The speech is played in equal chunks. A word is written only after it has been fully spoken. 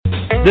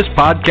This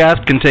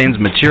podcast contains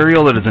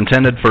material that is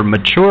intended for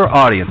mature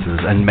audiences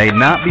and may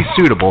not be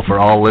suitable for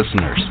all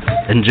listeners.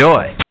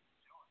 Enjoy.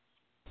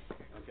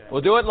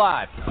 We'll do it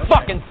live.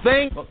 Fucking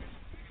thing. We'll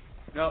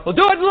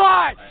do it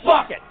live.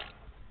 Fuck it.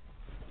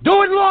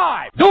 Do it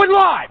live. Do it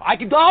live.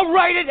 I'll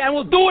write it and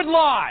we'll do it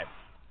live.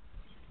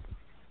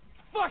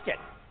 Fuck it.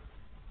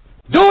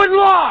 Do it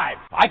live.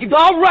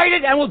 I'll write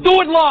it and we'll do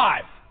it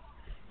live.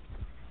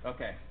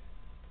 Okay.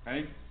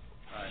 Ready?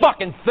 Right.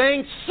 Fucking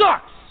thing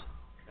sucks.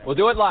 Okay. We'll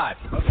do it live.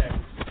 Okay.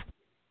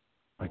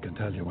 I can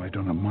tell you I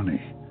don't have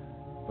money,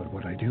 but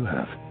what I do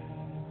have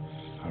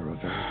are a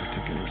very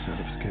particular set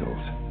of skills.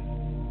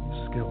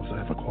 Skills I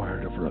have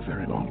acquired over a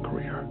very long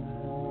career.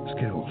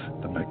 Skills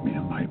that make me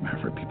a nightmare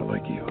for people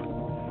like you.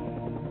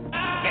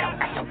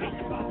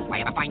 If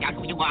I ever find out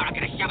who you are, I'm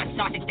gonna shove a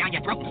sausage down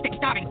your throat and stick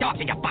starving dogs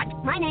in your butt.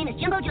 My name is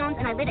Jimbo Jones,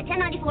 and I live at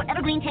 1094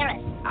 Evergreen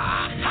Terrace.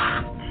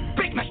 Aha!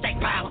 Big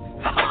mistake, pal.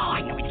 Oh,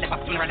 I knew we'd slip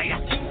up sooner or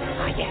later.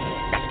 Ah, yes,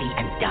 dusty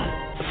and dull.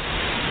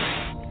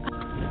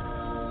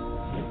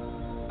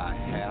 I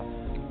have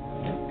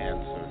to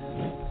answer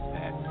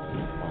that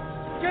phone.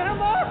 Get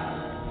him up!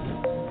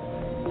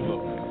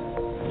 Look,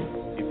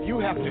 if you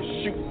have to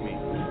shoot me,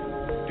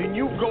 then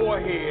you go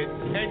ahead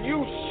and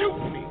you shoot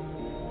me.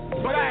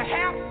 But I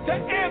have to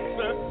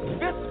answer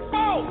this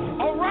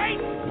phone, all right?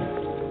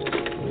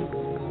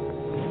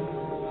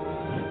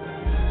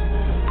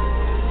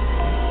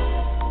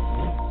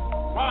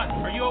 Ron,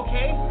 are you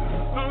okay?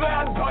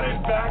 Man, put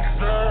it back,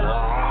 sir.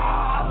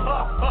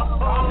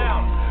 Calm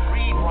down.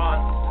 Breathe, Ron.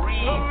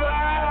 Breathe.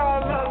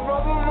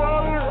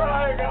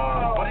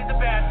 What did the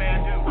bad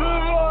man do? The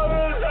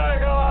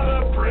motorcycle on the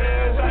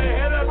bridge. I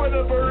hit him with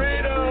a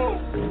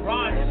burrito.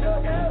 Ron. He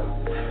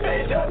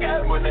took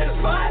him with his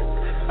butt.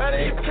 And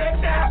he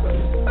kicked out.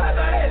 And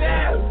I hit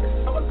him.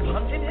 Someone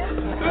punched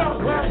him? No,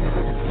 let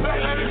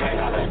me say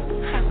nothing.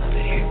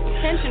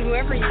 Attention,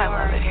 whoever you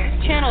are.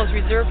 Channel is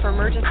reserved for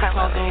emergency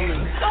calls only.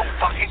 No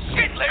fucking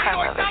shit, Larry. Do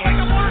I sound like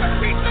I'm ordering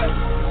a pizza?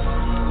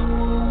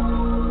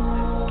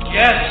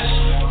 Yes.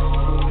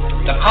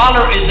 The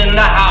caller is in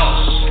the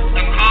house.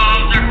 The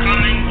calls are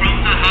coming from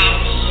the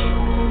house.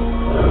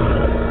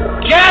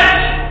 Yes!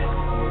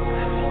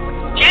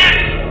 Yes!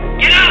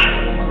 Get out!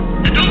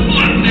 And don't go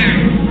up there.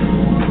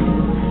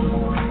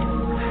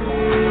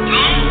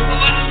 Don't go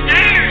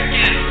upstairs,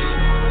 Jess.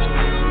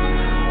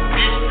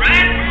 Miss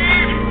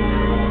Bradford!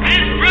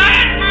 Miss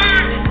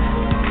Bradford!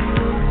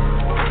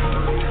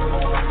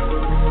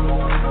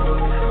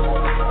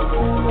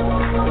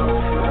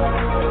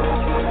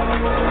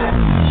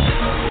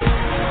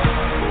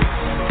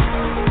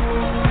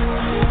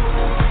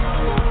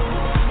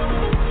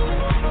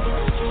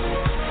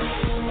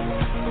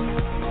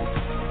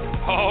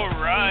 All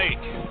right.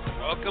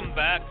 Welcome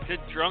back to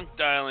Drunk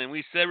Dialing.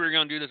 We said we were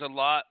going to do this a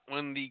lot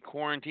when the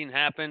quarantine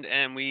happened,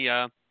 and we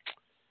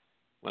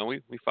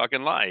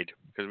fucking lied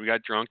because we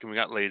got drunk and we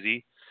got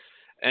lazy.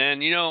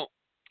 And, you know,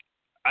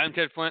 I'm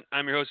Ted Flint.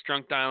 I'm your host,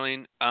 Drunk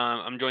Dialing.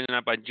 I'm joined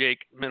tonight by Jake,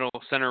 Middle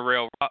Center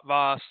Rail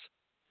Voss.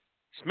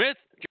 Smith.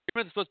 Jake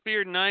Smith is supposed to be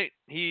here tonight.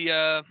 He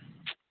said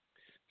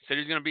he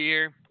was going to be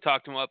here.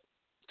 Talked him up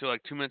till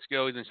like 2 minutes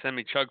ago. He's been sending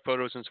me chug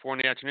photos since 4 in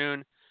the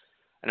afternoon.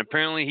 And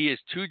apparently he is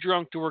too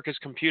drunk to work his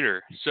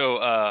computer. So,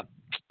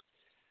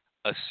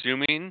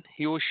 assuming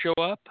he will show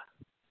up,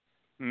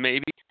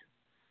 maybe.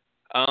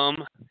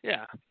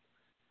 Yeah.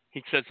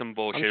 He said some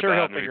bullshit I'm sure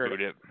about he'll figure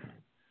it.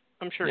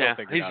 I'm sure he'll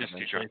figure it out. He's just too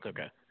eventually. drunk. It's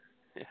okay.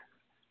 Yeah.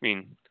 I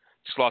mean,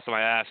 just lost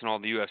my ass in all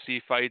the UFC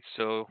fights,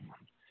 so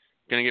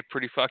gonna get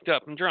pretty fucked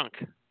up and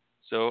drunk.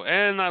 So,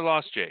 and I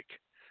lost Jake.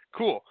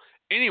 Cool.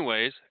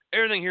 Anyways,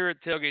 everything here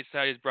at Tailgate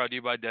Society is brought to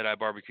you by Deadeye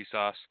Barbecue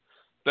Sauce.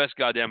 Best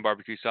goddamn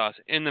barbecue sauce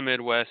in the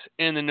Midwest,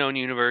 in the known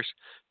universe.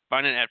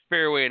 Find it at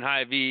Fairway and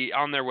Hy-Vee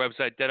on their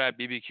website,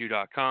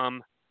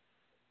 deadeyebbq.com.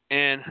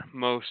 And I'm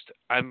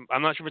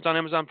not sure if it's on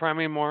Amazon Prime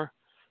anymore,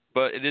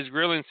 but it is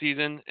grilling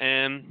season,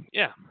 and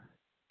yeah.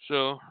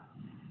 So,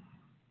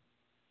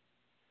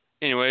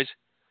 anyways,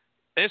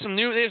 they have some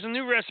new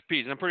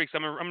recipes, and I'm pretty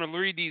excited. I'm going to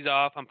read these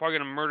off. I'm probably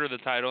going to murder the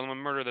title. I'm going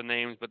to murder the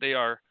names, but they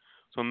are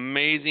some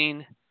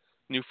amazing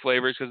new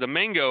flavors because the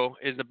mango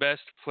is the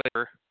best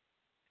flavor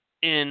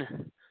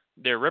in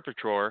their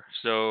repertoire.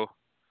 So,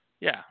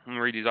 yeah, I'm going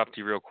to read these off to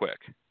you real quick.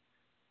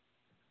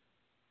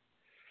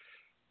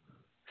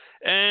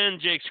 And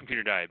Jake's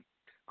computer died.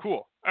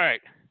 Cool. All right.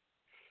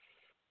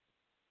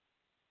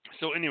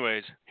 So,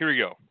 anyways, here we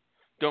go.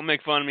 Don't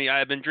make fun of me. I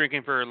have been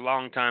drinking for a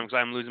long time because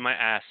I'm losing my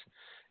ass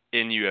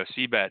in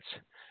UFC bets.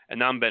 And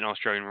now I'm betting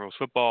Australian rules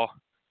football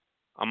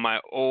on my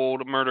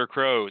old murder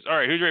crows. All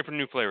right, who's ready for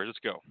new flavors? Let's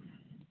go.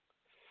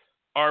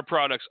 Our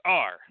products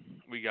are,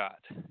 we got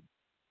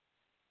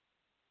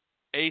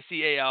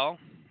ACAL,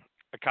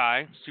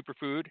 Acai,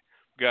 superfood.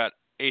 We got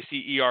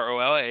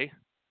ACEROLA.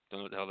 Don't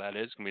know what the hell that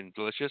is. It's going to be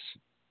delicious.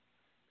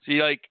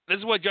 See, like, this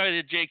is what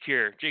did Jake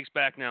here. Jake's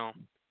back now.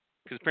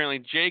 Because apparently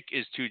Jake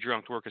is too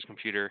drunk to work his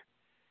computer.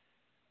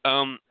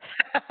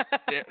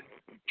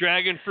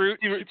 Dragon fruit.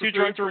 Too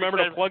drunk to remember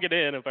to plug it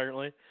in,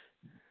 apparently.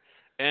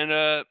 And,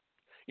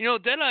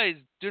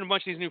 Deadeye's doing a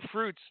bunch of these new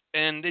fruits,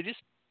 and they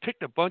just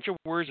picked a bunch of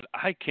words that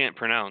I can't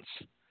pronounce.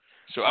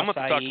 So I'm going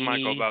to talk to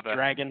Michael about that.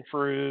 Dragon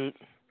fruit.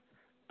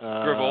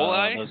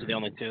 Gravola? Those are the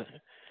only two.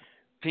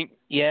 Pink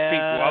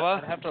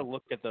guava? I'd have to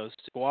look at those.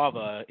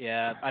 Guava,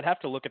 yeah. I'd have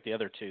to look at the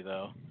other two,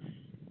 though.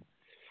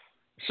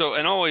 So,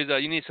 and always,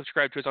 you need to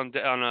subscribe to us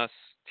on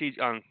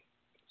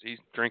he's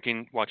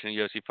drinking, watching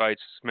the UFC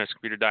fights, Smith's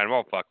computer dying, we're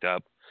all fucked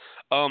up.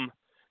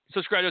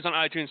 Subscribe to us on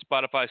iTunes,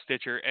 Spotify,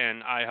 Stitcher,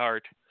 and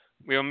iHeart.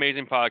 We have an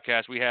amazing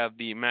podcast. We have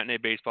the Matinee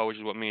Baseball, which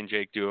is what me and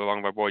Jake do, along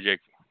with our boy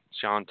Jake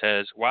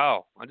Shantez.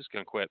 Wow, I'm just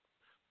going to quit.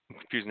 I'm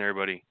confusing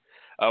everybody.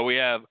 We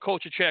have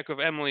Culture Check with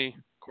Emily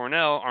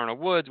Cornell, Arnold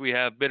Woods. We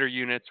have Bitter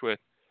Units with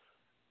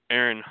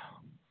Aaron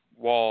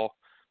Wall,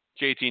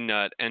 JT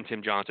Nutt, and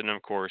Tim Johnson. And,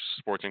 of course,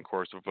 Sports in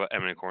Course with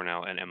Emily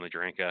Cornell and Emily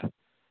Dranka.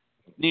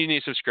 You need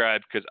to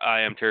subscribe because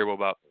I am terrible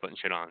about putting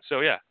shit on.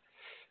 So, yeah.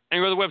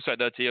 And go to the website,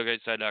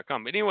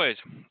 tailgateside.com. But anyways,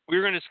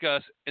 we're going to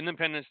discuss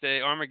Independence Day,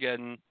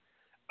 Armageddon.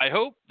 I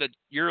hope that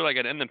you're like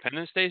an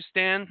Independence Day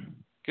stan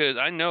because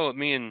I know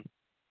me and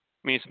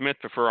Smith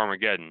prefer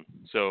Armageddon.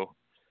 So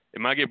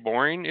it might get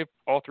boring if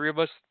all three of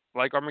us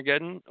like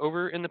Armageddon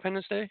over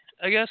Independence Day,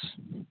 I guess.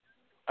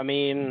 I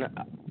mean,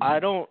 I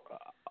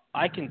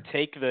can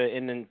take the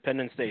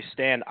Independence Day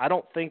stand. I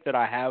don't think that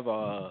I have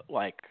a,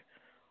 like,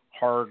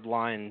 hard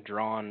line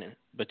drawn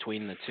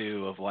between the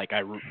two of, like,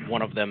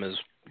 one of them is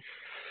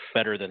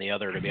better than the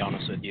other, to be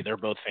honest with you. They're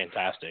both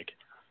fantastic.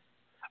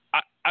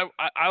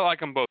 I like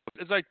them both.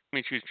 It's like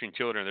me choosing between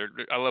children.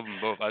 I love them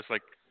both.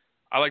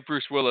 I like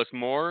Bruce Willis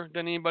more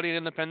than anybody in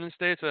Independence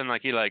Day. So then,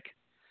 like,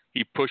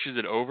 he pushes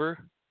it over,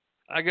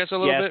 I guess, a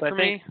little bit for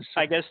me.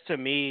 I guess to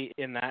me,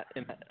 in that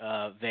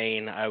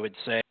vein, I would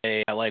say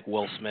I like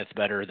Will Smith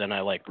better than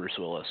I like Bruce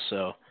Willis.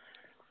 So,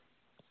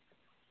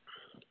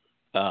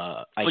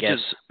 I guess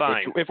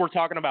if we're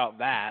talking about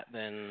that,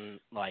 then,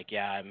 like,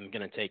 yeah, I'm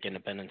gonna take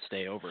Independence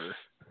Day over.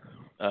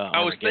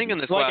 I was thinking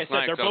this like last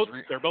I said,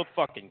 night. They're both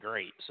fucking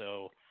great.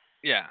 So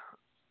yeah,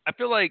 I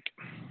feel like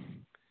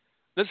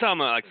this is how I'm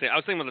like saying. I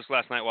was thinking about this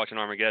last night watching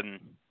Armageddon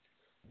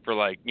for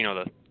the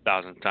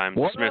 1,000th time.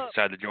 Smith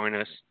decided to join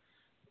us.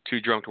 Too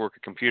drunk to work a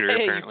computer.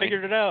 Hey, apparently. You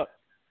figured it out.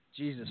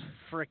 Jesus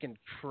frickin'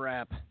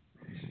 crap!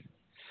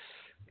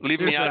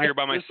 Leaving me out here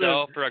by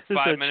myself for like 5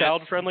 minutes. This is a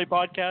child-friendly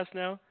podcast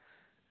now.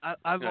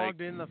 I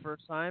logged in the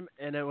first time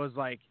and it was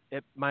like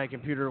my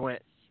computer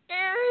went.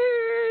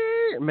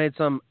 Made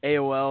some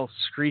AOL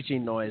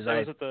screeching noise.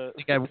 I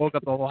think I woke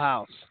up the whole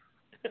house.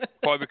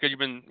 Probably because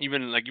you've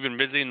been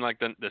visiting like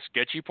the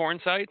sketchy porn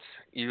sites.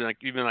 You've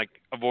been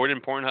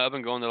avoiding Pornhub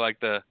and going to like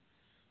the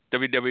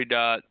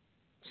www.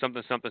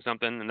 something,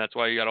 and that's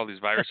why you got all these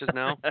viruses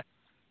now.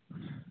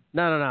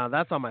 No,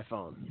 that's on my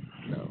phone.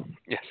 No.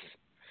 Yes.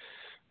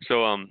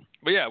 So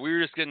but yeah, we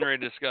were just getting ready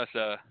to discuss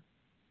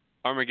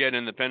Armageddon,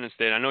 Independence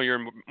Day. And I know you're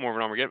more of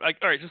an Armageddon.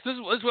 All right, so this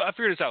is what I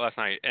figured this out last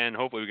night, and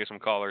hopefully we get some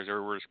callers,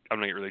 or I'm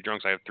gonna get really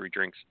drunk. So I have 3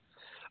 drinks.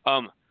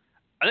 I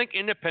think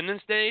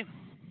Independence Day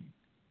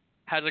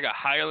has like a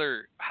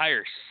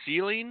higher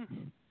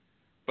ceiling,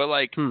 but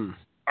like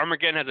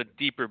Armageddon has a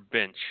deeper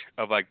bench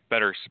of like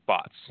better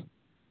spots.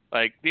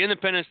 Like the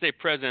Independence Day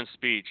President's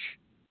speech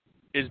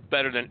is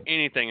better than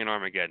anything in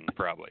Armageddon,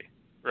 probably,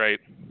 right?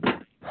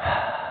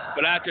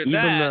 But after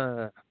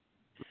that.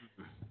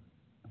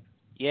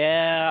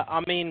 Yeah,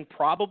 I mean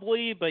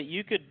probably, but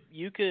you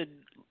could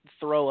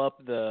throw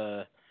up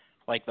the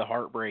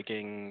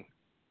heartbreaking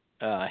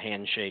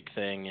handshake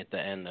thing at the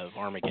end of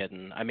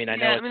Armageddon. I mean, I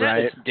know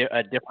it's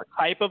a different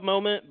type of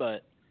moment,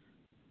 but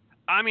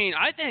I mean,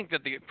 I think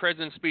that the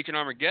president's speech in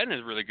Armageddon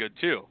is really good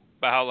too.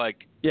 About how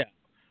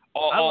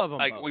I love them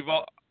like both. we've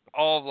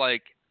all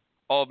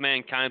of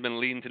mankind been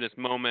leading to this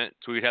moment,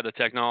 so we'd have the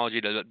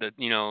technology to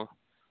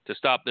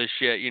stop this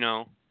shit.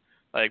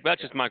 Like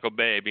that's just Michael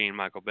Bay being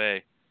Michael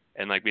Bay.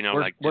 And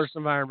worst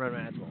environment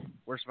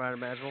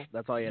imaginable.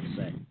 That's all you have to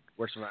say.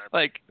 Worst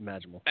environment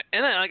imaginable.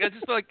 And then I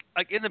just feel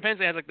like Independence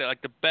Day has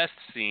the best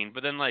scene,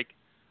 but then like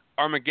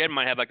Armageddon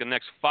might have like the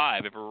next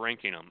 5 if we're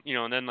ranking them,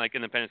 and then like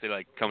Independence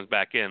Day comes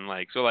back in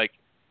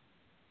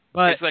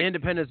But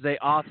Independence Day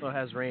also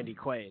has Randy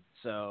Quaid,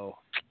 so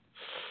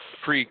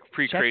pre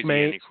crazy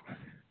Andy.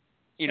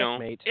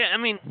 Checkmate. Yeah, I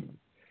mean,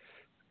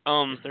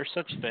 is there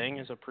such thing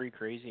as a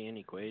pre-crazy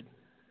Andy Quaid?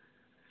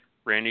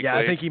 Randy Quaid. Yeah,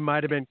 I think he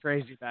might have been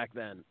crazy back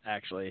then,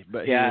 actually.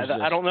 But yeah,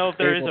 I don't know if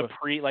there is a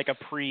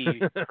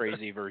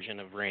pre-crazy version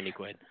of Randy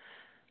Quaid.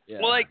 Yeah.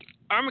 Well, like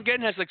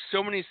Armageddon has like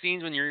so many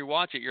scenes when you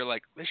rewatch it, you're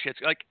like, this shit's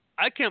like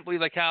I can't believe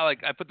like how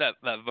like I put that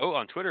vote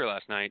on Twitter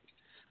last night.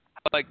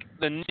 Like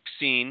the nuke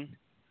scene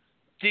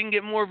didn't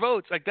get more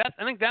votes. Like that,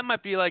 I think that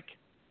might be like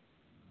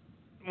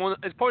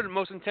it's probably the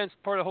most intense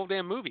part of the whole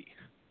damn movie.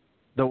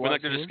 When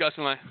they're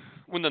discussing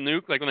when the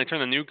nuke, when they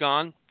turn the nuke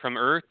on from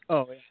Earth.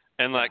 Oh yeah.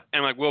 And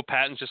Will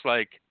Patton's just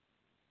like,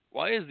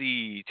 why is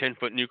the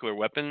 10-foot nuclear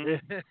weapon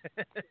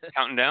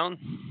counting down?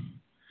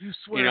 You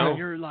swear on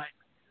your life.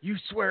 You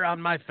swear on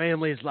my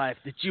family's life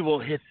that you will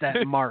hit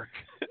that mark.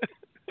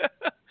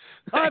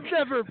 I've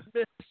never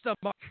missed a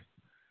mark.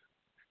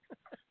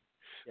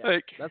 Yeah,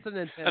 that's an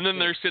intense and then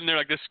they're sitting there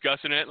like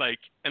discussing it,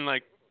 and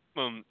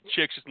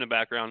chicks just in the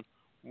background.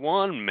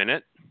 1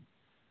 minute.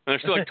 And they're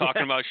still like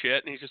talking about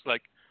shit, and he's just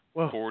like,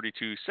 Whoa.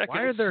 42 seconds.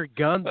 Why are there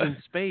guns in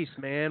space,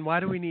 man? Why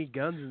do we need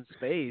guns in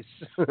space?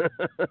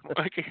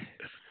 like,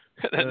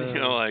 you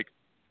know, like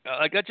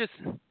that just.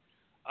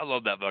 I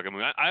love that fucking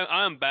movie. I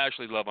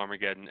unabashedly love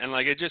Armageddon, and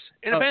like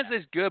Independence Day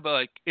is good, but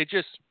like it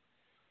just,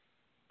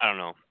 I don't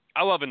know.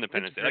 I love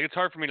Independence Day. Like it's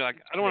hard for me to like.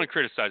 I don't want to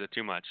criticize it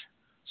too much.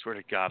 Swear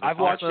to God. I've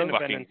watched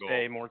Independence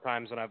Day more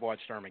times than I've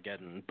watched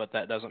Armageddon, but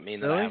that doesn't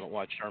mean that I haven't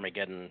watched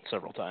Armageddon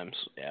several times.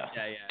 Yeah.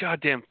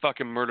 Goddamn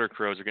fucking murder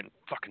crows are getting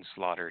fucking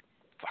slaughtered.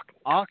 Fucking.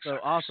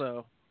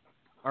 Also,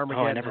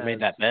 Armageddon. Oh, I never made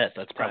that bet.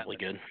 That's probably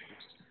good.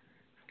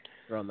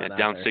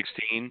 Down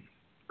 16,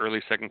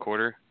 early second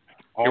quarter.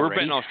 Yeah, we're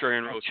betting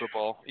Australian rules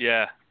football.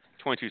 Yeah,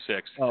 22-6.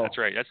 Oh, that's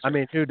right. I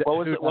mean,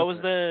 what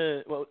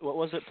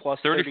was it? Plus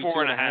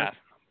 34 and a half.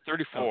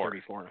 34. Oh,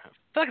 34 and a half.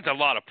 I feel like it's a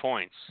lot of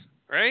points,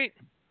 right?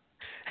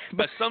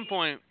 But at some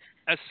point,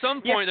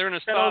 they're going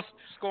to stop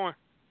scoring.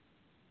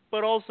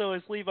 But also,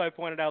 as Levi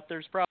pointed out,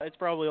 it's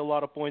probably a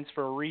lot of points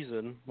for a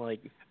reason.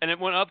 And it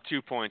went up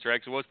 2 points, right?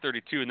 Because it was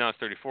 32, and now it's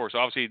 34. So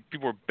obviously,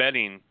 people were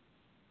betting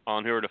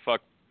on who the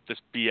fuck this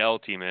BL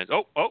team is.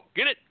 Oh,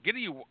 get it,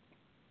 you.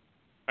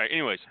 All right.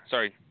 Anyways,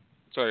 sorry.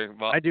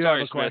 I do have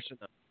a question.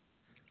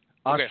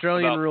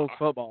 Australian rules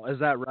football, is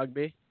that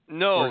rugby?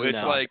 No, it's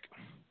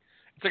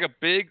like a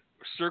big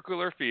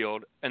circular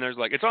field, and there's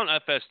like it's on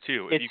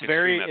FS2. It's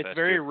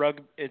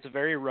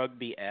very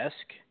rugby-esque,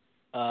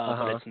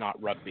 but it's not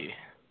rugby.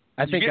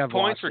 I think you get I've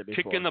points for watched it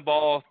before. kicking the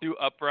ball through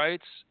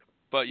uprights,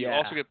 but you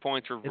also get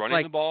points for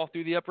running the ball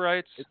through the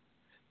uprights.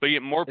 But you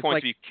get more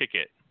points if you kick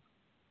it.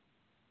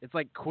 It's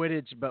like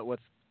Quidditch, but with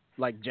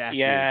like jack.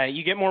 Yeah,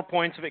 you get more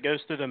points if it goes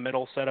through the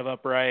middle set of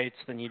uprights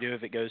than you do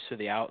if it goes to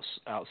the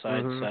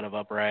outside set of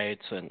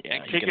uprights. And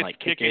and you can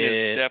kicking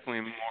is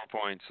definitely more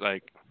points.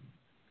 Like.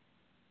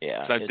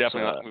 Yeah, so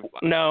definitely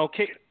no,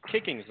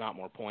 kicking is not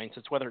more points.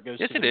 It's whether it goes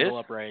to the middle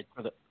upright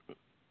or the.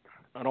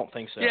 I don't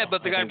think so. Yeah,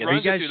 but the guy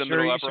runs it through the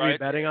middle upright. Are you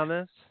betting on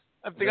this?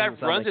 If the guy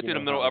runs it through the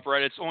middle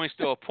upright, it's only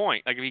still a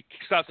point. Like if he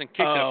stops and kicks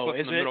that foot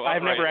in the middle upright,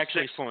 I've never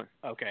actually. 6 points.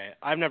 Okay,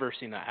 I've never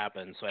seen that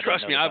happen. So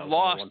Trust me, I've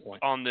lost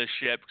on this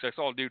shit because I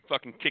saw a dude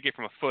fucking kick it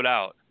from a foot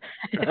out.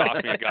 It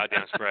cost me a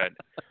goddamn spread.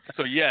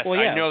 So yes,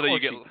 I know that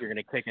you're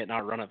gonna kick it,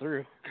 not run it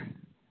through.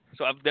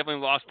 So I've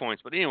definitely lost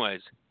points. But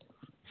anyways.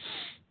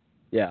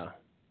 Yeah.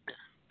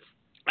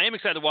 I am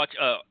excited to watch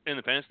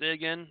Independence Day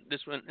again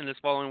this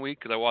following week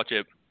because I watch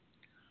it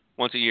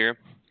once a year.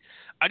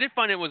 I did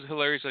find it was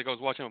hilarious. Like I was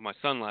watching it with my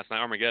son last night,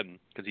 Armageddon,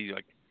 because he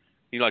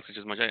likes it just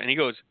as much. And he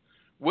goes,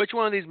 "Which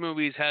one of these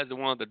movies has the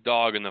one with the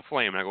dog and the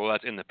flame?" And I go, "Well,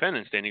 that's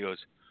Independence Day." And he goes,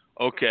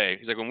 "Okay."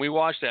 He's like, "When we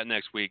watch that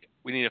next week,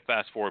 we need to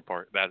fast forward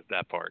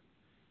that part,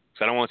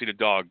 because I don't want to see the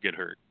dog get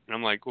hurt." And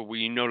I'm like, "Well,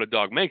 you know the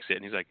dog makes it."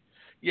 And he's like,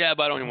 "Yeah,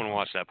 but I don't even want to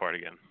watch that part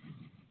again."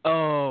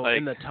 Oh,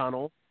 in the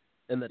tunnel,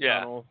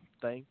 tunnel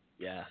thing.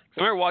 Yeah.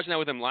 So I remember watching that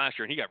with him last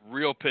year, and he got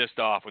real pissed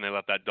off when they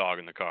left that dog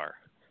in the car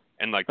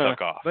and took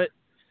off. But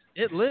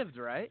it lived,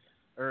 right?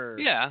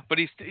 Yeah, but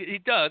he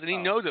does, and he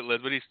knows it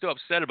lives, but he's still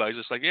upset about it. He's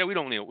just like, yeah, we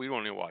don't need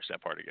to watch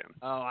that part again.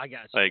 Oh, I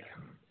got you.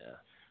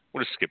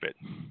 We'll just skip it.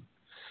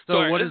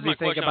 So what does he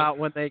think about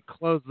when they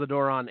close the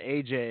door on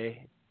AJ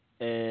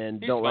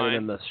and don't let him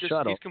in the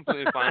shuttle? He's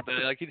completely fine with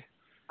it.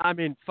 I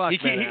mean, fuck.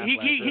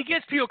 He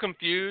gets people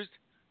confused.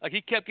 Like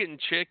he kept getting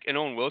Chick and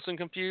Owen Wilson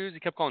confused. He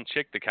kept calling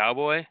Chick the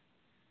cowboy.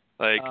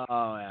 Like.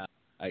 Oh yeah,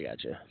 I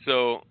got you.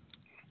 So.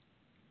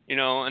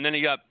 And then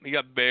he got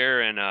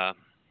Bear and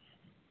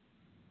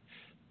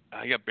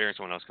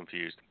someone else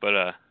confused.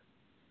 But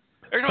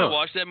every time I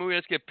watch that movie, I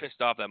just get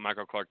pissed off that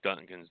Michael Clark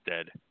Duncan's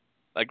dead.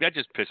 Like that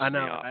just pisses me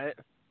off. Right?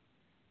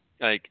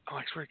 Like,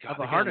 I swear to God,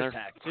 a heart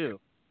attack too.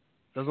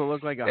 Doesn't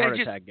look like a heart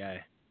attack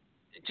guy.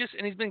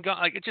 And he's been gone.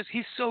 Like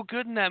he's so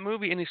good in that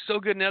movie, and he's so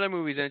good in other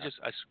movies, and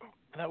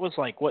that was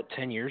like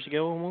 10 years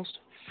ago almost.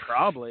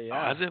 Probably,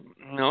 yeah. Has it?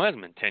 No, it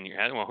hasn't been 10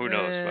 years. Well, who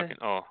knows?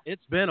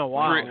 It's been a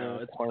while.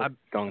 I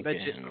bet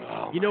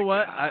you know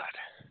what?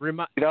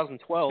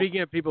 2012.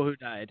 Speaking of people who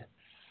died,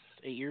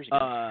 8 years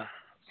ago.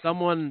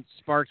 Someone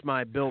sparked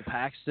my Bill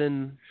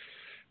Paxton.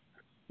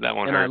 That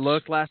one and hurts. I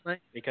looked last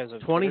night because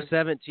of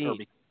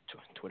 2017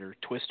 Twitter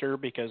Twister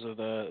because of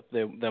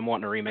them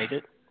wanting to remake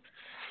it.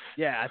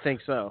 Yeah, I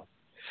think so.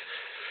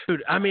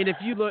 Dude, I mean, if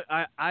you look,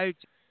 I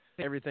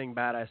everything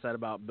bad I said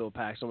about Bill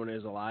Paxton when he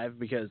was alive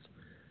because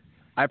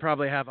I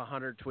probably have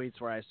 100 tweets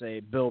where I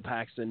say Bill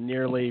Paxton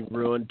nearly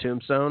ruined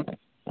Tombstone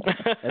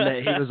and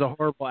that he was a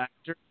horrible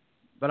actor.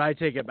 But I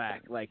take it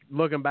back. Like,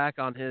 looking back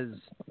on his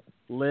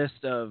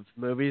list of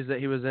movies that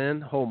he was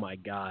in, oh, my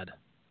God.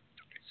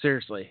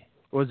 Seriously.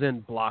 Was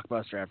in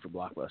blockbuster after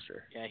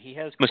blockbuster. Yeah, he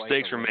has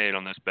mistakes were made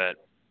on this bet,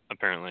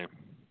 apparently.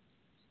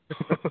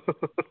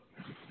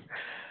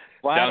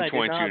 Down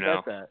 22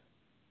 now. Bet that.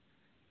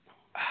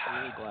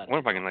 I wonder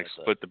if I can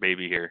split the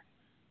baby here.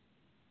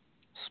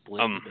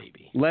 Split the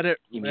baby. Let it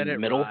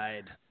middle?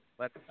 ride.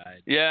 Let it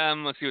ride. Yeah,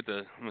 I'm gonna see what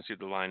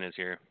the line is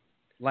here.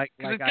 Like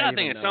the God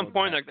thing, at some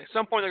point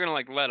they're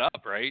gonna let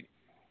up, right?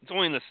 It's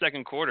only in the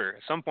second quarter.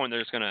 At some point they're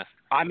just gonna.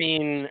 I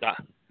mean,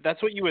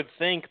 That's what you would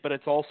think, but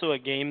it's also a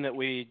game that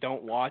we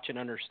don't watch and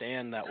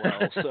understand that well.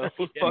 So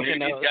maybe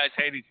these guys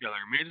hate each other.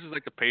 Maybe this is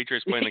like the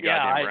Patriots playing the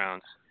goddamn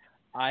Browns.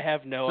 I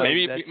have no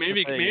idea. idea.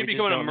 Maybe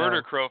becoming a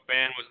Murder Crow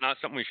fan was not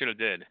something we should have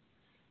did.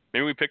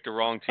 Maybe we picked the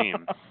wrong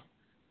team.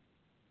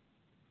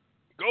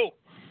 Go.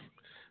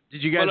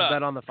 Did you guys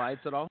bet on the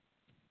fights at all?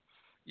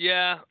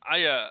 Yeah,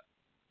 I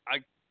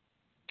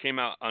came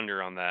out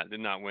under on that. Did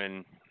not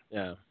win.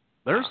 Yeah.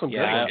 There's some.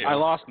 Yeah, I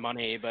lost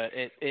money, but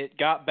it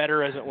got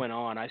better as it went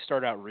on. I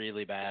started out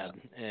really bad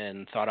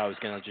and thought I was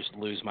gonna just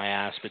lose my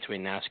ass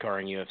between NASCAR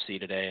and UFC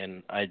today,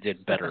 and I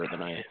did better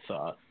than I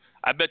thought.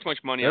 I bet too much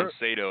money on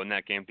Sato, and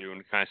that came through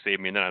and kind of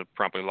saved me. And then I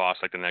promptly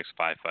lost like the next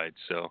 5 fights,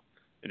 so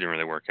it didn't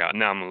really work out.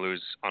 Now I'm gonna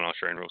lose on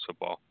Australian rules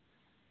football.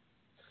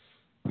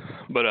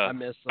 But I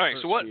missed the all right,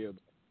 first so what? few.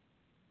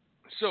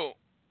 So, all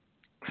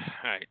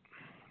right.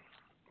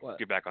 What?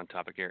 Get back on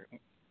topic here.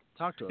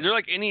 Talk to us. Is there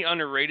like any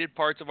underrated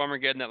parts of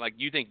Armageddon that like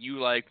you think you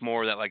like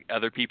more that like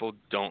other people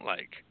don't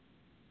like?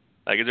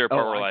 Like, is there a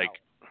part where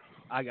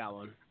I got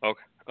one.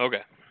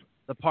 Okay.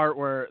 The part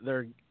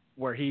where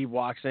he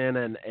walks in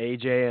and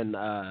AJ and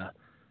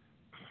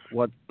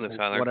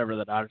whatever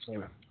the daughter's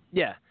name is.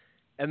 Yeah.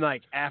 And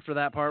like after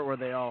that part where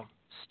they all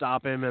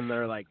stop him and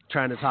they're like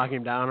trying to talk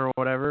him down or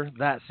whatever,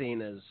 that scene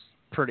is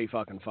pretty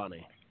fucking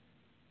funny.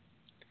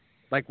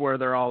 Like where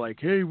they're all like,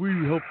 "Hey,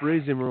 we helped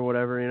raise him" or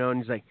whatever, you know, and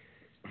he's like,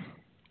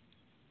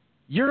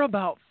 "You're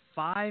about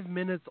 5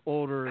 minutes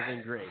older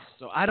than Grace,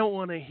 so I don't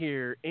want to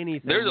hear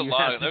anything." There's a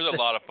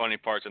lot of funny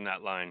parts in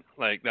that line.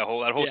 Like that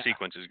whole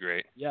sequence is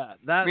great. Yeah,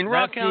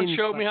 Rockhound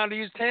showed me how to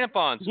use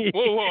tampons.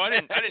 Whoa, I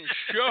didn't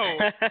show.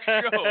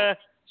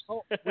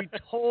 We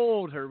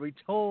told her.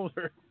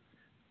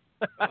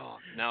 Oh,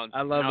 now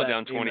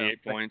down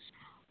 28 points.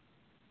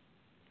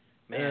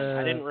 Man,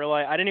 I didn't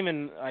realize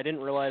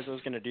I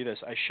was going to do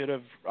this. I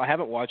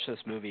haven't watched this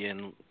movie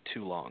in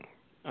too long.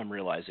 I'm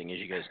realizing as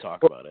you guys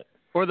talk about it.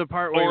 Or the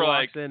part where he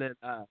walks in and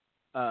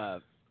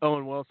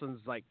Owen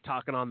Wilson's like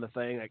talking on the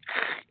thing, like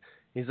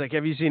he's like,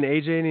 "Have you seen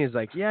AJ?" And he's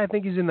like, "Yeah, I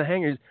think he's in the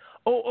hangars."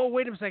 Oh,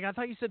 wait a second. I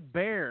thought you said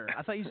bear.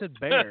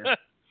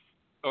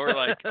 Or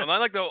like, I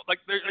like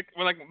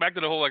back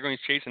to the whole like when he's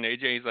chasing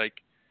AJ, he's like,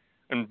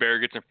 and Bear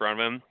gets in front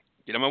of him.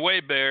 "Get him away,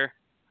 Bear."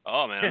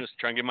 "Oh man, I'm just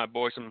trying to give my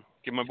boy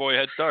a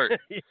head start."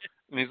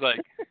 And he's like,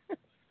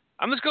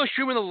 "I'm just gonna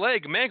shoot him in the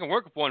leg. Man can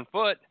work with 1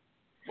 foot."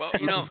 Well,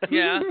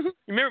 yeah.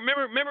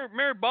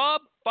 Remember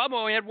Bob? Bob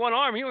only had 1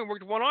 arm. He only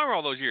worked with 1 arm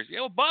all those years.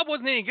 Yeah, well, Bob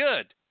wasn't any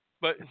good.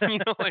 But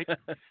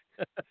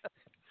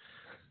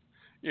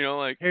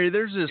Harry,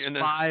 there's just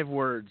 5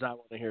 words I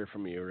want to hear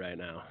from you right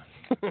now.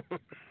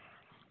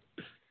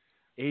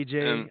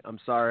 AJ, I'm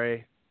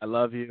sorry. I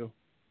love you.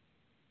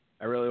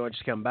 I really want you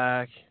to come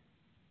back.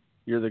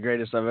 You're the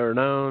greatest I've ever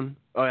known.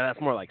 Oh, yeah,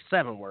 that's more like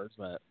 7 words,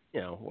 but,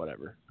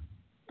 whatever.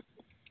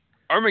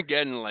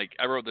 Armageddon, like,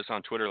 I wrote this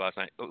on Twitter last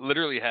night,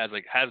 literally has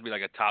to be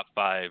like a top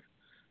 5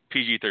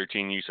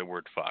 PG-13 use of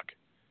word fuck.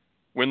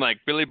 When, like,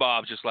 Billy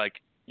Bob's just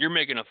like, you're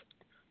making a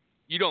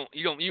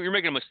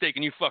mistake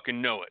and you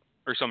fucking know it,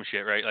 or some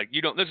shit, right? Like,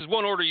 this is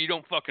one order you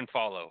don't fucking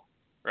follow,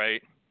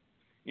 right?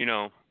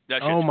 That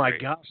shit's oh my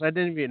great. gosh,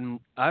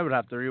 I would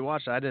have to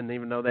rewatch it. I didn't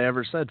even know they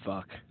ever said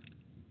fuck.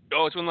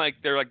 Oh, it's when like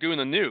they're like doing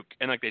the nuke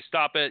and like they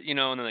stop it, and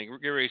then they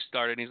get ready to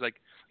start it, and he's like,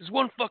 "This is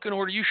one fucking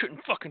order you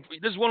shouldn't fucking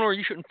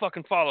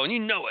follow, and you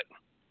know it."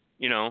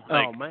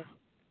 Like, oh man,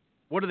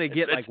 what do they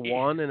get? Like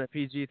 1 in a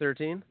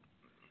PG-13?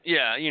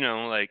 Yeah,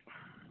 like.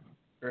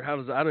 Or how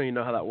does I don't even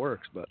know how that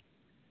works, but.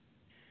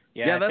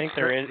 Yeah, I think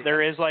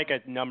there is like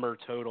a number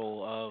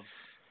total of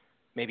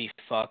maybe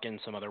fuck and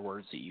some other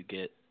words that you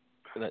get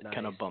that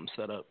kind of bumps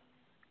that up.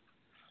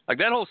 Like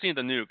that whole scene at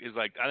the nuke is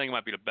like, I think it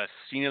might be the best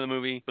scene of the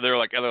movie, but there are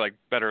like other like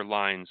better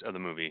lines of the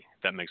movie,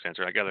 if that makes sense.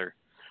 Or like other,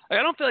 like,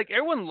 I don't feel like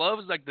everyone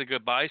loves like the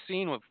goodbye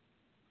scene with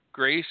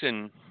Grace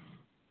and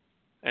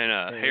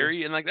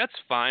Harry, and like that's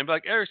fine, but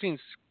like every scene's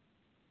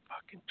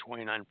fucking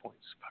 29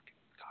 points, fucking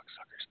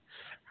cocksuckers.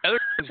 Other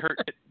scenes hurt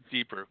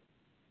deeper.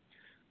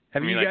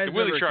 Have you guys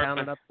ever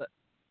counted up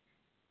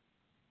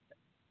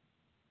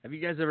Have you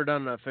guys ever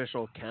done an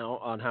official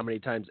count on how many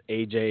times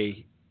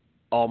AJ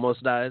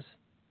almost dies?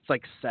 It's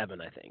like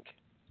 7, I think.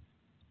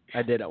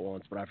 I did it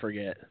once, but I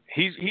forget.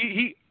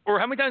 Or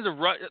how many times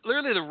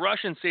literally the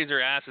Russian saves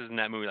their asses in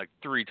that movie like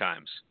 3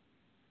 times.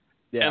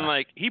 Yeah. And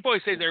like he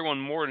probably saves everyone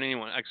more than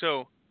anyone. Like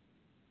so,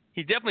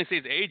 he definitely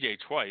saves AJ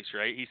twice,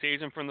 right? He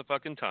saves him from the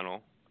fucking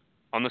tunnel,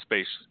 on the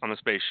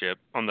spaceship,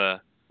 and then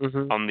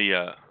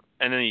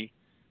he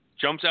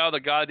jumps out of the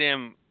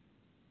goddamn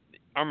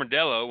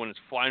armadillo when it's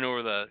flying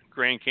over the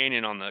Grand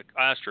Canyon on the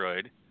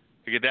asteroid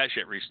to get that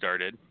shit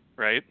restarted,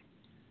 right?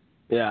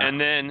 Yeah.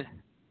 And then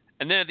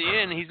at the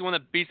end, he's the one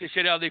that beats the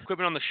shit out of the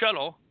equipment on the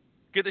shuttle,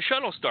 get the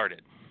shuttle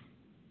started.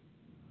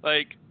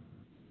 Like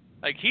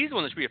he's the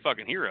one that should be a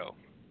fucking hero.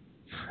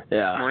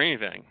 Yeah. More than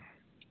anything.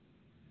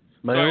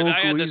 My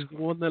uncle is the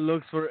one that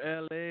looks for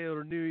L.A.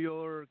 or New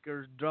York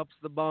or drops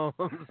the bombs,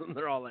 and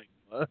they're all like,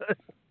 what?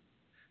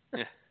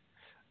 Yeah.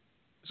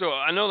 So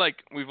I know,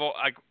 like, we've all,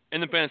 like,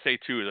 Independence Day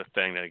 2 is a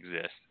thing that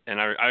exists,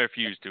 and I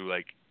refuse to,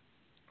 like,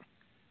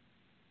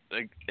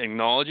 like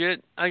acknowledge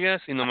it, I guess.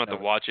 You know, I'm about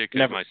to watch it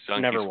because my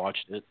son never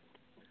watched it.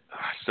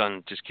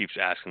 Son just keeps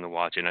asking to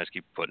watch it, and I just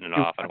keep putting it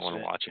off. I don't want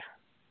to watch it.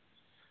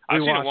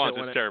 I've seen it once.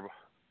 It's terrible.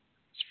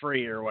 It's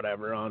free or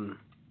whatever on,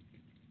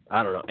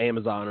 I don't know,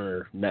 Amazon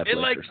or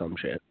Netflix or some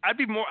shit. I'd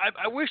be more.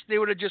 I wish they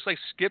would have just like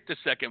skipped the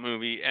second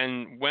movie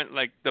and went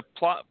like the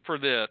plot for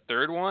the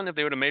third one. If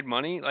they would have made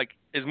money, like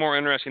is more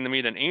interesting to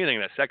me than anything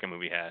that second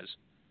movie has.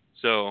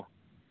 So,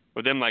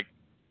 with them like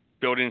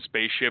building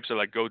spaceships or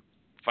like go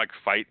like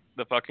fight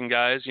the fucking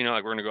guys, you know,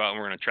 like we're gonna go out and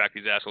we're gonna track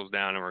these assholes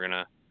down and we're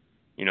gonna,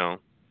 you know.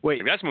 Wait,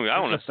 like, that's a movie I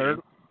want to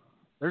see.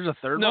 There's a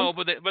third one? No,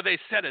 but they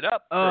set it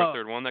up for a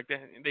third one. Like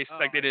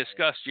they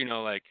discussed, you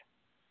know, like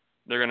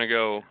they're gonna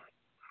go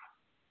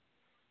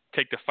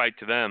take the fight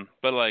to them.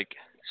 But like,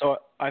 so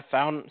I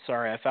found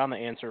the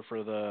answer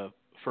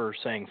for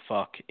saying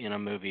fuck in a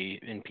movie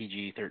in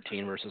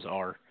PG-13 versus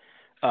R.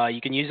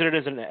 You can use it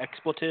as an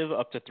expletive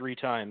up to 3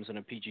 times in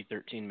a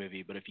PG-13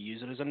 movie, but if you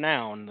use it as a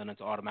noun, then it's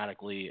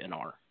automatically an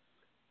R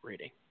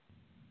rating.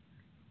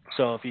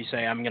 So if you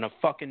say I'm gonna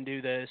fucking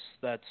do this,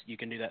 you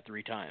can do that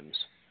 3 times.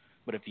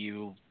 But if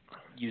you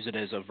use it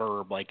as a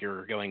verb, like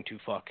you're going to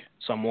fuck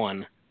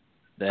someone,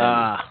 then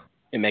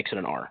it makes it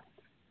an R.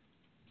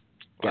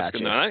 Gotcha.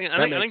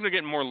 I think they're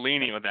getting more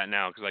lenient with that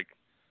now because, like,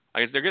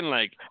 I guess they're getting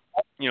like,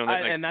 you know,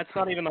 and that's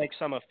not even like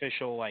some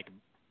official like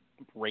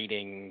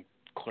rating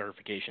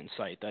clarification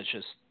site. That's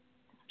just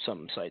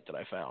some site that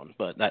I found.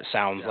 But that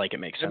sounds like it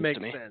makes sense to me.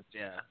 It makes sense,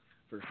 yeah,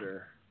 for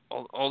sure.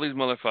 All these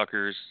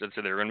motherfuckers that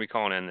said they were going to be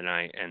calling in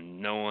tonight,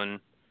 and no one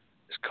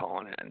is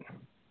calling in.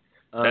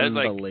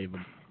 Unbelievable.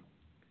 Like,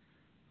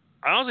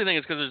 I honestly think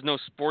it's because there's no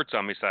sports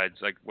on besides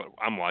like what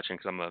I'm watching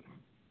because I'm a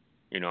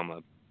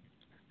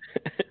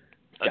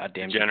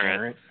goddamn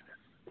degenerate.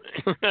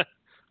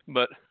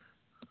 But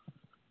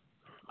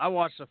I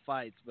watch the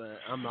fights, but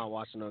I'm not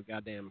watching no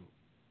goddamn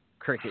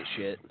cricket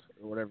shit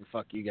or whatever the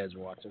fuck you guys are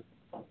watching.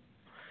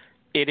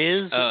 It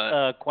is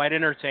quite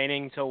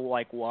entertaining to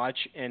like watch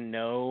and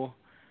know.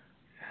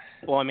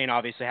 Well, I mean,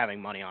 obviously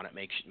having money on it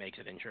makes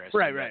it interesting.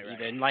 Right.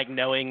 Even like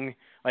knowing,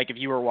 like if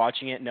you were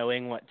watching it,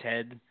 knowing what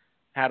Ted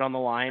had on the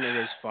line, it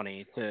is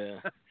funny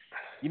to.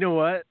 You know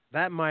what?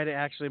 That might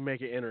actually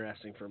make it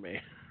interesting for me.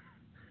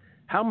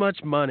 How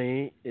much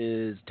money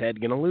is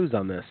Ted gonna lose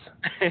on this?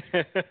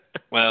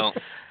 Well,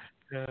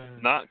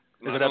 not.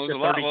 Is it up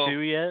to 32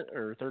 yet,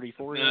 or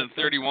 34 yet?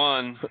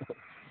 31.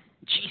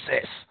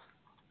 Jesus.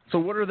 So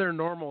what are their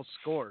normal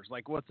scores?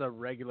 Like, what's a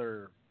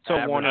regular? So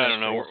I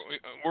don't know.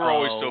 We're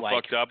always so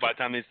fucked up by the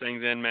time these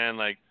things end, man.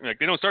 Like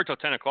they don't start till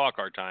 10 o'clock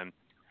our time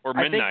or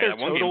midnight. I think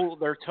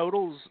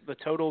the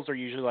totals are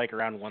usually like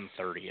around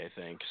 130. I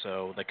think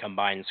so. The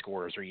combined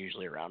scores are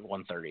usually around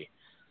 130.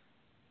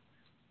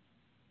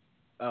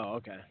 Oh,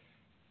 okay.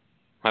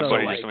 My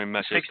buddy like just sent me a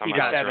message. 60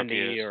 to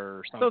 70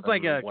 or something. So it's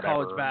like a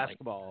whatever,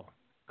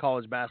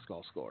 college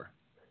basketball score,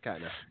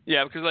 kind of.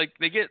 Yeah, because like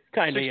they get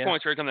 6 yeah.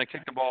 points every time they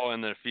kick the ball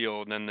in the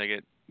field, and then they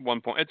get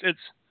 1 point. It's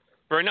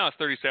right now it's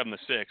 37-6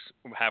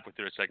 halfway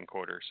through the second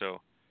quarter,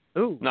 so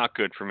not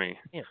good for me.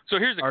 Yeah. So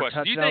here's the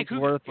question: Do you think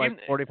worth like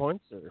 40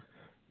 points? Or?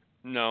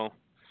 No.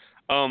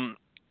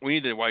 We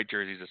need the white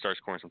jerseys to start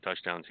scoring some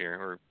touchdowns here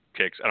or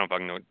kicks. I don't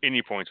fucking know.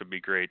 Any points would be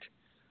great.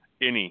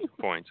 Any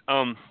points.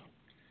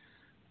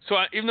 So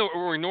even though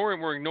we're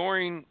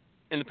ignoring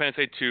Independence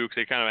Day 2 because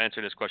they kind of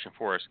answered this question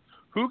for us,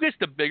 who gets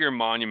the bigger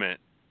monument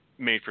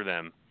made for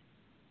them?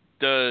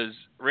 Does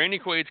Randy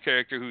Quaid's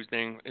character, whose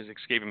name is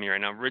escaping me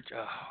right now,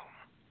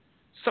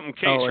 something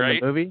Case, right? In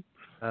the movie?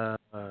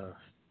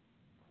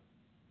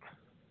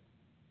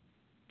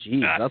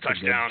 Geez, that's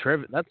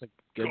a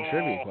good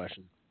trivia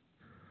question.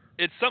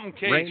 It's something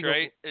Case,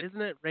 right?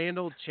 Isn't it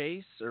Randall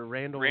Chase or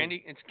Randall?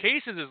 Randy.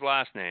 Case is his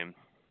last name.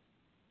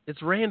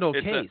 It's Randall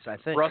Case, I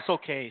think. Russell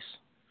Case.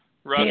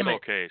 Russell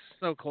Case.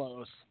 So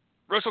close.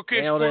 Russell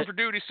Case reporting for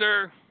duty,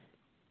 sir.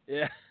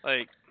 Yeah.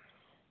 Like.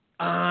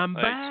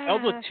 Back.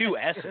 Spelled with 2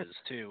 S's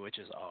too, which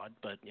is odd,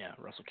 but yeah,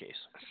 Russell Case.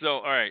 So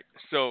all right,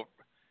 so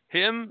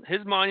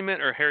his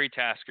monument or Harry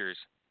Tasker's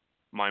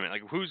monument?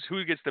 Like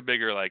who gets the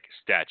bigger like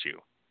statue?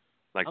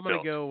 Like I'm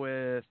gonna go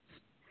with.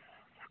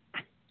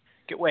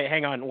 Wait,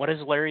 hang on. What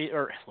is Larry?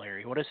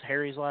 What is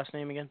Harry's last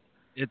name again?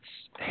 It's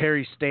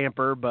Harry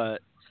Stamper,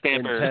 but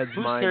Stamper. in Ted's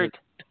mind, it's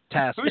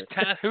Tasker.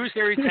 Who's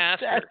Harry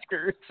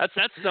Tasker?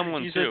 That's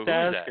someone He's too.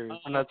 Tasker. Who's that?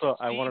 And that's what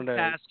I wanted to.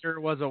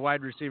 Tasker was a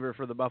wide receiver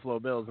for the Buffalo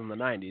Bills in the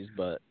 90s,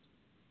 but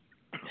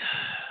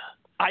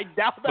I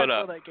doubt that's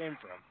where that came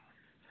from.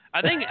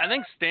 I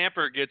think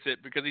Stamper gets it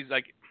because he's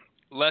like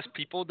less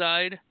people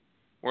died,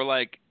 or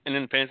like in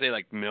Independence Day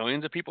like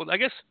millions of people. I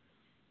guess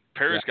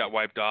Paris got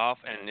wiped off,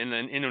 and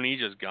then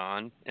Indonesia's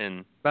gone.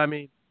 And I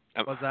mean,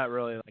 was that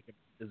really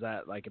is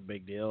that like a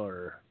big deal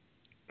or?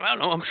 I don't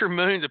know. I'm sure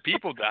millions of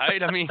people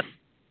died. I mean.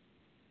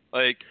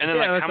 Like, and then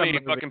how many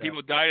fucking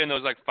people died in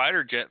those like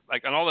fighter jet,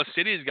 like, and all the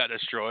cities got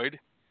destroyed.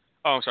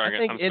 Oh, I'm sorry. I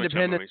think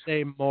Independence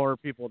Day more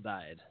people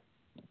died.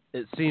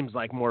 It seems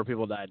like more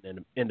people died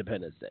in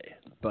Independence Day,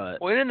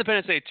 but in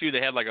Independence Day 2 they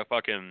had like a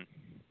fucking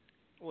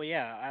Well,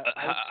 yeah.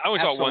 I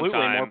always thought one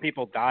time more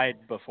people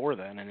died before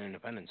then in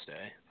Independence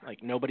Day.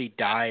 Like, nobody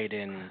died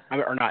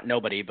or not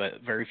nobody,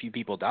 but very few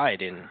people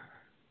died in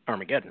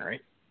Armageddon,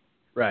 right?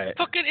 Right.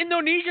 Fucking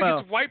Indonesia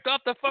gets wiped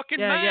off the fucking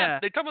map. Yeah.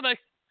 They talk about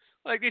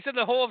like they said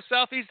the whole of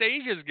Southeast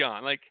Asia is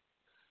gone. Like,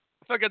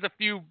 I feel like that's a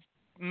few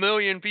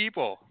million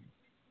people.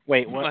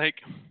 Wait, what? Like,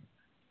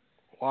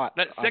 what?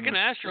 That second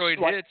asteroid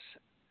hits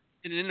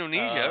in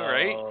Indonesia,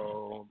 right?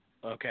 Oh,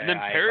 okay. And then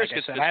Paris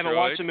gets destroyed. I haven't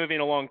watched the movie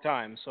in a long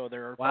time, so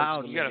there are parts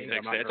of the you gotta movie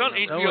fix I'm it. not It's on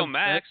remember. HBO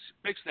Max.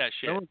 Fix that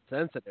shit. No one's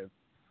sensitive.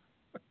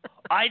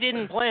 I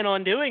didn't plan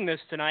on doing this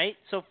tonight,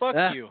 so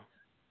fuck you.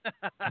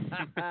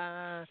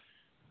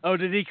 Oh,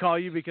 did he call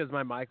you because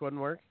my mic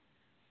wouldn't work?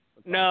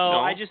 No,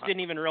 I just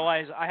didn't even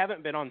realize. I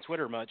haven't been on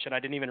Twitter much, and I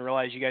didn't even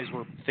realize you guys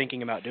were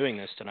thinking about doing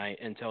this tonight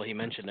until he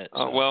mentioned it.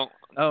 So.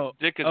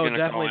 Dick is going to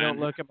definitely call in. don't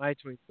look at my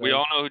tweets. We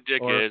all know who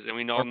Dick is, and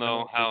we all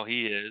know how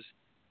he is.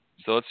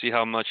 So let's see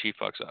how much he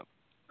fucks up.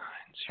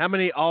 How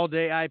many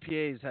all-day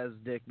IPAs has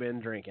Dick been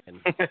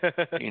drinking?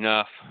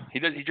 Enough. He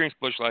drinks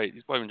Busch Light.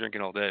 He's probably been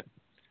drinking all day.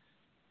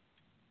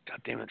 God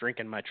damn it!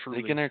 Drinking my Truly.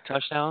 Did he get their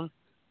touchdown?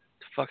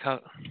 Fuck how.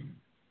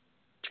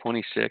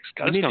 26.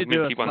 God, you need to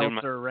do a keep on doing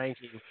seltzer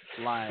ranking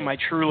live. My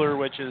Truler,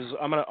 which is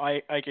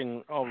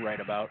I'll write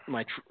about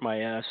my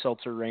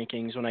seltzer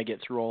rankings when I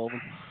get through all of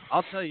them.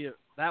 I'll tell you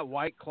that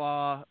White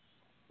Claw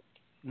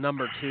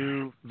number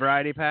 2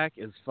 variety pack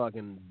is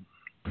fucking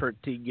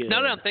pretty good.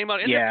 No, think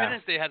about it.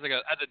 Independence Day has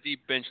a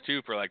deep bench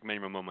too for like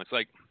memorable moments.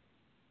 Like,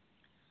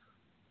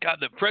 God,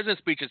 the president's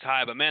speech is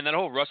high, but man, that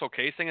whole Russell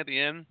Case thing at the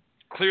end,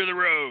 clear the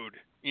road.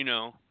 You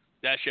know,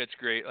 that shit's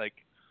great. Like,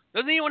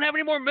 doesn't anyone have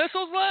any more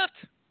missiles left?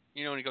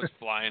 You know, and he goes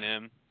flying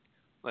in.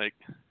 Like,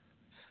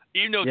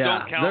 even though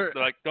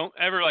don't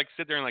ever like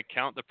sit there and like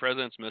count the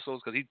president's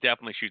missiles because he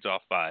definitely shoots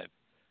off 5,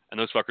 and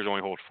those fuckers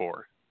only hold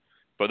 4.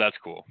 But that's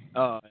cool.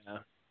 Oh yeah,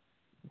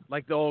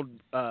 like the old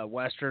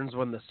westerns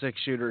when the 6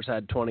 shooters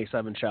had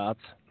 27 shots.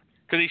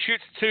 Because he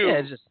shoots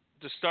 2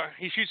 to start.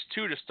 He shoots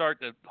 2 to start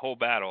the whole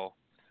battle.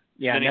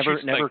 Yeah,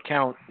 never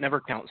count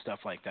stuff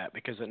like that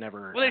because it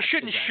never. Well, they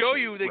shouldn't show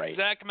you the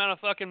exact amount of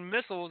fucking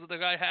missiles that the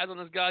guy has on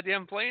his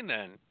goddamn plane.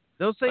 Then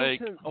those things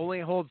can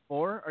only hold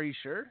 4. Are you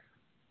sure?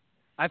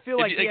 I feel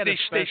like he had a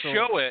special. They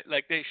show it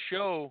like they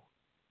show.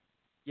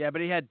 Yeah,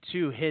 but he had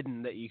 2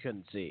 hidden that you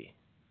couldn't see.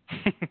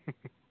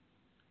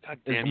 God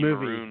damn you,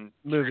 Maroon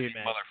movie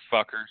man.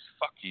 Motherfuckers!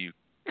 Fuck you,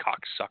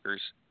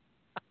 cocksuckers!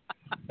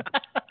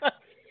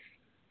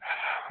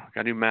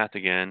 Gotta do math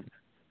again.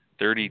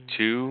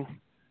 32.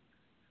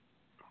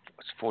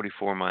 It's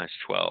 44 minus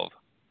 12.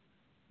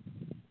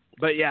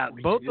 But yeah,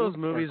 both those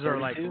movies are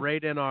like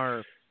right in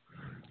our.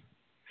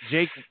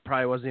 Jake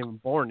probably wasn't even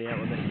born yet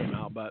when they came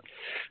out, but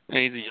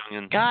he's a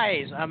youngin'.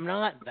 Guys, I'm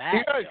not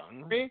that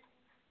young.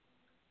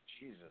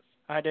 Jesus.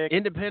 Hi, Dick.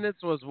 Independence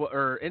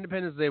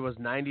Day was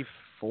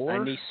 94.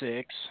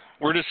 96.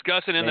 We're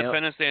discussing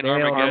Independence Day and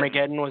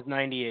Armageddon was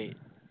 98.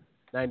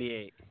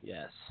 98.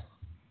 Yes.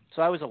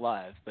 So I was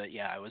alive, but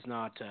yeah, I was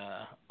not.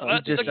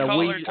 Let the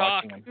caller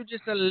talk. You're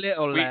just a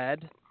little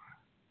lad.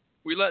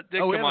 We let Dick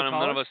come on, and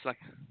none of us like.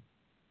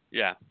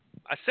 Yeah,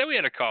 I said we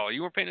had a call.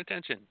 You weren't paying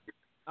attention.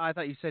 I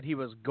thought you said he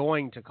was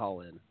going to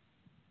call in.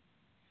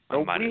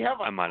 We have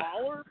a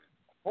caller?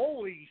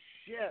 Holy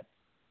shit!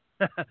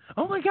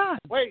 Oh my God!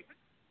 Wait,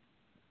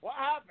 what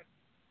happened?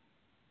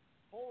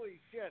 Holy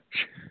shit!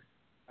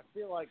 I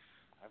feel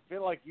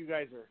like you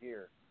guys are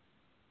here.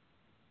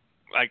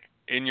 Like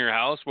in your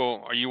house?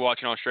 Well, are you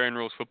watching Australian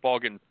rules football,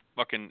 getting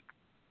fucking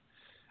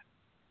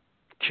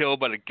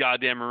killed by the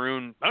goddamn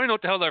Maroon? I don't even know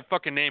what the hell their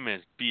fucking name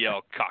is. BL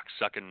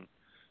cocksucking.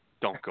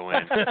 Don't go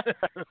in.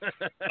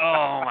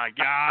 Oh my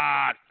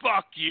God!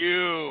 Fuck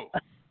you.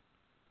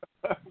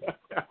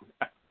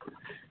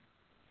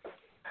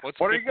 What's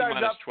what 50 are you guys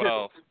minus up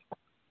 12?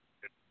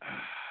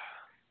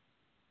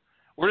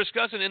 We're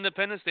discussing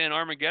Independence Day and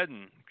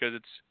Armageddon because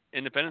it's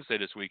Independence Day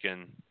this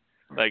weekend.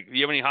 Like, do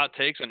you have any hot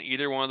takes on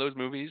either one of those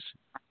movies?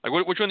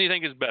 Like, which one do you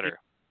think is better?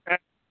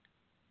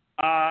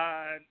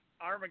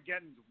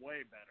 Armageddon's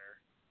way better.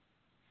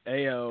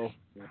 Ayo,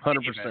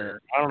 100%.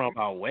 I don't know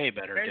about way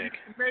better, Dick.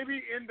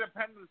 Maybe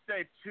Independence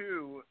Day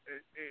 2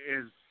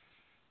 is.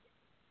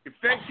 If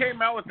they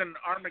came out with an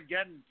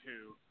Armageddon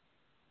 2,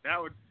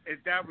 that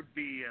would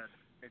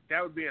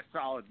be a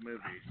solid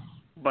movie.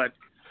 But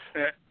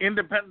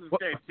Independence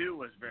Day 2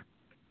 was very.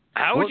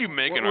 How would you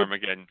make an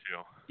Armageddon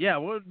 2? Yeah,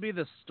 what would be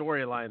the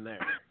storyline there?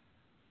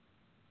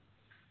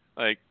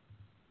 Like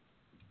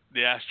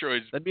the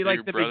asteroids. That'd be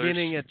like the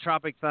beginning of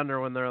Tropic Thunder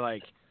when they're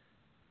like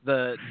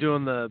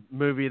doing the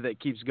movie that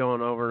keeps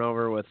going over and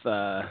over with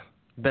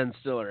Ben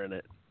Stiller in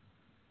it.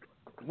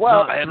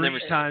 Well, I mean,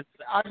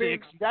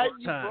 that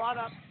you brought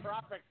up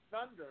Tropic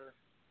Thunder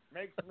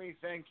makes me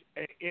think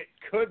it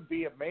could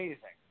be amazing.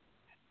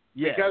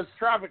 Yes. Because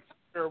Tropic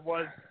Thunder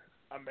was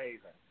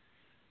amazing.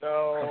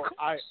 So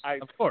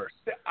of course.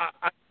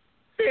 I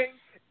think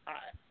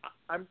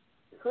I'm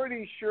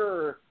pretty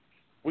sure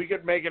we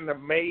could make an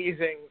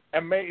amazing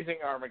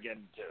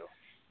Armageddon 2.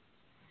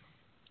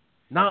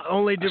 Not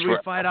only did we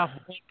fight off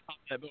one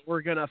comet, but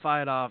we're gonna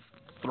fight off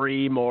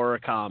 3 more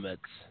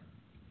comets.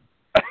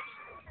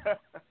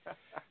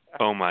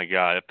 Oh my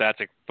God! If that's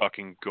a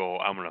fucking goal,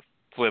 I'm gonna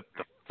flip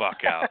the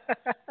fuck out.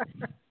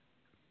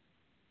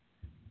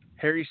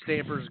 Harry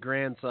Stamper's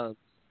grandson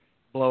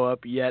blow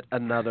up yet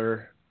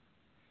another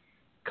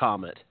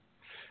comet.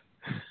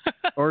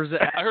 Or is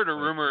it? I heard a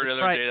rumor the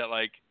other day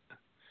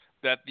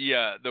that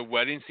the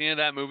wedding scene of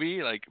that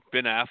movie, like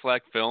Ben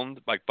Affleck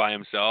filmed like by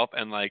himself,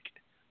 and like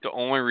the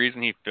only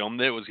reason he filmed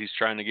it was he's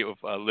trying to get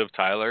with Liv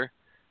Tyler,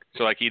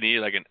 so like he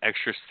needed like an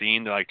extra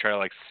scene to like try to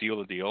like seal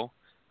the deal,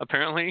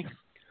 apparently.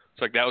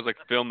 So like that was like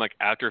filmed like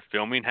after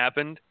filming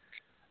happened,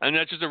 and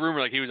that's just a rumor.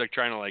 Like he was like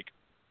trying to like,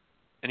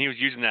 and he was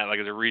using that like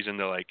as a reason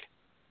to like,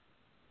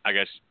 I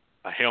guess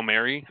a Hail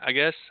Mary. I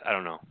guess I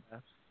don't know.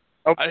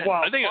 Oh,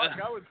 I think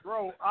I would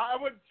throw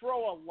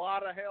a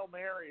lot of Hail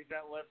Marys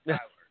at Liv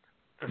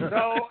Tyler.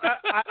 So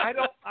I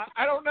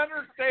don't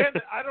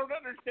understand. I don't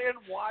understand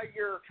why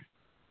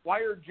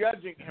you're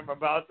judging him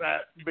about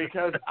that,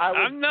 because I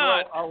would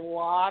throw a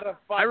lot of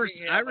fucking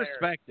Hail Marys.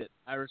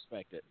 I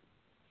respect it.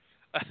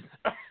 I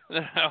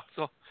was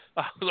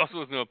also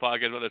listening to a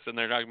podcast about this, and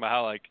they're talking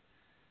about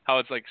how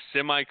it's like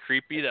semi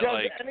creepy that Does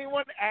like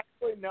anyone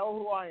actually know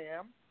who I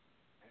am?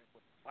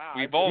 Wow,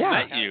 we've all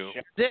met you.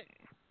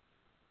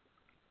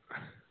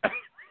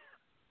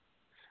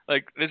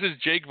 Like this is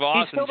Jake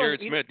Voss and Jared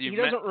Smith. He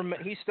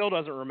still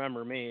doesn't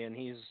remember me, and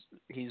he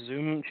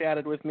Zoom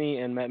chatted with me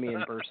and met me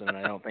in person. And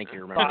I don't think he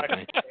remembers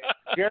me.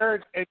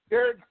 Jared's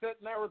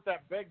sitting there with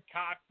that big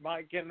cock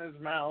mic in his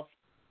mouth.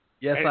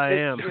 Yes, I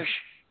am.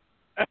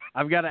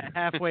 I've got it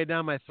halfway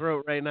down my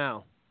throat right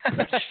now.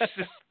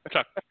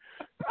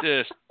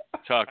 just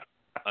tuck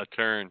a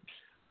turn.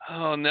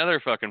 Oh, another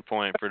fucking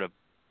point for the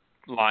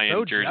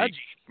Lion jersey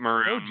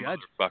maroon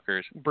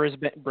motherfuckers.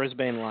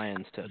 Brisbane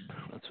Lions, Ted.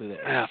 That's who they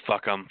are. Yeah,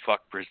 fuck them.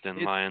 Fuck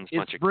Brisbane Lions.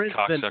 Bunch of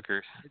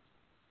cocksuckers.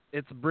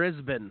 It's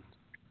Brisbane.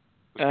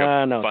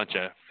 No. Bunch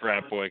of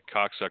frat boy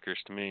cocksuckers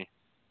to me.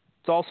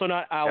 It's also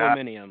not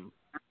aluminium.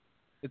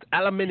 It's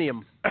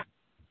aluminium.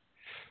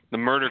 The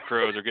murder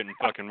crows are getting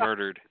fucking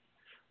murdered.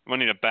 We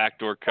need a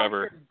backdoor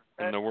cover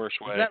in the worst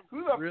way.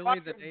 Who the fuck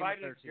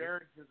invited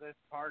Jared to this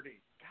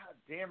party? God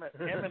damn it.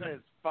 Him and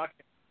his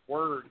fucking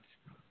words.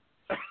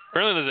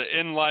 Apparently there's an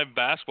in-live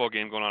basketball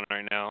game going on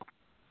right now.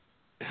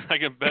 I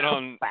can bet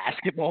on...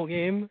 Basketball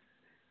game?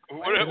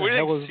 What do you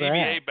think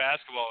CBA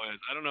basketball is?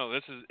 I don't know.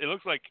 It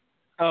looks like...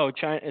 Oh,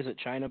 China. Is it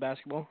China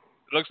basketball?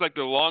 It looks like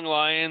the Long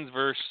Lions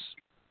versus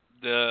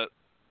the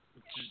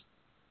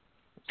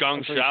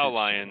Guangzhou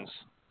Lions.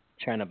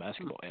 China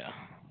basketball, yeah.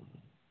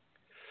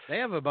 They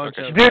have a bunch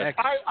of... Dude,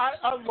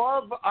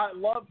 I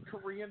love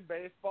Korean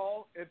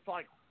baseball. It's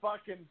like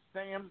fucking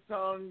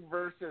Samsung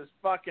versus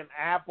fucking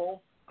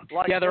Apple.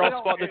 Like, yeah, they're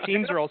all the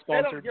teams are all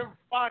sponsored. They don't give a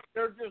fuck.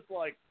 They're just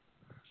like...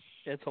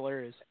 It's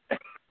hilarious.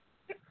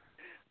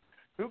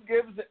 Who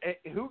gives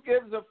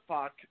a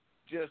fuck?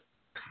 Just...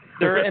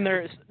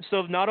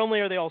 So not only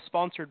are they all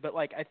sponsored, but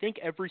like I think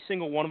every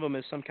single one of them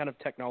is some kind of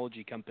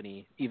technology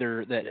company,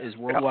 either that is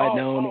worldwide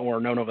known or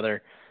known over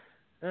there.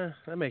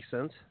 That makes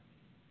sense.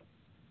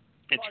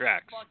 It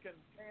tracks. Fucking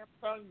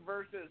Samsung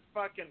versus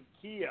fucking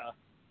Kia.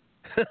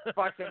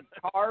 Fucking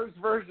cars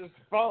versus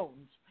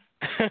phones.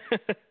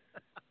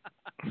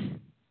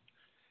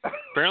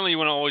 Apparently, you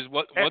want to always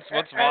what's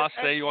Voss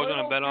say? You always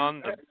want to bet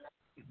on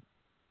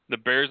the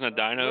Bears and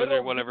the Dinos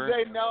or whatever.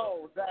 They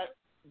know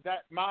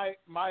that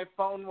my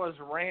phone was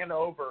ran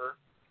over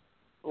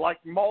like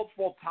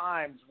multiple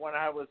times when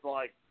I was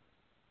like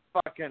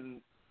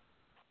fucking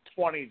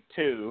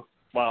 22.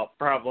 Well,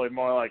 probably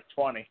more like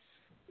 20.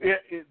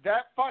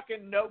 That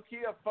fucking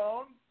Nokia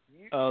phone.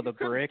 The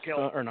brick,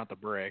 or not the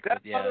brick? But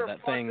yeah,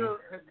 that thing.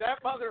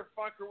 That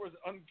motherfucker was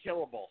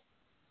unkillable.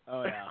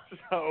 Oh yeah.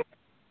 So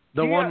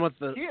the one with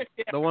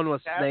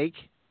Snake.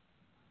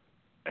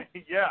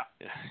 Yeah.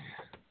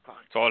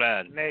 That's all it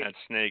had. That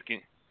Snake.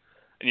 And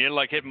you had to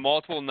like hit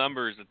multiple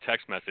numbers of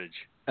text message.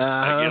 You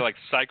had to like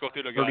cycle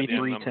through the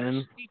goddamn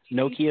numbers.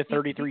 Nokia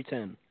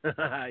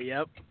 3310.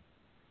 Yep.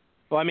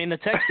 Well, I mean, the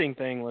texting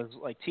thing was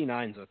like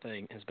T9's a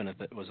thing.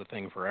 Was a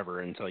thing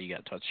forever until you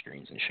got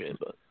touchscreens and shit.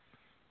 But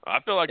I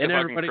feel like the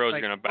fucking crows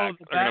are gonna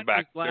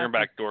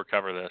backdoor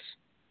cover this.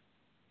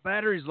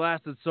 Batteries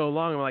lasted so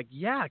long. I'm like,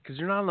 yeah, because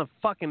you're not on the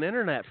fucking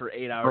internet for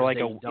 8 hours. Or like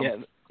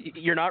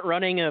you're not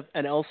running an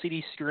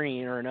LCD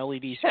screen or an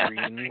LED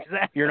screen.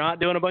 Exactly. You're not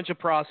doing a bunch of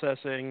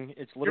processing.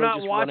 It's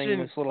literally just running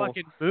this little. You're not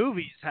watching fucking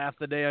movies half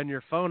the day on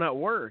your phone at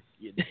work.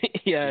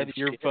 Yeah,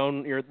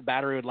 your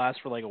battery would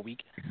last for like a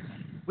week.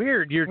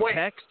 Weird. Your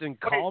text and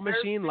call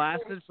machine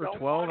lasted for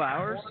 12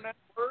 hours?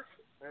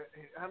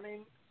 I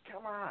mean,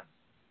 come on.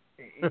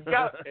 You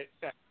got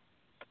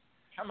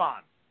come on.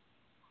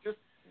 Just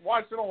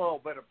watching a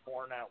little bit of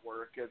porn at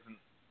work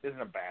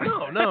isn't a bad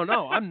thing.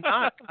 No. I'm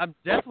not. I'm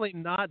definitely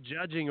not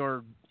judging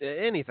or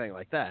anything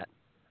like that.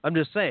 I'm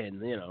just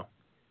saying,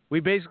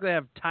 we basically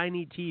have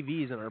tiny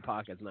TVs in our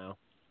pockets now.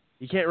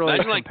 You can't really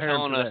compare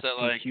telling them us to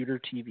that like computer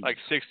TV. Like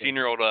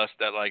 16-year-old us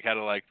that like had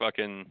to like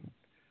fucking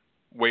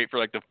wait for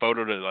like the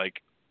photo to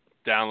like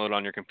download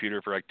on your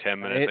computer for like 10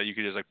 minutes, that you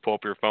could just like pull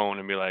up your phone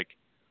and be like,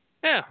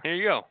 Yeah, here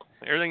you go.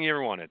 Everything you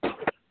ever wanted. A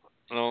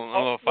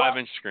little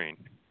 5-inch screen.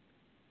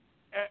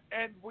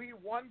 And we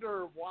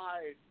wonder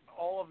why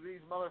all of these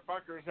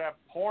motherfuckers have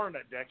porn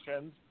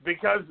addictions,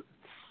 because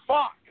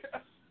fuck.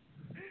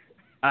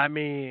 I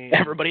mean,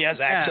 everybody has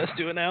access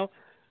to it now.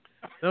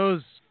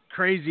 Those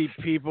crazy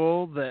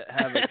people that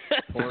have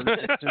a porn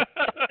addiction.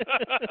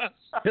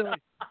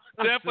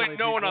 Definitely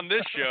no one on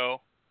this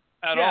show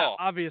at yeah, all.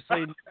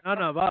 Obviously,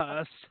 none of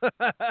us.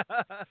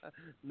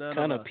 None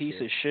kind of of piece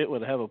of shit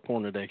would have a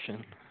porn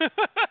addiction.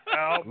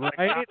 Oh my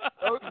Right? God,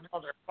 those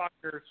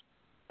motherfuckers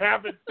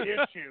have an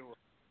issue.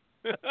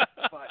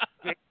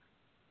 But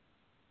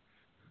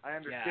I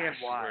understand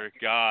why. Swear to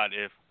God,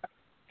 if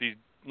these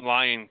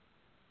lying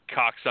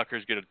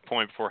cocksuckers get a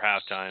point before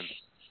halftime.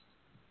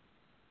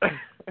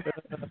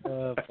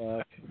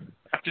 Fuck.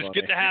 Just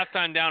get the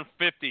halftime down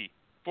 50,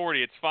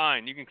 40. It's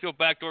fine. You can kill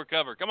backdoor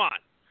cover. Come on.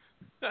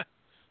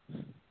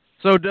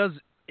 So does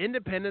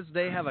Independence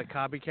Day have a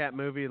copycat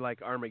movie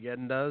like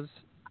Armageddon does?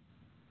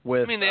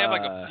 With, I mean, they have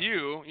like a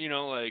few,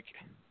 like...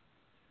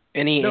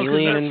 Any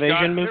alien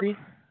invasion movie?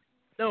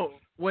 No,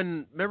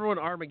 remember when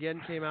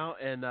Armageddon came out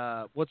and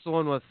what's the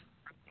one with...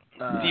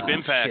 Deep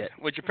Impact, shit.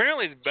 which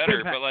apparently is better,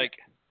 Impact. but like...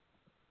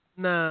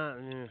 Nah,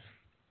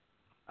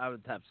 I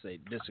would have to say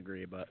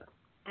disagree, but...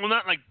 Well,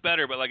 not like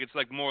better, but like it's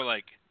like more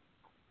like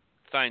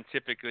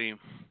scientifically...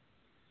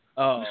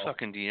 Oh. Who's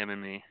fucking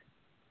DMing me?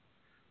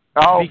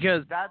 Oh,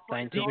 because that's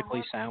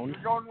scientifically sound.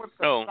 You're going with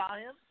the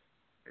science?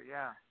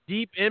 Yeah.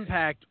 Deep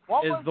Impact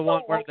What is was the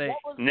one where they...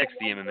 Next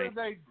the one DMing where me.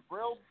 they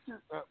drilled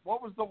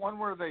what was the one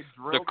where they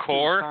drilled The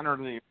Core? to the center of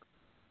the...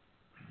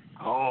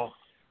 Oh.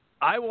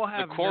 I will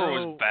have The Core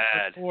no was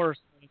bad. Core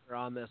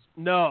on this.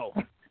 No.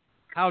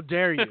 How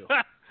dare you?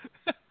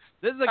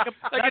 This is like that's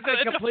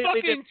it's a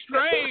completely fucking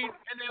train,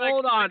 and they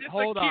Hold on.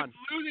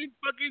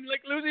 keep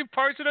losing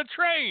parts of the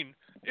train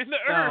in the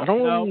No. earth. I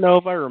don't know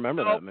if I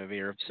remember that movie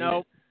or have seen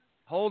Nope. it.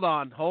 Hold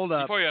up.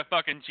 Before you have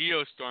fucking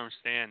Geostorm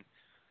stand.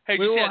 Hey,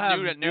 We did you see will that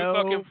have new no-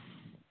 fucking?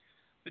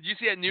 Did you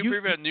see that new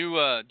preview? That new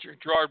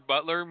Gerard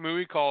Butler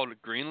movie called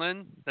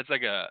Greenland. That's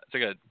like an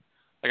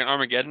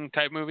Armageddon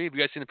type movie. Have you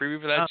guys seen the preview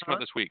for that? It's come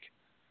out this week.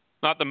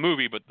 Not the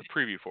movie, but the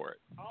preview for it.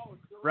 Oh,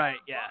 Right,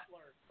 yeah.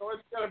 So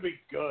it's gonna be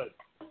good.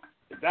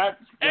 That's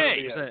gonna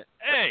be it.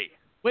 Hey.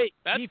 Wait,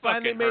 That's he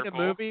finally fucking made hurtful.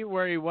 a movie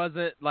where he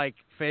wasn't like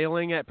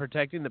failing at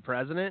protecting the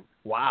president?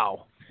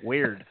 Wow.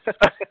 Weird.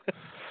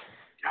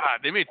 God,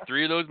 they made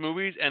 3 of those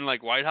movies, and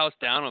like White House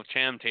Down with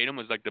Channing Tatum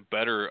was like the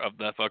better of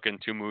the fucking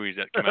 2 movies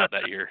that came out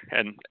that year.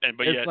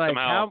 But It's yet like,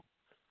 somehow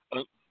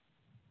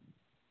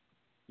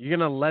you're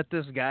gonna let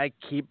this guy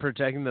keep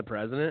protecting the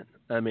president?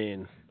 I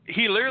mean,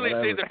 he literally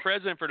whatever. saved the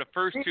president for the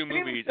first 2 He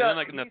movies, seems and then to-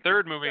 like in the he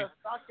 3rd seems movie, to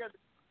suck at-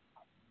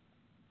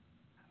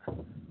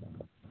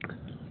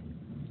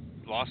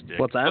 lost it.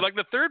 What's that? But like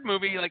the 3rd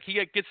movie, like he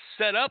gets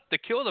set up to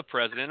kill the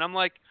president. I'm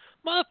like,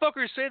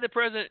 motherfuckers saved the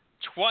president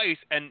twice,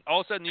 and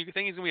all of a sudden you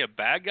think he's gonna be a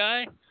bad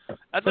guy.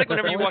 That's like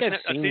whenever you watch I've a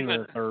seen season.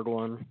 the third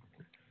one.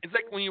 It's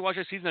like when you watch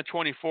a season of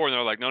 24, and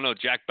they're like, no,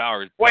 Jack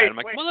Bauer's Wait, bad. I'm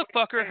like, wait,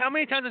 motherfucker, how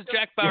many times has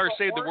Jack Bauer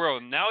saved the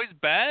world? Now he's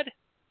bad?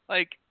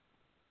 Like,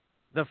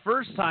 the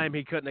first time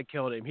he couldn't have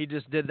killed him. He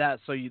just did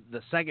that so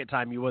the second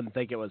time you wouldn't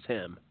think it was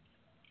him.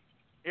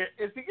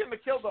 Is he gonna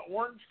kill the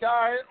orange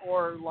guy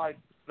or like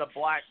the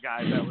black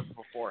guy that was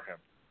before him?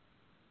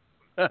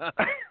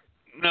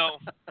 no.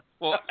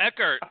 Well,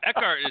 Eckhart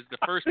is the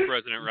first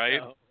president, right?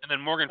 No. And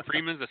then Morgan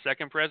Freeman's the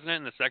second president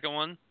in the second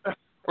one?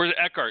 Or is it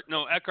Eckhart?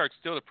 No, Eckhart's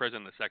still the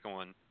president in the second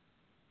one.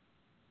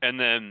 And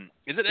then,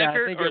 is it Yeah, I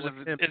Eckhart think or it is was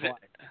it, implied.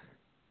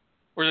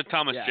 or is it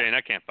Thomas Yeah. Jane?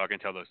 I can't fucking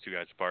tell those two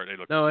guys apart. They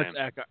look No, the it's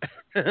same.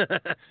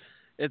 Eckhart.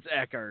 It's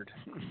Eckhart.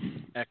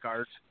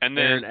 Eckhart. And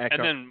Aaron then,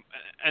 Eckhart.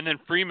 and then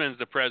Freeman's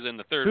the president in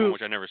the third Who- one,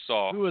 which I never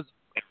saw. Who was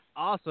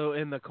also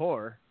in the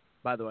Core,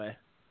 by the way.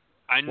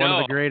 I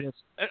know.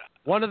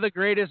 One of the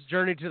greatest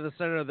Journey to the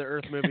Center of the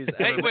Earth movies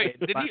Hey, ever wait,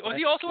 made. was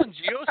he also in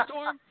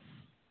Geostorm?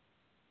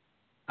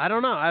 I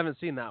don't know. I haven't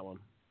seen that one.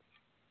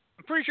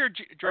 I'm pretty sure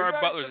Gerard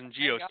Butler's in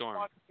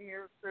Geostorm.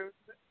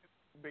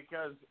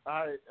 Because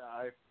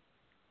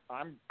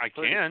I'm I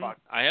pretty can.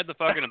 fucked. I had the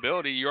fucking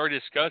ability. You already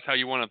discussed how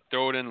you want to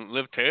throw it in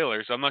Liv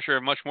Taylor, so I'm not sure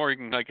how much more you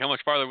can, like, how much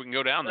farther we can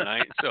go down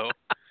tonight. So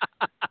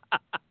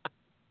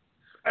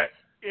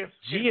If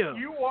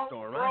you won't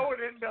throw it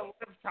into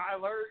Liv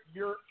Tyler,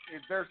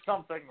 there's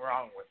something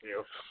wrong with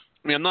you.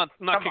 I mean, I'm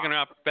not kicking her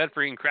out of bed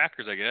for eating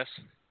crackers, I guess.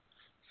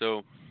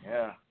 So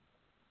yeah.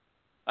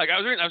 Like I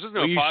was listening to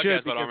Well, a you podcast should,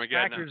 about because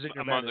Armageddon crackers in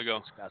your a month bed is ago,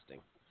 disgusting.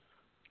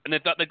 and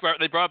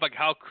they brought up like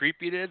how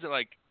creepy it is that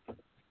like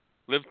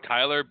Liv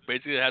Tyler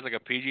basically has like a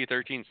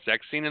PG-13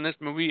 sex scene in this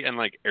movie, and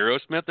like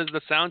Aerosmith is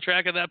the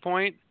soundtrack at that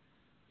point.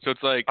 So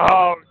it's like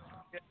with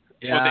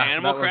the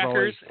animal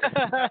crackers.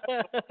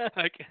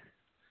 like,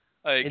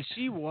 and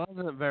she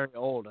wasn't very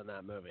old in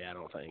that movie, I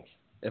don't think,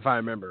 if I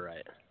remember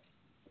right.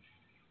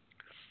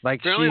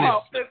 Like Really? she.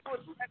 Well, this was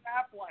Ben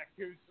Affleck,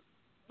 who's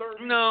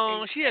 30.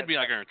 No, she had to be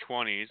like in her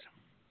 20s.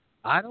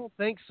 I don't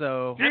think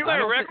so.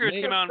 Empire Records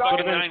came out in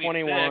fucking 96.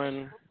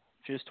 21.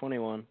 She was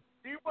 21.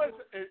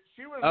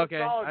 She was Okay, a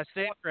solid I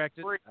stand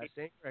corrected.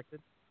 23,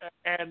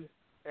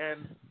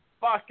 and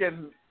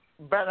fucking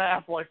Ben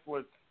Affleck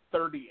was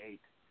 38.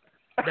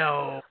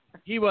 No,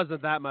 he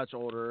wasn't that much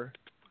older.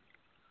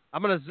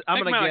 I'm gonna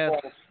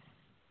guess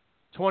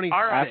 26.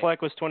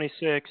 Affleck was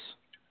 26.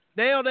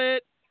 Nailed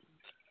it.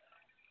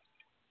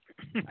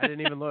 I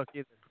didn't even look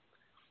either.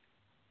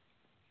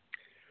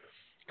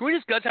 Can we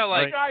discuss how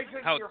You guys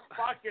in your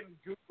fucking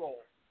Google.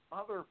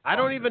 I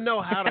don't even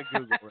know how to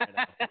Google right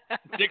now.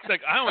 Dick's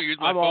like, I don't use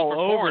my I'm phone all for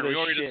over porn. this We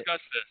already shit.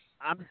 discussed this.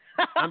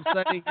 I'm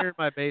sitting here in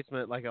my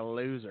basement like a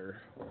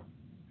loser.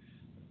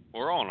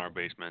 We're all in our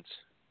basements.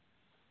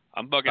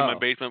 I'm bugging my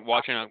basement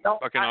watching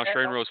fucking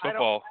Australian Rose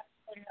football.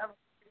 I don't have a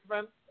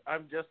basement.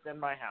 I'm just in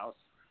my house.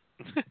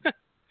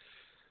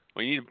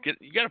 Well, you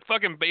got a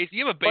fucking base.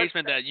 You have a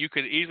basement that you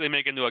could easily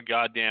make into a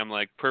goddamn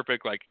like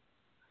perfect like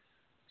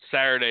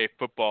Saturday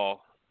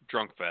football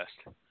drunk fest.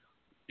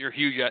 You're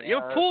huge. You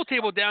have a pool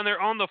table down there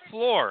on the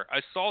floor.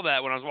 I saw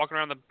that when I was walking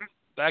around the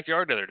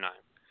backyard the other night.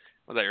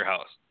 I was at your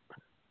house.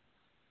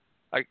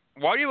 Like,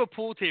 why do you have a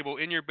pool table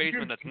in your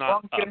basement that's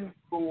not up?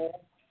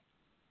 Pool.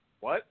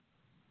 What?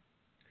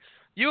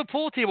 You have a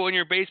pool table in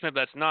your basement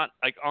that's not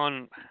like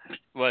on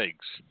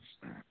legs.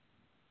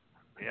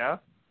 Yeah.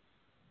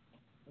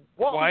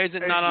 Well, why is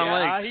it not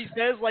on legs? He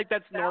says like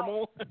that's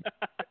normal.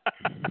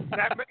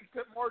 That makes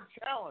it more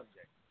challenging.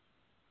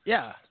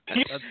 Yeah.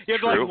 You have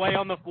to like lay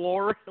on the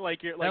floor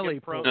like you're like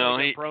in prone, no,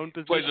 like he a prone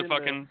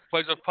position.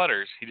 plays with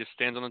putters. He just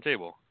stands on the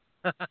table.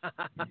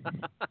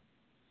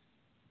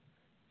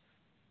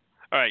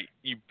 All right,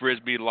 you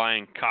Brisbee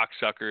lying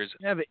cocksuckers.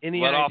 You have any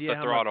Let off idea the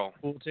how throttle.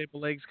 much pool table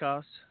legs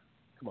cost?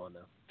 Come on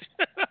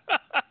now.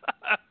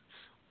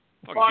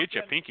 Fucking get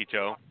you a pinky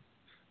toe.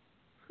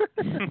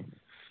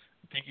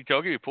 Pinky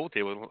toe, give you a pool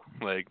table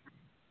leg.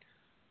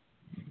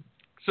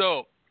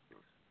 So,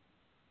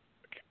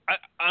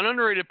 an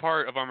underrated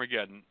part of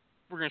Armageddon,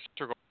 we're going to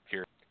circle back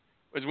here,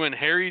 was when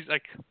Harry's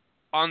like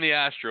on the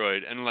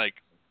asteroid and like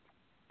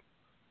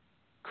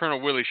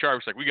Colonel Willie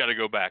Sharp's like, we got to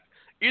go back.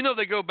 Even though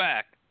they go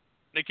back,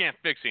 they can't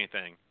fix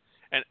anything.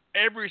 And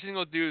every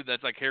single dude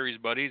that's like Harry's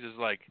buddies is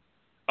like,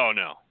 oh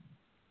no,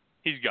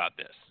 he's got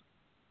this.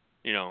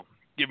 You know,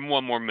 give him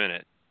one more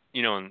minute.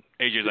 You know, and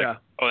AJ's like,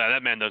 oh yeah,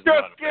 that man doesn't know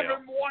how to Just give fail.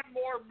 him one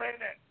more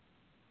minute.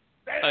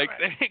 Damn Like, it.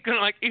 they ain't gonna,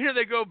 like, even if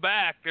they go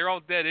back, they're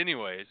all dead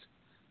anyways.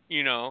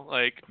 You know,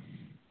 like.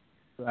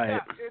 Right. Yeah,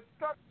 it's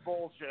such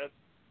bullshit.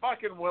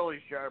 Fucking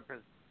Willie Sharp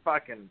is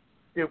fucking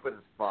stupid as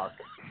fuck.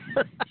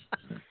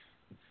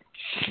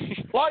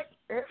 like,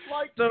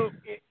 so,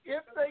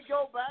 if they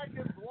go back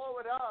and blow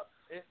it up,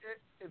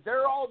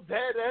 they're all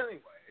dead anyway.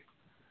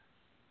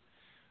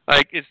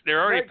 Like, they're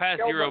already They past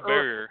killed zero the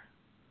barrier.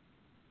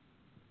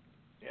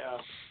 Yeah.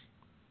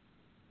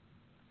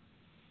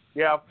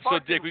 Yeah, So,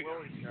 fucking Dick,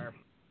 Willie Sharp.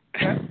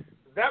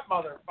 That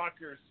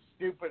motherfucker's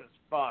stupid as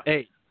fuck.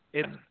 Hey,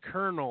 it's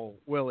Colonel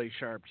Willie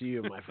Sharp to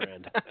you, my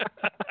friend.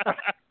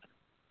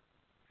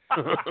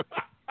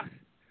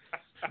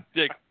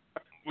 Dick,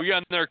 we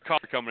got another caller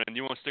coming in. Do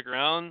you want to stick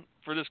around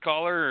for this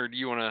caller, or do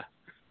you want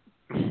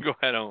to go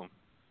head home?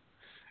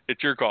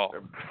 It's your call.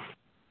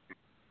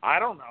 I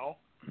don't know.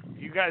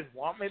 You guys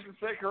want me to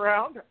stick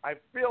around? I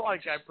feel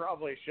like I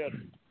probably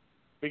shouldn't.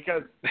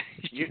 Because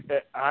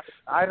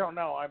I don't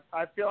know.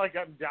 I feel like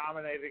I'm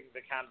dominating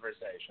the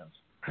conversations.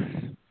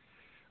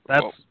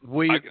 That's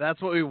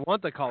what we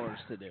want the callers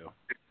to do.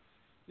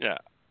 Yeah,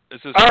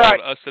 this is all right.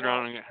 Us sitting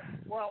around.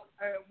 Well,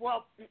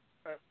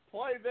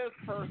 play this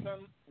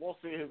person. We'll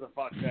see who the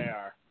fuck they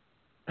are.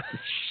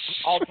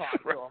 I'll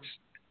talk to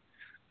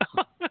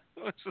them.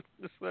 Let's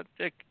let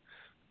Dick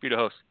be the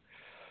host.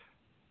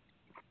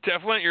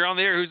 Teflon, you're on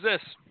the air. Who's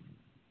this?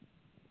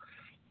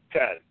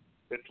 Ted,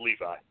 it's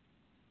Levi.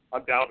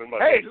 I'm down in my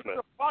Hey, basement. who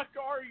the fuck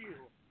are you?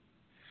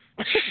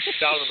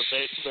 Down in the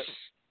basement.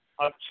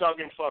 I'm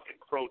chugging fucking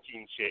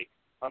protein shake.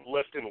 I'm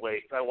lifting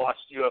weights. I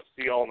watched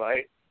UFC all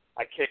night.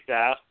 I kicked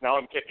ass. Now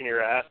I'm kicking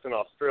your ass in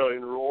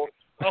Australian rules.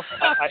 Oh,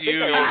 fuck you,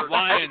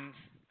 lying.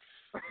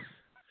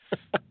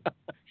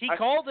 He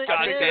called it.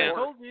 God Yeah, damn. I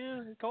told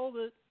you. He called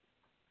it.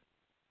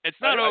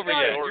 It's not over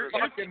yet.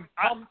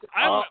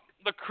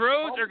 The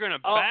Crows are going to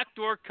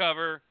backdoor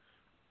cover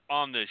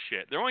on this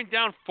shit. They're only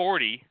down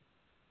 40.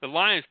 The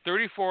line is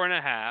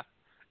 34.5.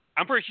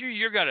 I'm pretty sure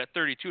you got it at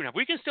 32.5.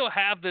 We can still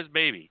have this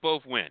baby.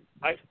 Both win.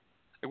 I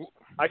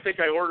think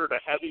I ordered a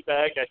heavy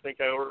bag. I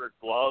think I ordered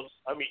gloves.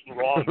 I'm eating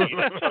raw meat.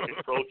 I'm chugging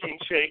protein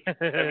shake. I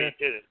mean,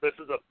 this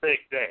is a big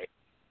day.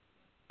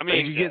 I mean,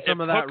 did you get some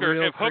of that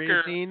real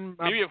creatine,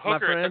 maybe if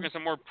Hooker had taken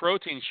some more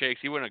protein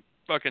shakes, he wouldn't have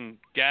fucking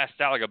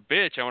gassed out like a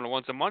bitch. I would have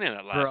won some money on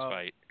that last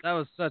fight. That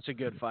was such a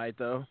good fight,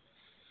 though.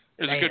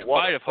 It was a good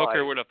fight if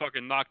Hooker would have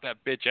fucking knocked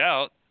that bitch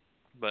out.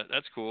 But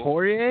that's cool.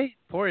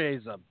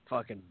 Poirier's a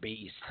fucking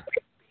beast.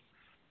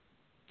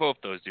 Both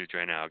those dudes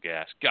right now,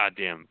 gas.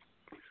 Goddamn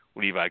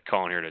Levi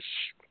calling here to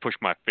push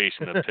my face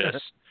in the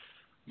piss.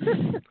 Is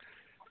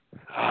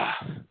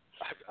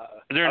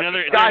there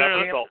another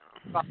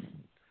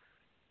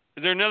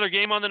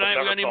game on the night?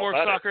 We got any more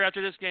soccer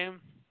after this game?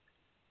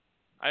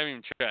 I haven't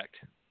even checked.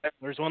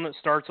 There's one that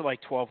starts at like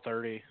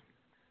 12:30.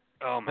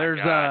 Oh my There's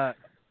God.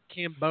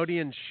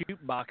 Cambodian shoot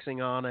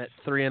boxing on at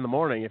 3 in the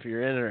morning if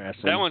you're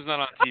interested. That one's not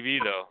on TV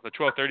though. The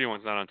 12:30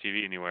 one's not on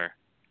TV anywhere.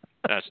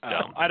 That's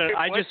dumb.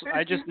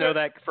 I just know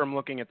that from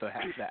looking at the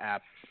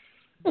app.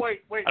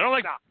 Wait. I don't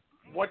like. Stop.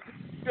 What did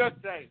you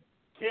just say?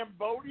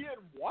 Cambodian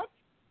what?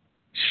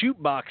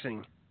 Shoot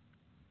boxing.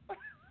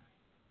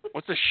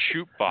 What's a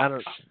shoot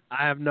box?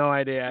 I have no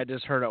idea. I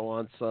just heard it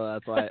once, so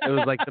that's why it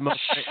was like the most.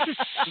 It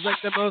was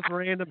like the most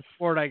random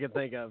sport I could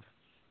think of.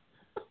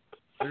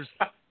 There's,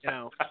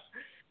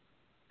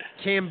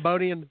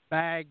 Cambodian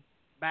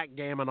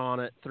backgammon on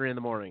at 3 in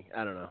the morning.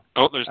 I don't know.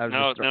 Oh, there's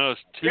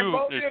two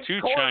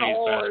Chinese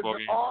basketball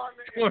games.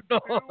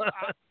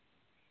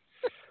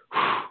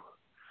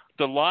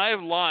 The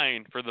live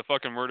line for the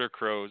fucking Murder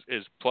Crows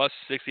is plus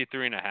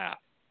 63.5.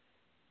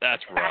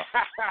 That's rough.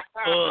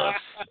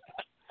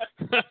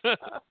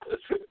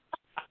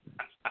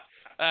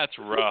 That's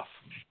rough.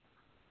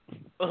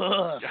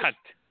 God.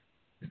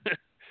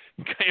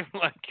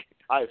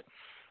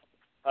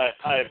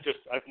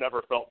 I've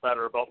never felt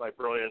better about my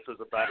brilliance as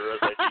a bettor as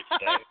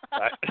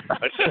I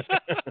do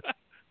today.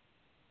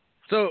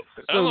 So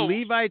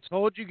Levi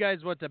told you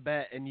guys what to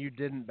bet and you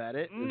didn't bet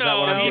it?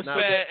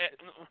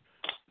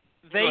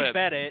 They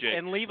bet it, Jake.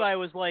 And Levi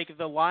was like,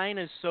 the line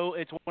is so,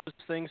 it's one of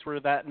those things where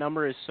that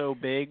number is so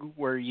big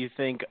where you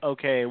think,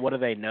 okay, what do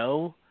they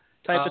know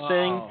type of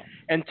thing.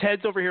 And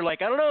Ted's over here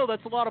like, I don't know,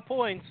 that's a lot of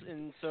points.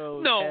 And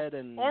so Ted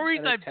and the only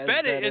reason I Ted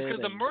bet it is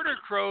because the Murder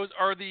Crows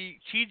are the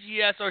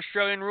TGS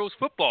Australian Rules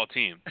football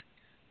team.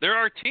 They're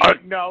our team.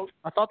 No.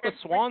 I thought the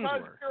Swans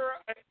were.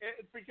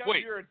 It's because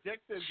Wait, you're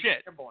addicted shit.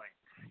 to gambling.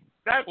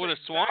 That's the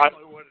exactly Swans?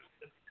 what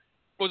it is.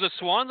 Was the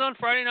Swans on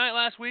Friday night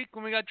last week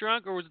when we got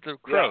drunk, or was it the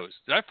Crows?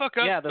 Yeah. Did I fuck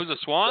up? Yeah, was the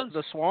Swans?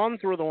 The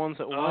Swans were the ones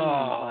that won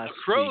last the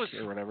Crows,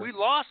 week or whatever. We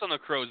lost on the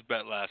Crows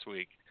bet last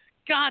week.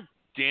 God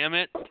damn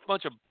it.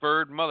 Bunch of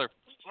bird mother...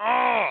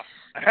 Oh!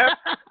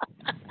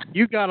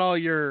 You got all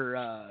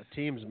your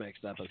teams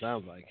mixed up, it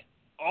sounds like.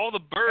 All the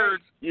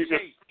birds.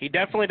 He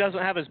definitely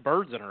doesn't have his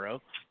birds in a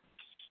row.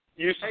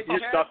 You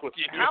stuck with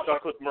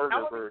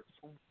murder birds.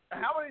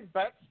 How many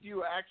bets do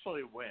you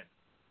actually win?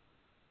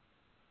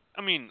 I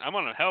mean, I'm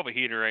on a hell of a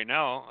heater right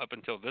now up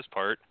until this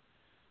part.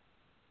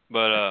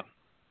 But,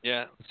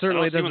 yeah. It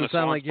certainly doesn't sound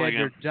Swans like you had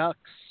your again.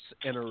 ducks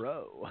in a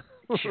row.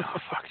 Oh,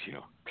 fuck you.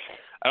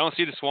 I don't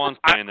see the Swans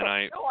playing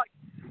tonight. I feel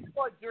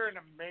like you're an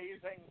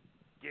amazing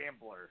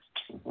gambler.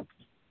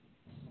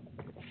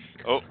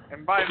 Oh,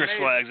 and by Chris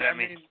amazing, flags at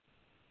me.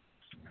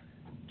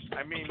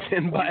 I mean,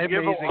 and by you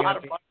give amazing, a lot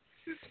of I mean money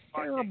to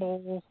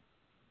terrible.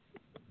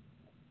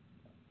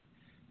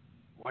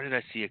 Why did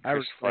I see a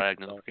Chris flag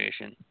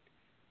notification?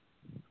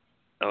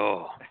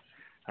 Oh,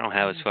 I don't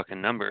have his fucking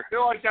number. I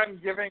feel like I'm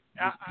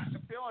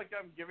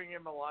giving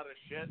him a lot of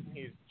shit, and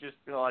he's just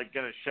like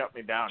gonna shut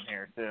me down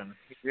here soon.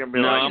 He's gonna be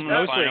I'm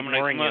gonna find. I'm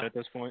ignoring it at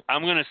this point.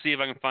 I'm gonna see if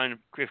I can find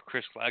if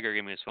Chris Flagger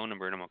gave me his phone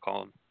number, and I'm gonna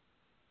call him.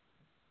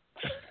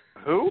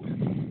 Who?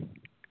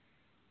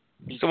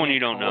 Someone you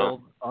don't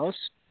know. Us?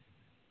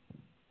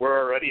 We're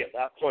already at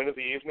that point of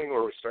the evening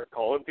where we start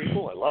calling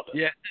people. I love it.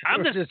 Yeah,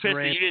 I'm just pissed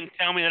that you didn't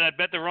tell me that I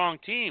bet the wrong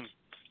team.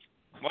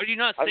 Why did you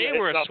not say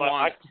we're a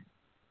Swan?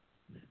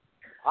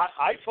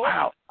 I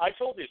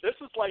told you this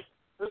is like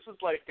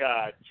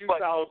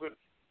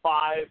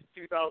 2005,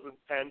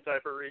 2010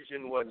 type of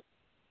region when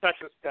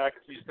Texas Tech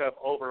used to have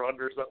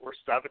over-unders that were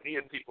 70,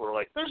 and people were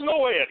like, "There's no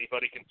way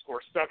anybody can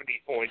score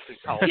 70 points in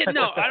college." Yeah,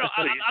 no, I don't.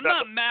 I'm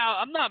not mad.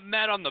 I'm not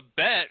mad on the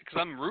bet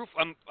because I'm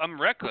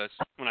reckless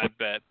when I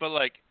bet. But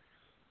like,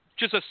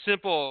 just a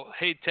simple,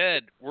 hey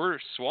Ted, we're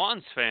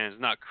Swans fans,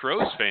 not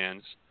Crows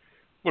fans.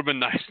 Would have been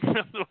nice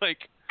enough to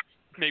like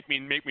make me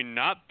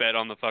not bet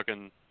on the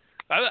fucking.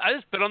 I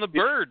just bet on the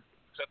bird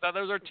because I thought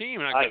that was our team,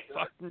 and I got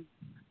fucking.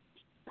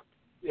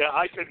 Yeah,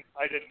 I didn't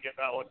get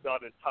that one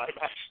done in time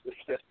actually.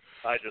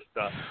 I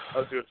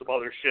was doing some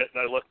other shit,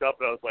 and I looked up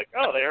and I was like,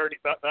 oh, they already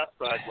bet that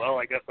side. Well,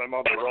 I guess I'm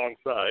on the wrong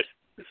side.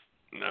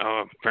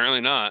 No,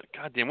 apparently not.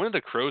 God damn, when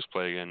did the Crows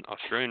play again?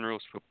 Australian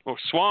rules. Oh,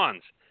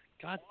 Swans.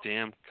 God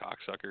damn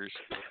cocksuckers.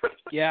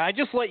 Yeah, I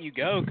just let you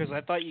go because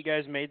I thought you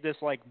guys made this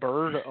like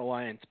Bird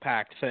Alliance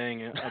pact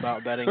thing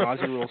about betting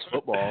Aussie rules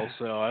football.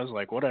 So I was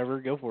like,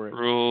 whatever, go for it.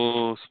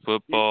 Rules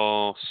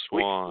football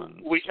Swans.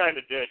 We kind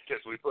of did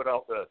because we put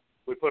out the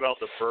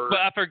bird. But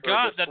I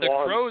forgot that the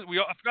Swans. Crows.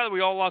 I forgot that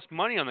we all lost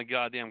money on the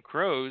goddamn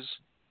Crows.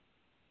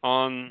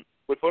 We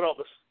put out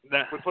the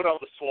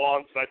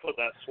Swans, and I put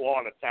that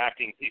swan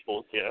attacking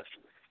people's gift.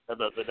 And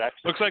the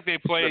next looks like they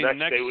play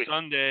next day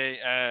Sunday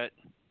at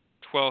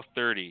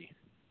 12:30.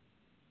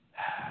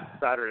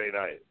 Saturday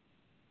night.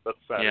 That's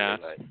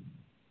Saturday night.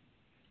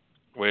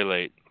 Way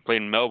late.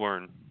 Played in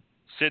Melbourne.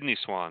 Sydney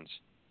Swans.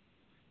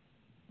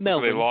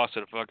 Melbourne. They lost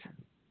it. Fuck.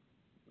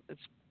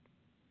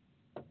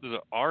 There's an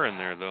R in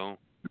there though.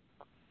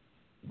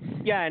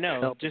 Yeah, I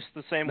know. Just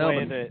the same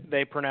way that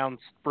they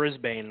pronounced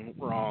Brisbane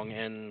wrong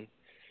in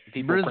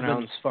People Brisbane.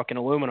 pronounce fucking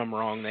aluminum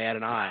wrong. They add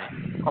an I.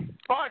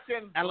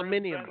 Fucking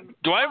Aluminium.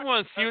 Do I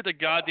want to see what the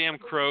goddamn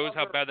Crows,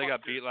 how bad they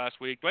got beat last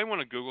week? Do I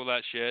want to Google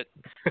that shit?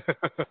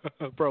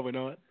 Probably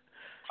not.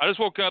 I just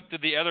woke up to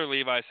the other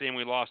Levi saying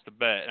we lost the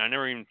bet, and I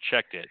never even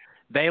checked it.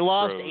 They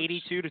lost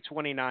Crows.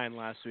 82-29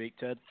 last week,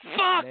 Ted.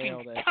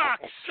 Fucking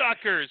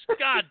cocksuckers!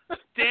 God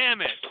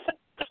damn it!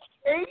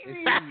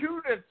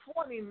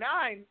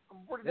 82-29.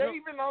 Were they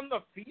even on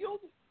the field?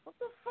 What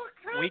the fuck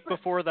happened? Week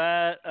before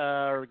that,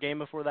 or game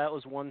before that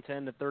was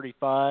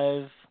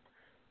 110-35.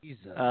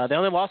 Jesus. They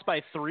only lost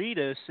by 3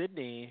 to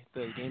Sydney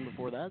the game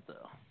before that,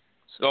 though.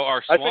 So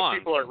our I Swans.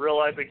 think people aren't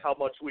realizing how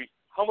much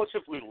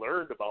have we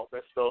learned about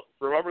this. So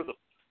remember the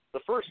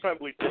first time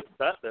we did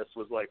bet this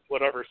was like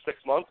whatever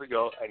 6 months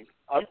ago, and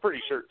I'm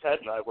pretty sure Ted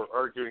and I were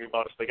arguing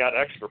about if they got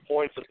extra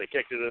points if they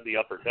kicked it in the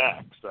upper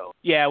deck. So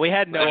yeah, we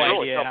had no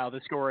really idea how the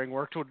scoring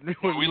worked when we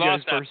you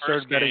lost guys that first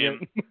started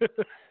betting it.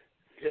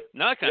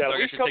 No, I kind of thought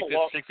we've you should come take a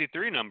long- this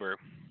 63 number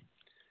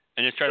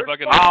and just try to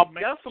fucking.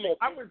 decimal.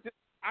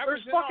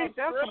 There's fucking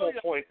decimal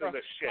points in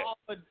this shit.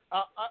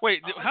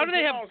 Wait, how do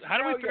they have? How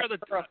do we figure out the?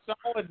 For a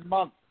solid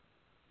month.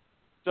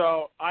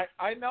 So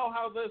I know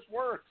how this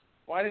works.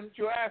 Why didn't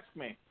you ask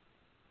me?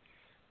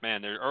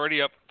 Man, they're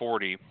already up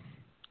 40.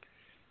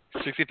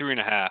 63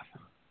 and a half. I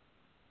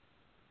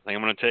think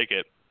I'm gonna take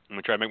it. I'm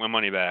gonna try to make my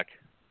money back.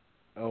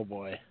 Oh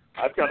boy.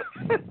 I've got a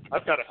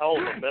hell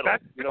of a middle.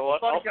 You know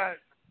what? Like a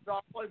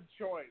solid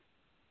choice.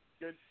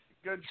 Good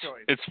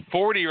choice. It's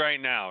 40 right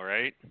now,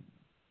 right?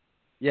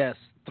 Yes.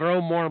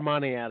 Throw more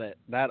money at it.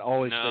 That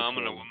always. No, I'm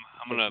gonna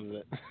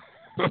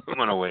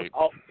wait.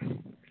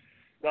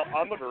 No,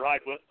 I'm gonna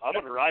ride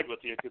with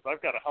you because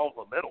I've got a hell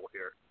of a middle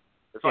here.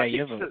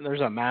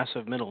 There's a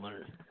massive middle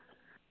there.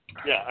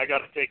 Yeah, I got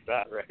to take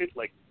that, right?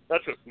 Like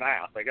that's just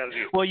math. I got to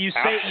do. Well, you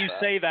half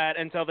say that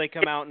until they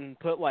come out and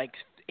put like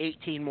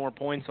 18 more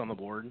points on the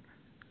board.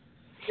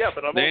 Yeah,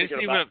 but I'm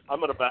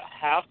gonna bet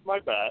half my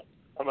bet.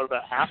 I'm gonna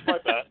bet half my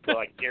bet so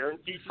I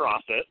guarantee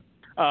profit.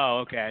 Oh,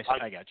 okay.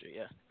 I got you.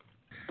 Yeah.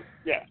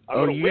 Yeah.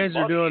 Oh, you guys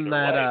are doing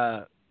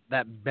that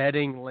that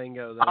betting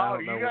lingo that I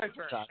don't know. You guys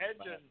are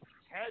hedging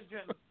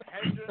a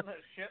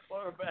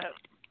shitload of bets.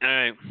 All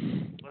right.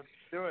 Let's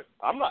do it.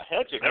 I'm not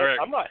hedging. All right.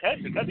 I'm not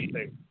hedging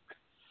anything.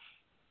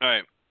 All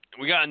right.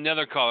 We got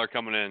another caller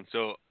coming in,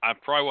 so I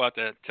probably will have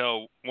to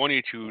tell one of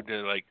you two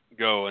to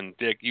go. And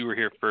Dick, you were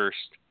here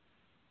first,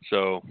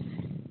 so.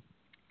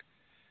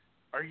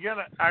 Are you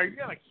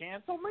gonna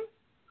cancel me?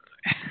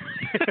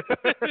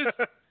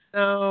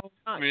 No.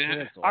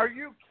 Are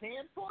you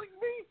canceling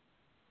me?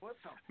 What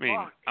the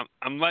fuck?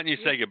 I'm letting you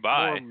say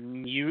goodbye.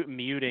 More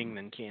muting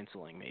than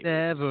canceling, maybe.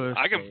 Never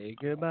I say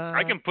goodbye.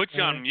 I can put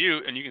you on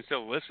mute and you can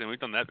still listen. We've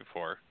done that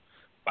before.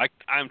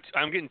 I'm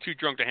getting too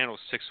drunk to handle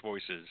 6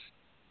 voices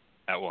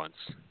at once.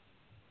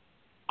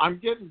 I'm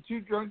getting too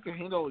drunk to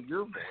handle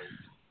your voice.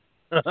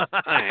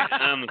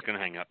 I'm just gonna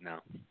hang up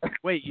now.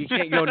 Wait, you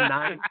can't go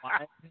 9-5?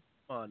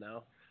 Come on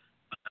now.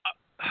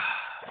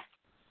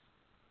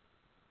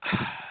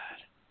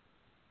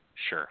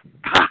 Sure.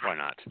 Why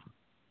not?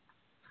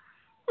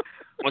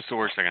 What's the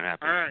worst that can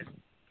happen? All right.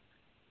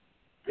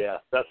 Yeah,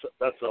 that's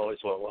always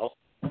went well.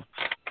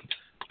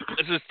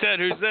 This is Ted.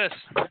 Who's this?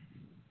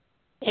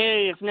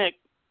 Hey, it's Nick.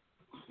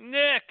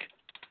 Nick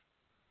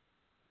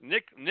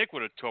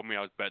would have told me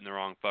I was betting the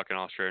wrong fucking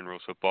Australian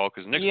rules football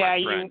because Nick's yeah,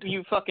 my friend.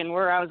 you fucking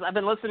were. I've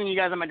been listening to you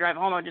guys on my drive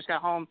home. I just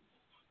got home.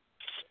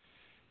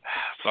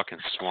 Fucking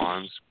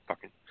Swans.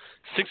 Fucking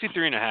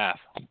 63 and a half.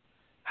 I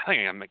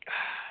think I'm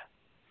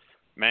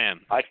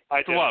man.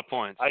 That's a lot of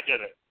points. I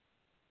did it.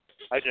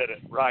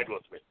 Ride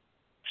with me.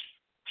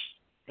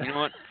 You know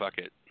what? Fuck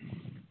it.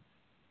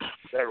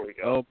 There we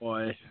go. Oh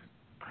boy.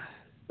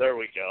 There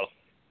we go.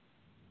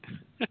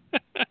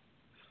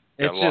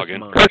 It's log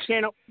just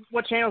in.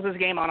 What channel is this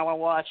game on? I want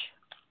to watch.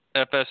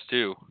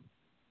 FS2. All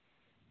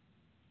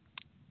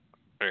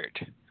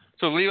right.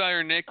 So Levi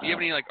or Nick, do you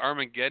have any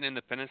Armageddon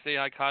Independence Day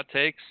hot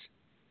takes?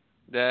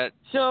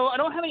 So I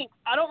don't really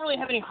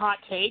have any hot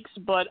takes,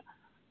 but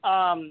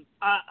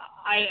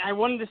I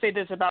wanted to say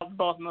this about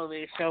both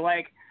movies. So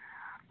I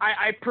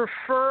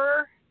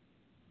prefer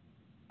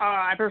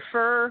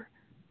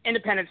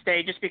Independence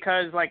Day just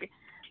because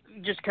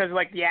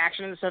the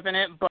action and stuff in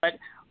it, but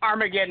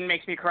Armageddon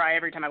makes me cry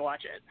every time I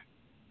watch it.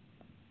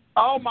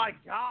 Oh my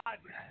God!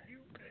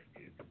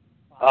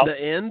 The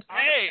end?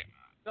 Hey,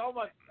 so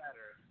much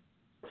better.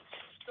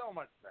 So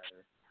much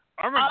better.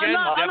 Armageddon.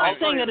 I'm not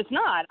saying that it's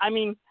not. I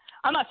mean,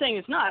 I'm not saying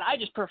it's not. I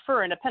just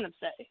prefer Independence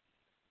Day.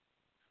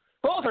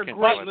 Both are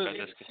great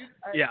movies.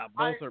 Yeah,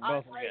 both are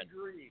I good.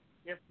 agree.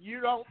 If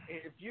you don't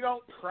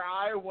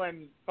cry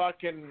when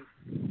fucking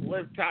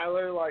Liv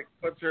Tyler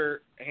puts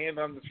her hand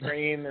on the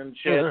screen and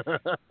shit,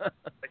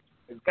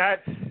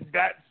 that's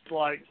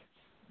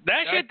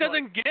that shit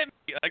doesn't get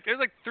me.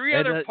 There's 3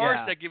 other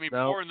parts that give me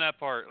more than that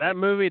part. That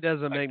movie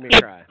doesn't make me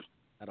cry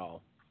at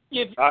all.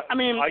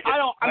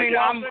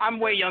 I'm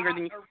way younger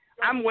than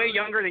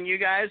you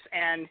guys,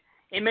 and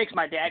it makes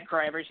my dad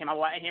cry every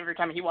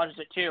time he watches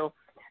it too.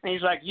 And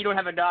he's like, "You don't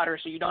have a daughter,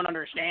 so you don't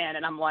understand."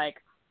 And I'm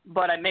like,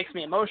 "But it makes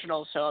me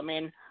emotional." So I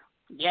mean,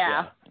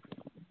 Yeah.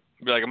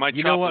 Be like, am I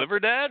You know chopped what? liver,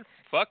 Dad?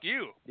 Fuck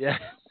you. Yeah.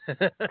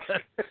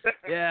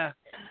 Yeah.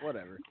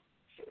 Whatever.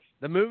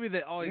 The movie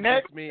that always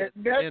Nick, gets me is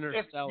Nick,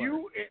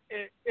 Interstellar.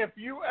 if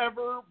you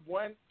ever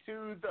went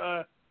to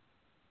the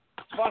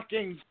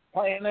fucking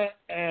planet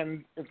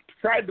and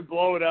tried to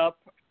blow it up,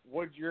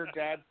 would your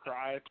dad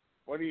cry?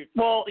 What do you?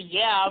 Well,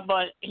 yeah,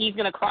 but he's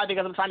gonna cry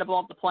because I'm trying to blow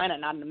up the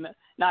planet,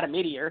 not a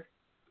meteor.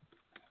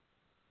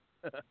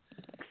 All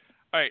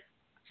right,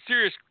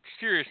 serious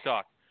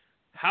talk.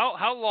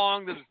 How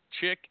long does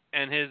Chick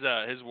and his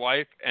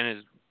wife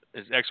and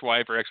his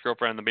ex-wife or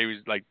ex-girlfriend, the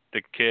baby's like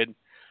the kid,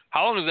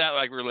 how long does that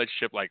like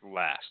relationship like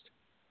last?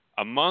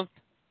 A month?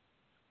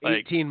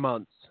 18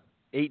 months.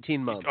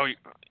 18 months. Oh,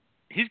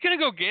 he's gonna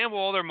go gamble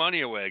all their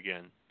money away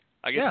again.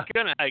 Like Yeah. it's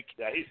gonna like.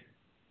 Yeah,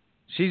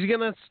 She's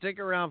gonna stick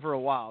around for a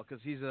while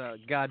because he's a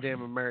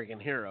goddamn American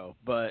hero.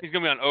 But he's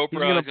gonna be on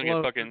Oprah. He's gonna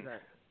get fucking.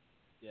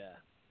 Yeah.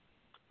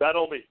 that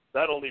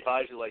only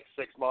buys you like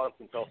 6 months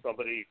until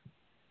somebody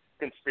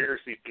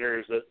conspiracy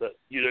theories that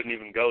you didn't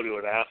even go to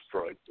an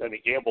asteroid and he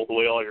gambled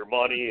away all your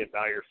money and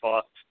now you're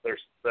fucked.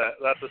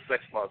 That's a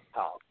 6 month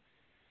top.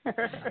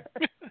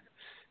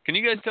 Can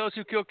you guys tell us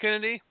who killed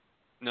Kennedy?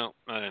 No,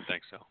 I didn't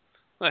think so.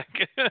 Like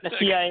The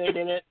CIA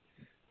did it.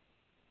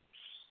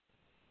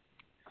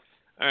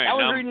 All right, I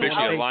was now reading. I'm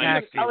fishing a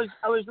line.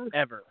 I was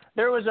ever.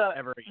 There was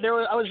Ever.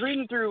 I was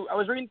reading through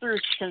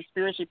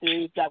conspiracy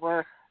theories that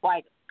were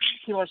like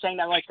people are saying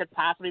that like could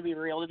possibly be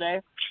real today.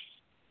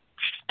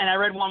 And I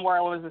read one where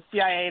it was the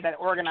CIA that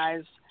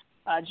organized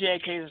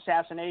JFK's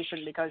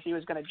assassination because he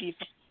was going to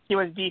he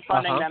was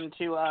defunding them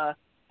to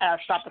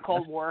stop the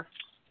Cold War.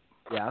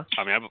 Yeah.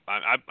 I mean,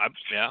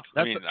 yeah.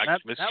 That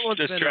one's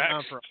this been tracks.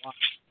 around for a while.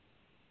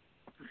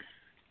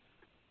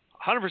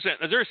 100%.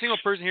 Is there a single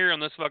person here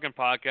on this fucking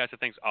podcast that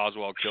thinks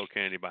Oswald killed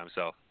Kennedy by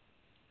himself?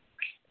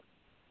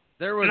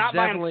 There was Not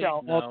by definitely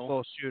himself,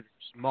 multiple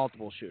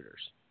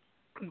shooters.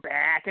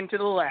 Back into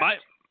the left.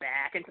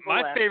 Back into the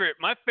left.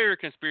 My favorite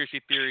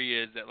conspiracy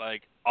theory is that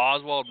like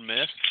Oswald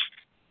missed,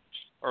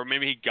 or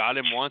maybe he got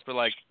him once, but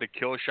like the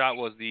kill shot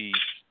was the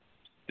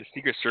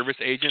Secret Service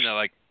agent that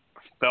like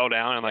fell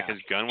down and like his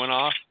gun went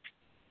off.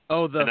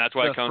 Oh, and that's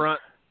why the it comes.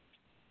 front,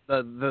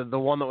 the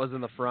one that was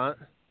in the front.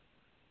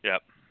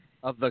 Yep.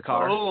 Of the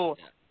car. Oh,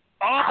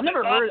 I've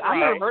never heard that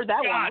one. God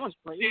That one's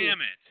crazy.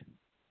 damn it.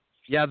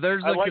 Yeah,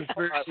 there's a like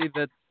conspiracy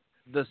that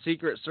the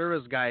Secret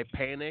Service guy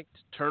panicked,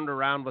 turned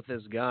around with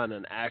his gun,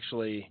 and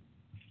actually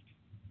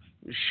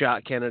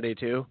shot Kennedy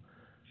too.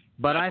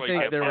 But I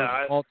think there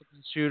were multiple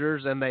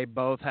shooters, and they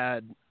both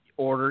had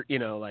order.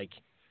 Like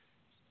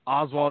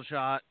Oswald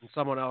shot and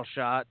someone else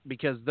shot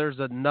because there's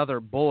another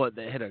bullet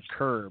that hit a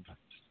curb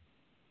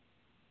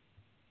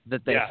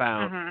that they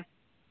found. Mm-hmm.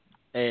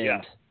 And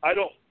Yeah,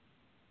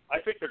 I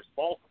think there's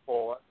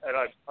multiple, and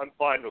I'm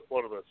fine with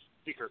one of the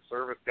Secret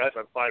Service guys.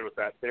 I'm fine with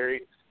that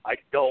theory. I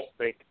don't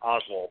think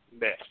Oswald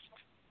missed.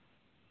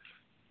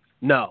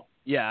 No,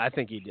 yeah, I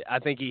think he did. I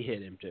think he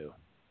hit him too,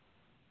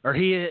 or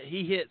he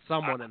hit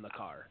someone in the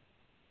car.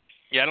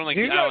 Yeah, I don't think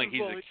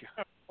he's a.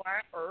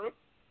 Flat Earth?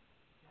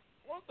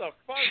 What the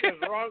fuck is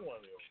wrong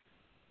with you?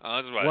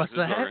 Oh, that's What's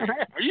that?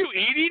 Are you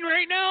eating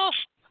right now?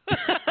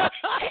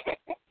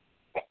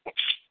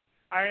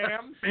 I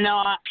am.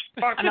 No,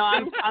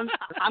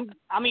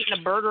 I'm eating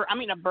a burger.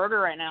 I'm eating a burger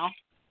right now.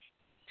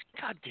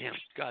 God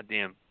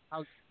damn.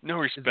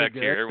 No Is respect it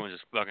good? here. Everyone's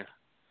just fucking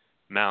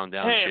mowing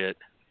down Hey. shit.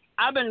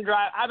 I've been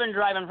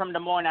driving from Des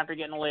Moines after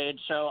getting laid,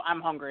 so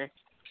I'm hungry.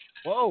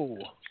 Whoa.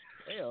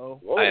 Heyo.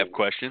 I have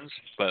questions,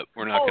 but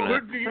we're not gonna.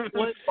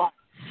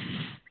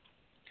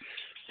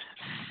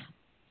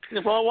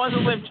 Well, it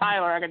wasn't Liv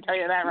Tyler, I can tell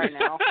you that right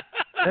now.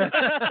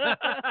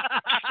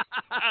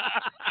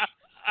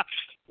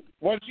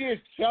 Was she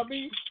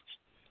chubby?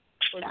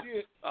 Was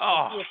she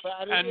a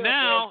fatty? And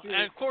now,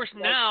 and of course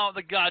now,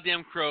 the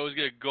goddamn Crows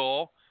get a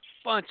goal.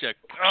 Bunch of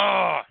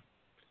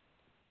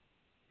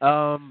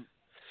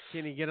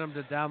Can you get them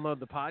to download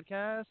the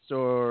podcast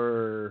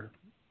or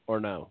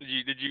no?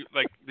 Did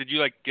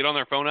you get on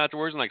their phone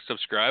afterwards and like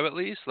subscribe at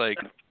least? Like,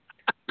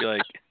 you're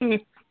like.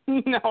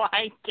 No,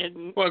 I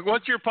didn't. Well,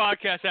 what's your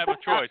podcast app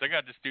of choice? I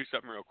got to just do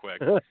something real quick.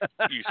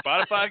 You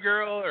Spotify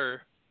girl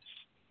or?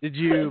 Did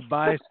you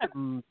buy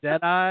some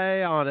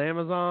Deadeye on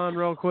Amazon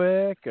real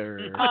quick or?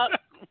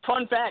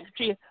 Fun fact,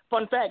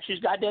 she's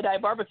got Deadeye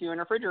barbecue in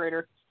her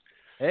refrigerator.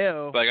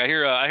 Heyo. Like I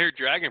hear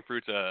dragon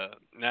fruit's a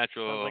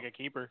natural. Sounds like a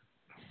keeper.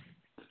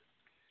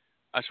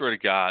 I swear to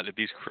God, if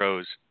these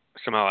Crows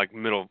somehow like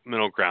middle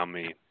ground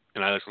me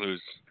and I just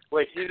lose.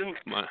 Wait, you didn't?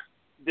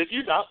 Did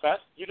you not bet?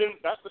 You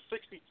didn't bet the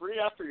 63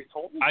 after you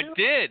told me to?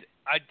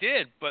 I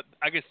did, but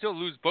I could still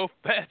lose both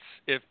bets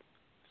if.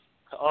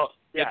 Oh,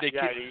 yeah, if they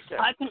you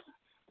can.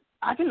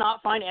 I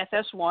cannot find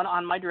FS1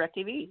 on my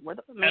DirecTV.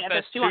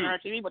 FS2 on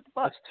DirecTV. What the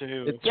fuck?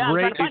 FS2. It's yeah,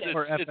 rated I'm trying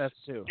for to find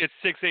FS2. It's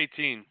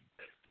 618.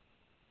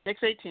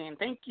 618.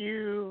 Thank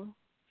you.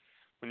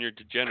 When you're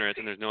degenerate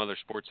and there's no other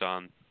sports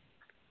on.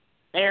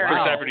 There.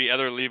 Except for the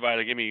other Levi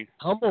to give me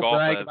Humble golf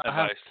brag about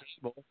advice.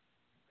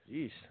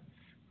 Jeez.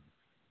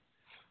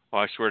 Oh,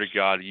 I swear to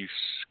God, you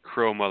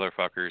crow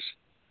motherfuckers.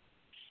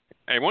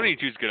 Hey, one of you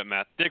two is good at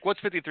math. Dick, what's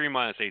 53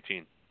 minus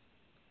 18?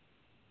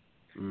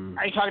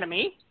 Are you talking to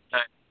me?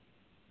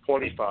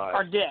 25.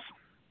 Or Dick?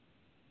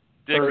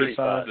 Dick,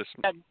 35.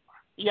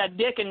 You got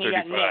Dick and you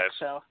got 35. Nick,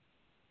 so.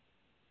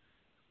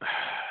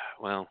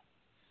 Well.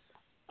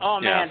 Oh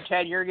man, yeah.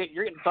 Ted, you're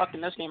getting fucked in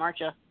this game, aren't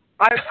you?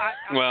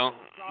 Well,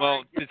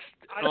 it's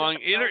along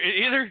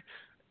either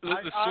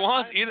the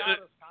Swans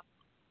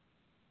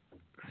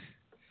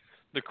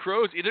the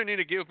Crows either need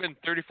to give in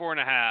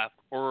 34.5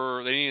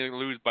 or they need to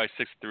lose by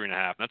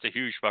 63.5. That's a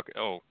huge fuck.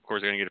 Oh, of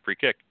course they're gonna get a free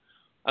kick.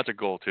 That's a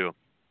goal too.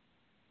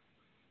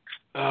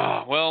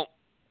 Well,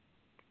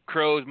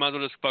 Crows might as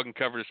well just fucking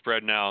cover the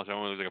spread now. So I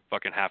only lose like a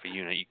fucking half a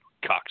unit. You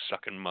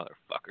cocksucking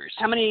motherfuckers.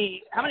 How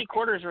many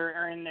quarters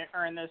are in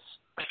this?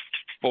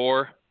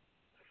 4.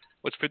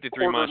 What's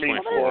 53 minus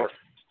 24?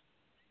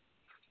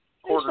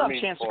 They still have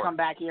a chance to come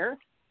back here.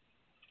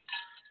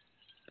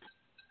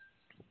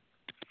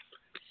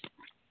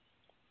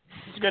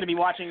 It's good to be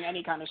watching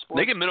any kind of sport.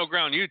 They get middle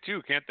ground you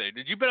too, can't they?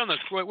 Did you bet on the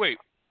wait,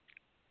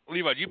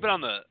 Levi? Did you bet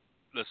on the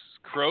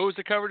Crows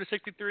to cover to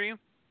 63,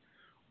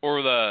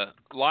 or the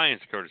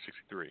Lions to cover to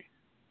 63?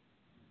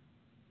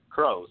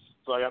 Crows.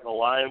 So I got the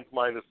Lions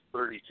minus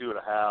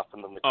 32.5,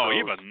 and then the Crows. Oh,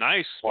 you have a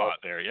nice spot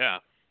there, yeah.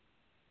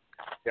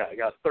 Yeah, I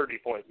got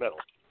 30-point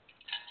middle.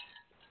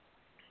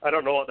 I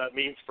don't know what that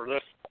means for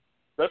this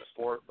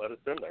sport, but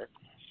it's in there.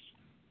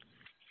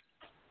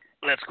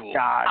 That's cool.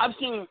 God. I've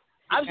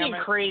seen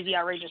crazy,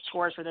 outrageous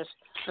scores for this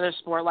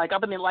sport, like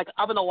up in the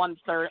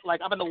 1/3,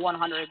 like up in the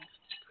 100s.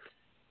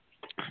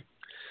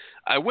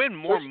 I win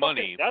more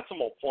money.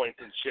 Decimal points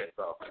and shit,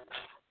 though.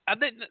 I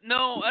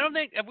don't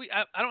think I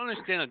don't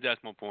understand the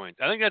decimal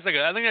points. I think that's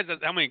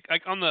how many I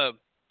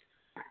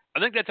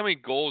think that's how many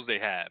goals they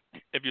have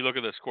if you look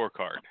at the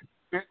scorecard.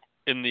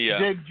 In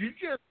the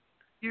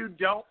you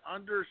don't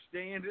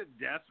understand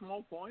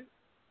decimal points?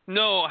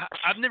 No,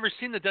 I've never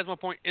seen the decimal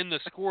point in the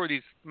score of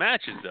these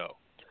matches though.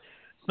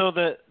 So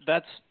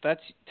that's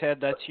Ted.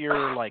 That's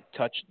your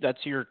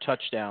That's your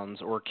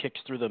touchdowns or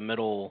kicks through the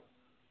middle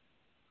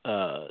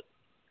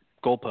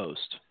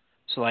goalpost.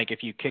 So like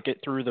if you kick it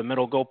through the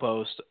middle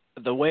goalpost,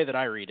 the way that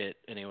I read it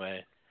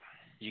anyway,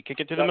 you kick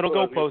it through the middle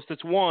goalpost,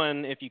 it's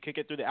 1. If you kick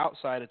it through the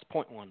outside, it's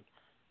 0.1.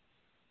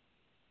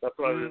 That's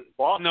what I mean.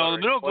 No, the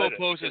middle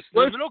goalpost is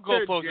middle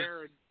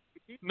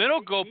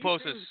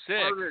goalpost is 6.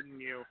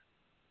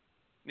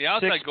 The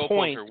outside 6 goalposts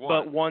points, are 1.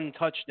 but 1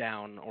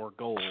 touchdown or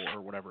goal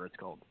or whatever it's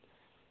called.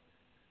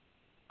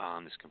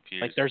 I'm just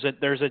confused. Like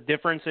there's a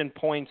difference in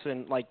points,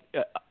 and like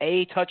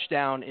a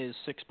touchdown is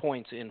 6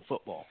 points in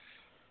football.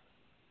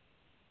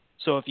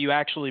 So if you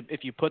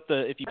put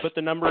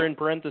the number in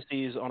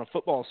parentheses on a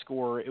football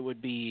score, it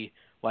would be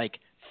like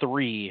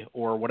 3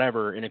 or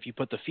whatever, and if you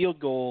put the field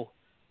goal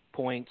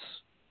points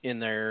in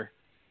there,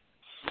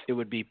 it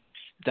would be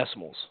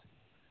decimals.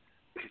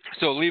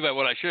 So Levi,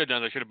 what I should have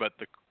done, I should have bet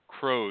the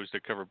Crows to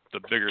cover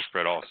the bigger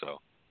spread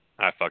also.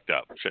 I fucked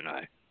up, shouldn't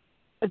I?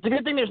 It's a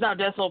good thing there's now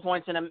decimal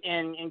points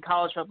in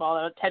college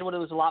football. Ted would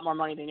lose a lot more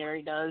money than he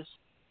already does.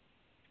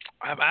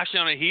 I'm actually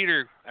on a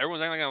heater.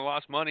 Everyone's acting like I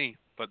lost money,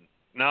 but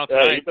now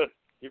tonight. Yeah,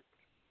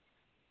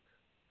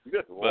 you've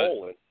been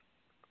rolling.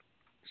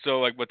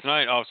 But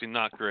tonight, obviously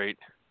not great.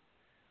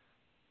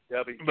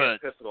 Yeah, but you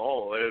can't piss it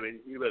all. I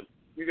mean, you guys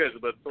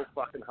have been so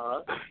fucking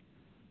hot.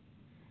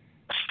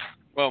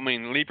 Well, I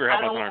mean, Leaper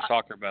helped us on our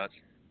soccer bets.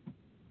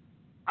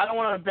 I don't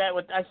want to bet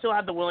with. I still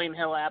have the William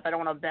Hill app. I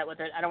don't want to bet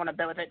with it. I don't want to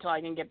bet with it until I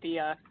can get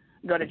the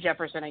go to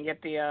Jefferson and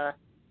get the.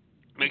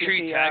 Make sure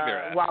you tag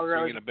their app. Wild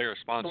Rose, so you get a bigger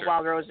sponsor. The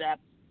Wild Rose app.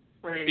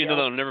 Even though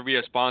they'll never be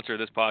a sponsor of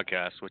this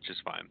podcast, which is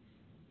fine.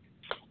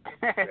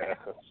 Yeah,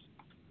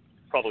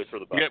 probably for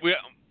the best.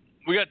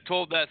 We got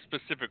told that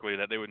specifically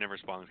that they would never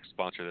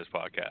sponsor this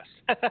podcast.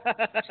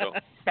 So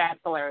that's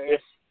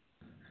hilarious.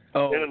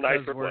 Oh, in a nicer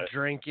because we're way.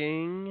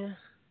 drinking.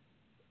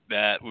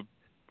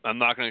 I'm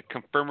not going to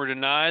confirm or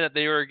deny that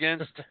they were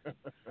against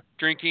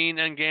drinking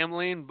and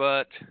gambling,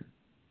 but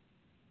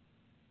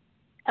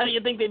how do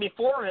you think they'd be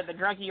for it? The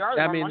drunker you are,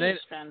 the more money you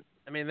spend.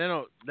 I mean, they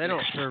don't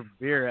serve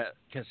beer at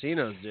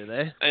casinos, do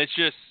they? It's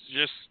just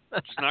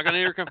not going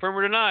to either confirm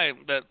or deny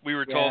that we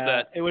were told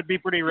that it would be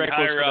pretty reckless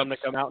higher for them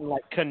ups to come out and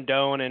like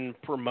condone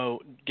and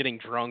promote getting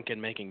drunk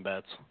and making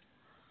bets.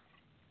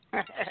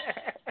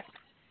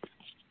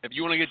 If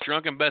you want to get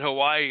drunk and bet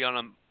Hawaii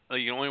on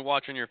you can only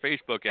watch on your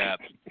Facebook app.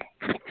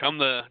 Come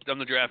to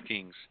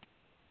DraftKings.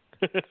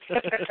 I'm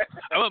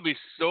gonna be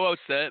so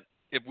upset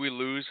if we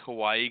lose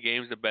Hawaii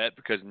games to bet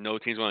because no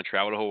teams want to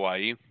travel to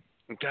Hawaii.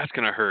 That's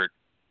gonna hurt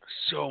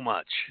so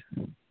much.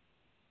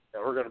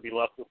 Yeah, we're gonna be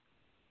left with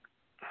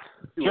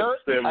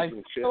Sims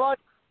and shit. Feel like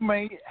you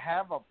may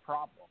have a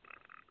problem.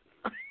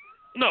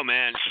 No,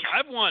 man,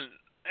 I've won.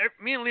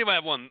 Me and Levi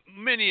have won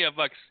many of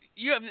like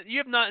you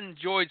have not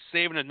enjoyed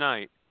saving a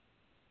night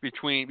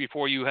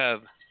before you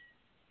have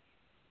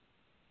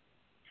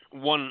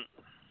won.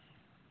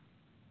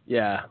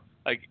 Yeah.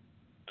 Like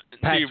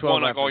Pac-12 you've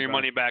won like all your Africa.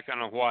 money back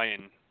on a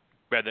Hawaiian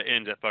bet that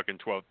ends at fucking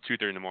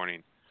 2:30 in the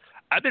morning.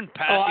 I've been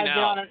passing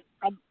out.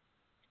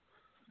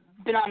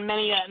 been on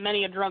many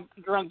a drunk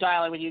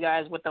dialogue with you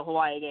guys with the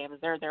Hawaii games.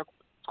 They're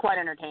quite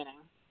entertaining.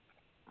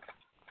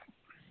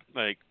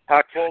 Like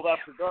Pack Cold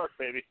After Dark,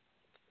 baby.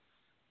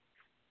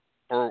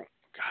 Or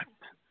God,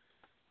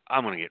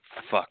 I'm gonna get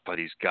fucked by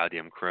these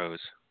goddamn crows.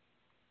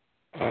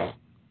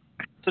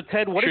 So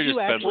Ted, what did Should've you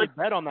just actually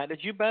bet on that?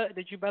 Did you bet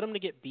him to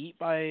get beat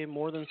by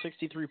more than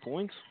 63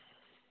 points?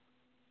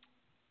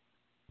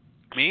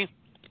 Me?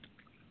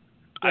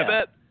 Yeah. I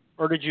bet.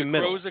 Or did you the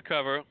middle? Crows to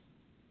cover,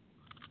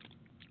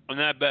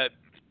 and I bet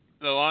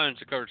the Lions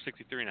to cover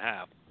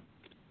 63.5.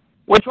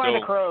 Which one of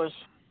the Crows?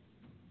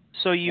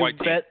 So you White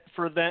team. bet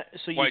for that?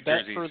 So you White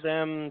bet jerseys. for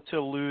them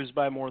to lose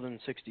by more than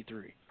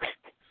 63?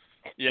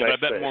 Yeah, but I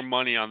bet more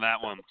money on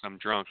that one because I'm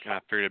drunk and I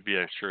figured it'd be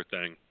a sure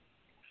thing.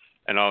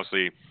 And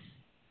obviously,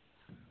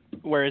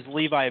 Whereas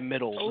Levi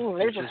middled, Ooh,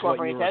 there's which a is what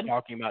clever you were Ted.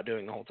 talking about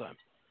doing the whole time.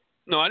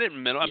 no, I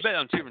didn't middle. I bet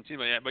on two different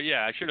teams, but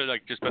yeah, I should have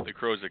just bet the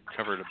Crows that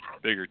covered a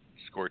bigger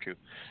score too.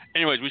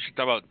 Anyways, we should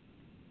talk about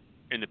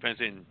Independence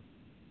Day and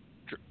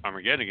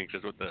Armageddon again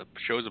because that's what the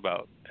show's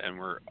about, and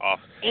we're off.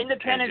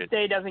 Independence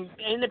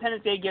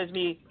tangent. Day gives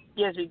me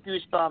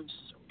goosebumps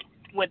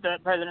with the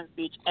president's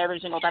speech every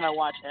single time I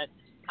watch it.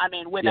 I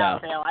mean,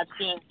 without fail, I've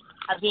seen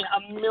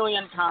a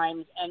million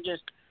times and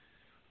just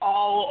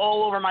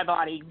all over my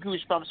body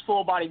goosebumps,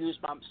 full body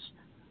goosebumps,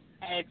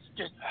 and it's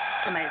just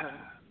amazing.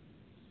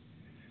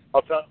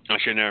 I'll tell. I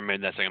should have never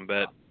made that second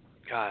bet.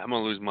 God, I'm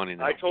gonna lose money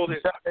now. I told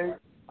you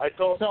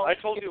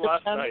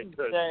last night. Independence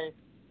Day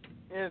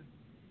is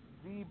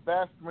the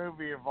best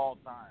movie of all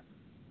time,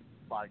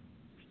 like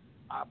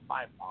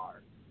by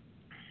far.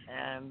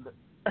 And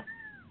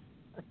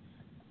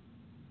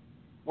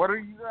what are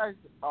you guys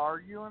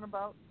arguing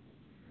about?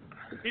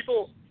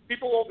 People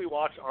only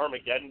watch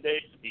Armageddon Day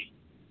to be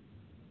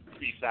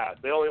sad.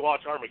 They only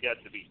watch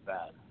Armageddon to be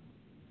sad.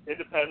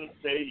 Independence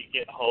Day, you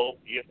get hope,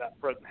 you get that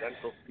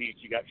presidential speech,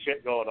 you got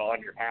shit going on,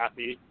 you're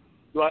happy.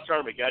 You watch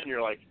Armageddon,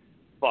 you're like,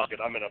 fuck it,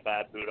 I'm in a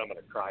bad mood, I'm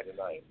gonna cry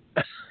tonight.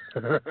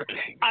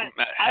 I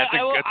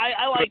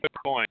like good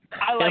point.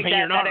 I like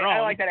You're not that. wrong. I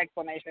like that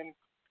explanation.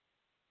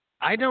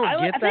 I don't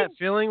get I that think-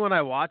 feeling when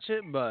I watch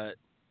it, but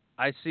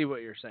I see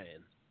what you're saying.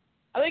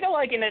 I think I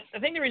like it. I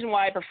think the reason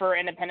why I prefer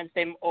Independence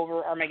Day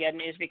over Armageddon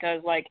is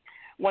because like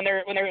when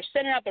they're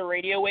sending out the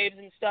radio waves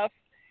and stuff,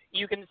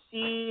 you can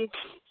see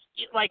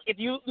like if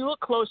you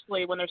look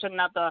closely when they're sending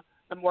out the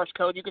Morse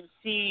code, you can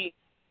see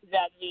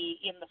that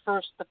in the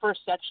first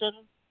section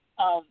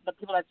of the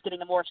people that's getting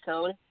the Morse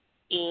code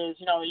is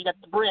you got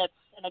the Brits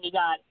and then you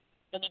got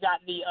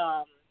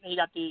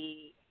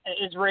the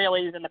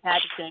Israelis and the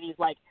Pakistanis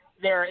like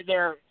they're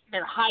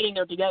hiding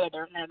there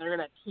together and they're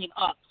gonna team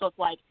up. So it's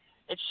like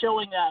it's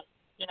showing that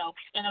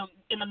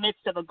in the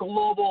midst of a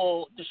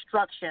global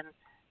destruction,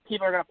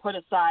 people are gonna put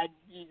aside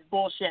these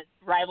bullshit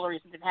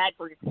rivalries that they've had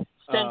for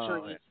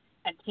centuries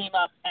and team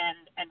up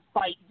and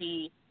fight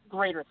the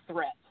greater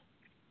threat.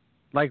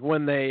 Like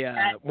when they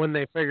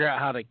figure out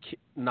how to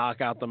knock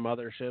out the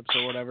motherships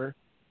or whatever.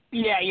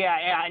 Yeah,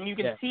 and you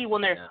can see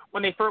when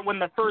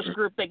the first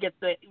group that gets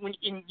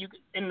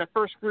in the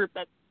first group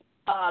that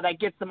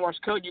gets the Morse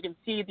code, you can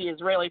see the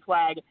Israeli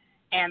flag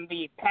and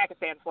the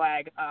Pakistan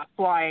flag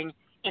flying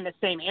in the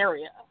same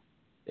area.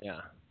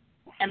 Yeah.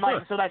 And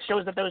so that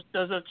shows that those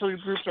two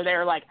groups are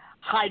there like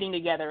hiding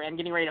together and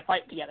getting ready to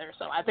fight together.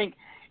 So I think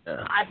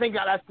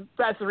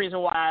that's the reason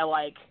why I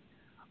like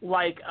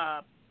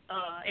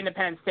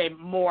Independence Day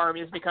more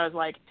is because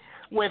like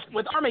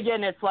with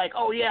Armageddon it's like,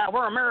 oh yeah,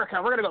 we're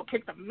America, we're gonna go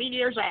kick the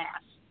meteor's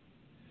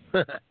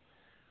ass.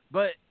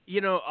 But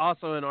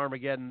also in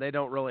Armageddon they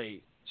don't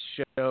really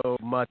show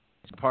much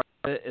part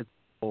of it. It's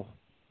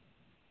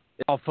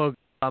all focused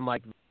on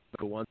like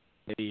the one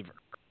maybe.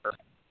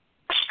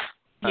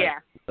 Yeah.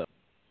 So,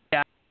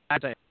 yeah,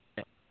 I'd say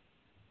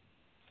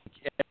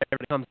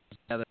everything comes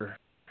together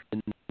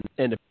in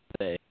Independence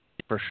Day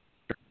for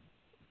sure.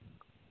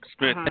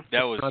 Smith,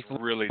 that was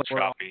really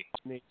choppy.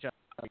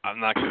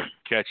 I'm not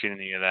catching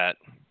any of that.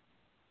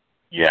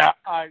 Yeah,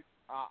 I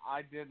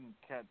didn't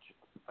catch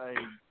a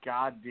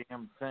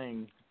goddamn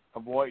thing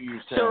of what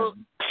you said.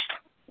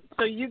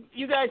 So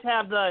you guys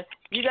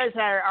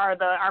are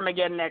the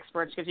Armageddon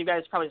experts because you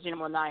guys probably seen them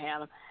more than I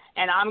have,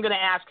 and I'm gonna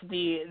ask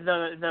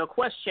the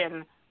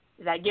question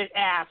that gets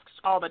asked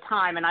all the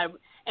time, and I'm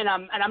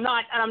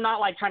not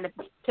like trying to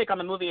pick on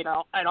the movie at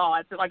all.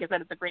 Like I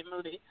said, it's a great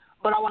movie,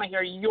 but I want to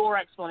hear your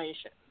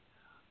explanation.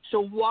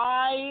 So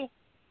why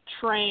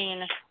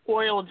train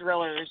oil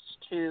drillers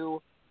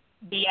to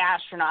be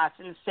astronauts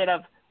instead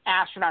of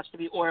astronauts to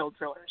be oil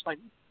drillers? Like,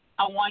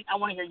 I want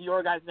to hear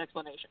your guys'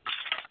 explanation.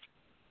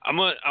 I'm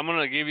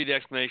gonna give you the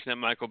explanation that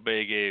Michael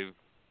Bay gave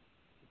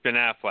Ben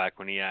Affleck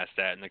when he asked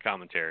that in the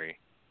commentary.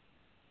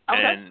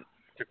 Okay. And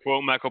to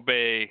quote Michael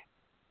Bay,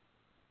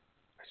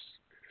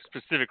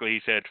 specifically,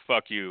 he said,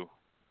 "Fuck you,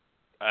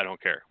 I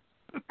don't care."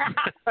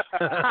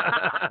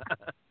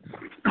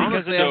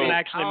 Because it doesn't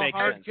actually make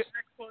sense.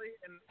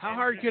 How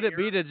hard could it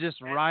be to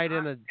just ride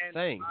in a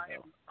thing?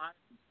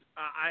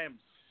 I am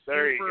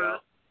There you super,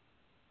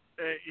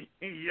 go.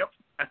 Yep.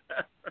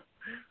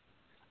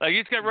 Like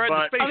you just got to ride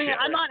the spaceship. I mean,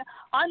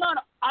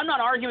 I'm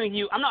not arguing with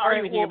you. I'm not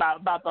arguing with you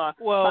about the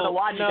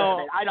logic of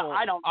it. I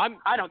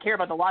don't care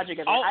about the logic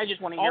of it. I just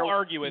want to hear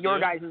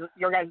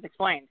your guys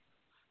explain.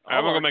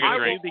 I'm gonna make a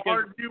drink.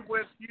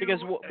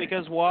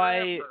 Because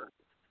why?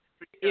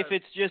 If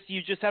it's just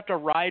you just have to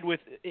ride with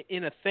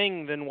in a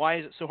thing, then why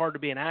is it so hard to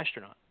be an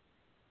astronaut?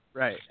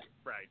 Right.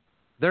 Right.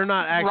 They're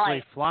not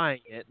actually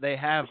flying it. They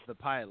have the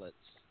pilots.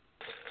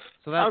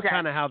 So that's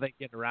kind of how they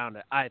get around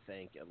it, I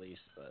think, at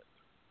least. But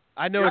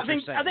I know what you're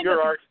saying. I think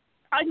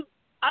I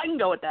can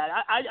go with that.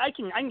 I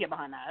can get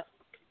behind that.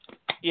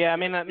 Yeah, I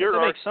mean that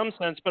makes some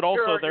sense, but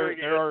also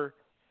there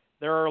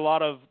are a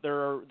lot of there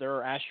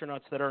are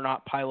astronauts that are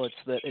not pilots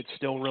that it's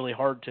still really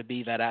hard to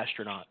be that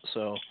astronaut.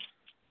 So.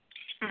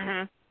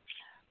 Mhm.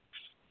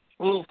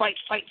 Ooh, fight!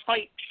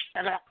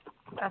 They're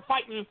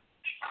fighting.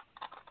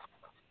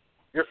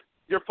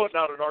 You're putting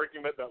out an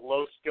argument that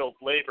low-skilled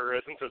labor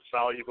isn't as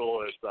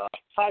valuable as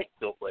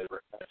high-skilled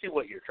labor. I see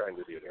what you're trying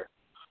to do there.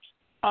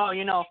 Oh,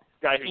 I'm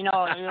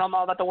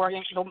all about that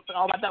working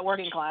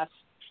class.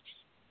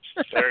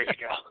 There you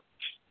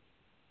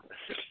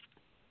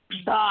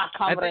go.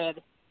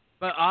 Comrade.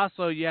 But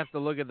also, you have to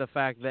look at the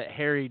fact that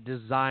Harry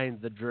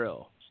designed the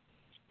drill.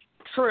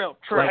 True.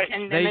 Like,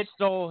 and it's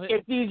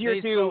easier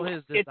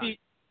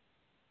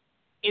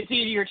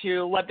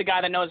to let the guy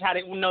that knows how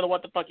to know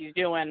what the fuck he's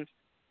doing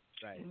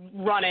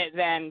run it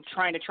than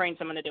trying to train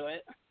someone to do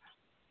it.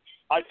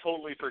 I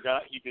totally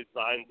forgot he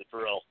designed the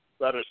drill.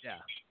 That is. Yeah.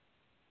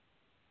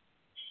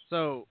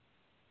 So,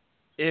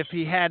 if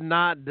he had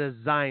not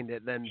designed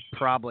it, then they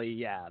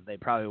probably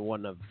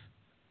wouldn't have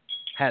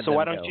had. So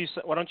why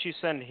don't you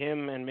send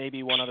him and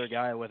maybe one other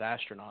guy with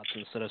astronauts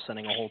instead of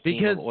sending a whole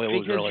team of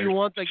oil drillers? Because you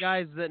want the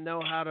guys that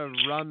know how to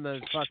run the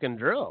fucking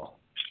drill.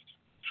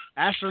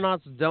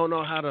 Astronauts don't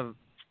know how to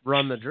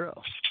run the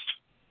drill.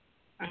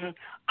 Mm-hmm.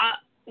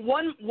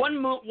 One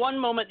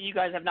moment that you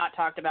guys have not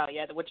talked about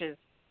yet, which is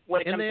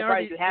what I'm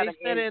surprised you haven't.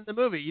 They said it in the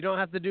movie. You don't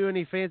have to do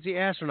any fancy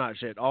astronaut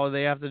shit. All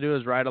they have to do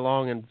is ride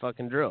along and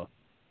fucking drill.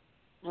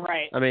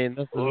 Right. I mean,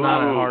 this is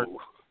not a hard.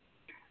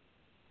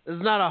 This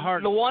is not a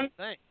hard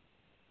thing.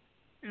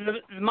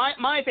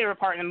 My favorite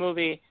part in the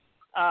movie,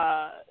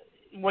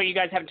 what you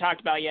guys haven't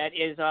talked about yet,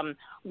 is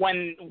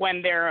when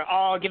they're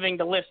all giving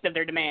the list of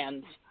their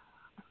demands.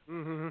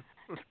 Mm-hmm.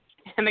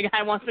 And the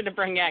guy wants it to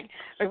bring back.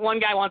 Like one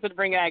guy wants it to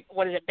bring back.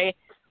 What is it?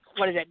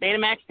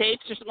 Betamax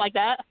tapes or something like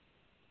that.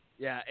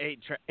 Yeah,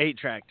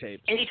 8-track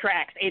tapes. 8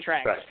 tracks. 8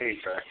 tracks. Right,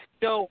 8 tracks.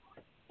 So,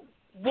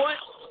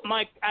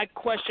 I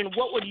question,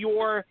 what would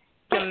your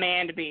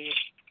demand be?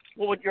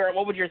 What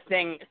would your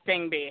thing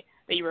be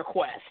that you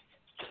request?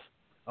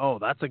 Oh,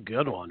 that's a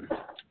good one.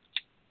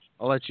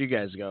 I'll let you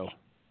guys go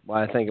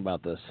while I think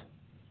about this.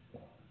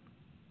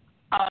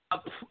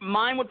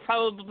 Mine would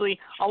probably,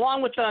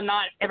 along with the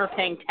not ever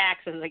paying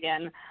taxes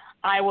again,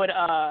 I would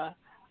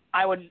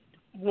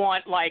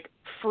want like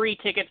free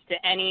tickets to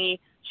any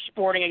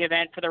sporting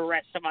event for the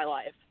rest of my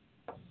life.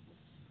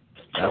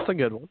 That's a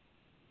good one.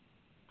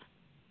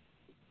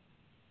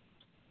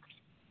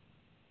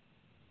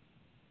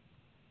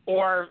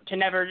 Or to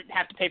never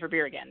have to pay for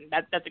beer again.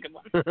 That's a good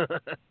one.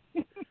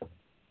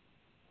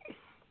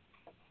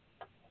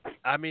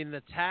 I mean,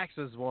 the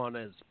taxes one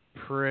is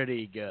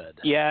pretty good.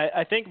 Yeah,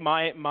 I think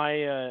my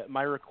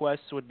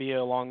requests would be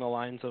along the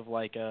lines of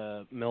like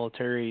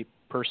military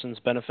person's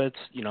benefits,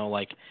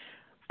 like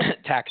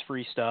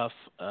tax-free stuff,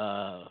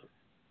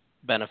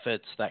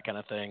 benefits, that kind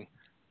of thing.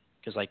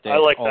 Because I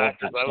like all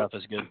that, of that stuff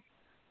is good.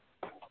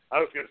 I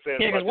was going to say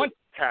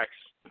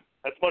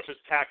as much as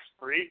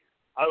tax-free,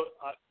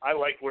 I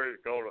like where you're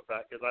going with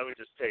that because I was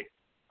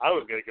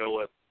going to go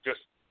with just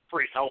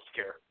free health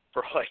care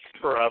for like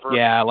forever.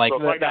 Yeah, like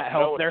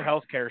their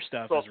healthcare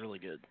stuff is really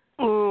good.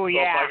 Ooh,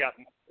 yeah.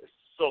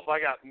 So if I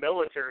got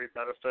military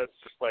benefits,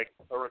 just like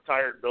a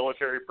retired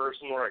military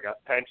person where I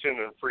got pension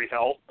and free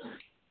health,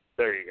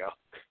 there you go.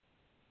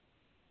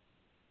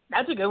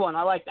 That's a good one.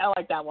 I like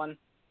that one.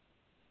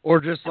 Or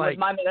just and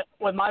like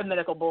with my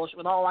medical bullshit,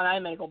 with all my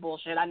medical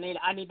bullshit, I need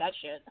that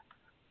shit.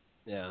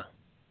 Yeah.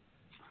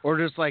 Or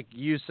just like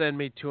you send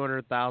me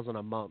 $200,000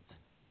 a month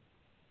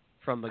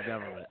from the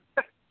government.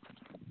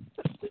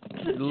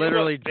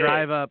 Literally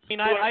drive up. I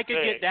mean, I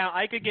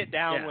could get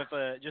down with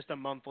just a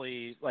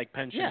monthly like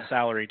pension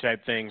salary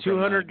type thing.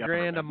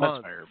 $200,000 a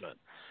month. Fair, but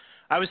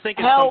I was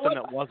thinking something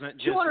that wasn't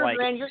just like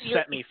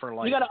set me for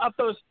like. You gotta up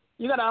those.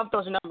 You gotta up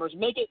those numbers.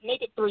 Make it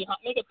 300.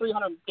 Make it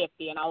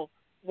 350, and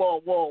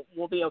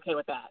we'll be okay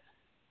with that.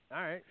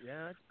 All right.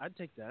 Yeah, I'd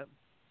take that.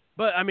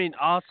 But I mean,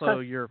 also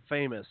you're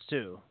famous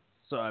too.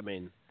 So I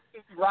mean,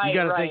 you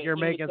gotta think you're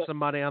making some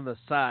money on the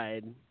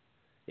side.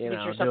 Get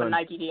yourself a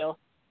Nike deal.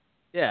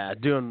 Yeah,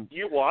 doing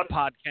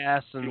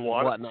podcasts and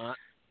whatnot.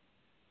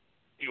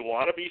 You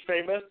want to be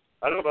famous?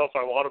 I don't know if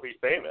I want to be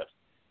famous.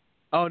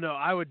 Oh no,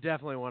 I would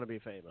definitely want to be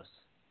famous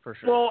for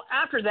sure. Well,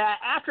 after that,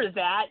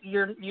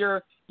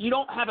 you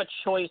don't have a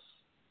choice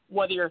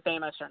whether you're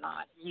famous or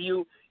not.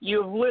 You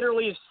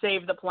literally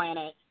saved the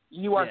planet.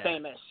 You are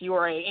famous. You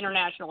are an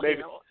international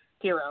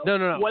hero.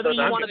 No. Whether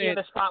you want to be in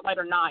the spotlight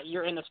or not,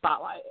 you're in the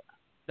spotlight.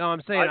 No,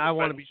 I'm saying I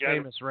want to be general.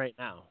 famous right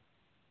now.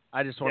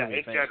 I just want to be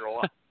in famous.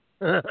 general.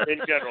 In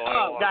general, I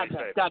don't want to be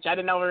famous. Gotcha. I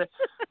didn't know where.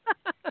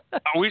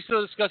 Are we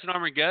still discussing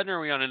Armageddon, or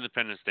are we on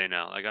Independence Day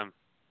now? Like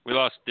we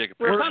lost Dick.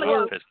 We're kind of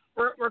going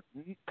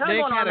Nick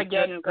on had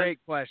Armageddon. a great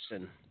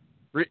question.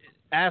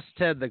 Ask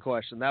Ted the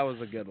question. That was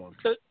a good one.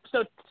 So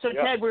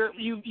Ted,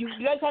 you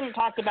guys haven't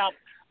talked about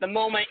the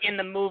moment in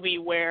the movie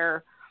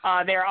where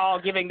they're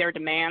all giving their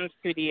demands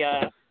to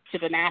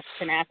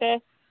NASA,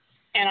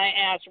 and I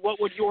asked, what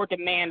would your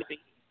demand be?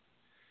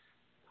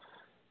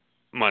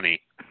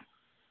 Money.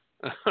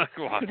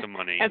 Lots of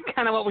money. That's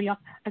kind of what we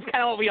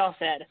all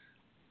said.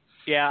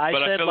 Yeah, I but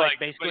said I feel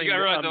basically but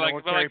a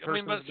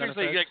military but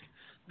seriously, benefits.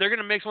 they're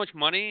gonna make so much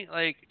money.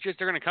 Like, just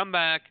they're gonna come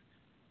back,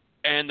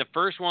 and the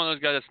first one of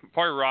those guys, that's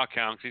part of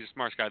Rockhound, because he's a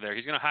smart guy there.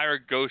 He's gonna hire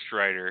a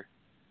ghostwriter,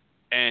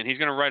 and he's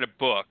gonna write a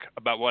book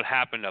about what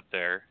happened up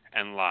there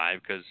and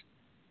live, because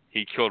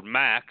he killed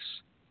Max.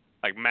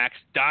 Like, Max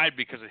died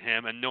because of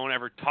him, and no one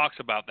ever talks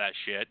about that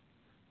shit.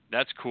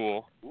 That's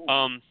cool. Good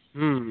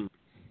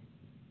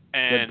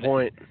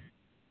point.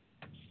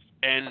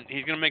 And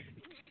he's gonna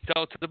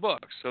sell it to the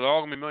books, so they're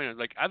all gonna be millionaires.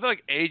 Like, I feel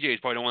like AJ is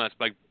probably the one that's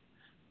like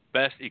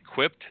best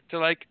equipped to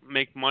like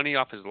make money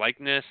off his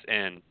likeness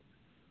and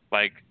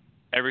like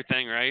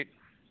everything, right?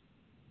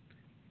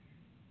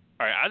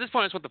 All right, I just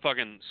want the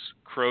fucking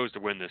Crows to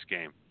win this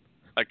game,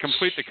 like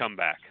complete the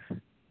comeback.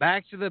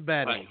 Back to the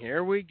betting.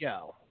 Here we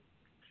go.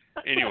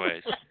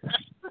 Anyways,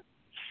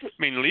 I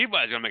mean,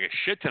 Levi's gonna make a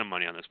shit ton of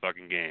money on this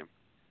fucking game,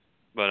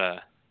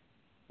 but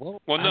well,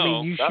 no. I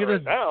mean, you should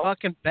have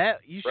fucking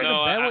bet. You should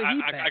have bet what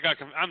he bet.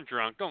 I'm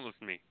drunk. Don't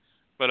listen to me.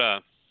 But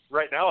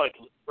right now I'd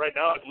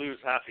lose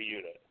half a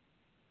unit.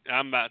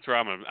 That's where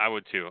I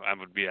would too. I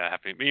would be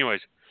happy. But anyways,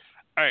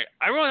 all right.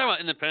 I really talk about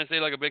Independence Day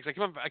like a big. I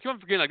keep on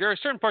forgetting. Like, there are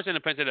certain parts of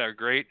Independence Day that are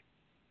great.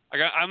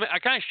 I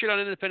kind of shit on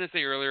Independence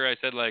Day earlier. I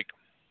said like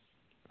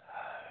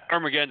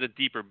Armageddon's a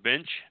deeper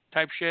bench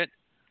type shit,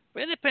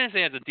 but Independence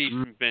Day has a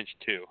decent bench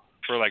too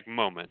for like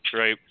moments,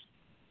 right?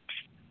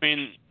 I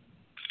mean,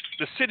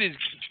 the cities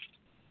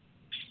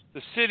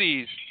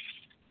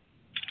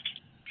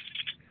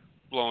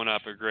blowing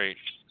up are great.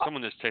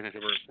 Someone just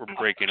technically we're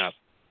breaking up.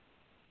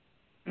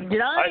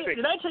 Did I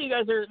tell you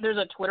guys there's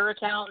a Twitter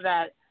account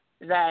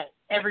that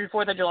every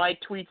 4th of July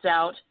tweets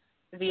out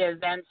the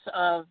events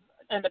of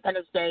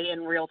Independence Day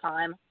in real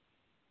time?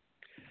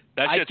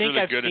 I think really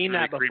I've good. seen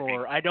really that before.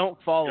 creepy. I don't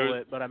follow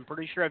it, but I'm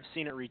pretty sure I've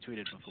seen it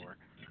retweeted before.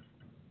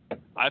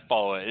 I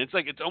follow it. It's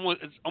like it's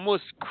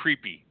almost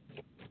creepy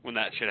when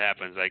that shit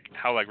happens. Like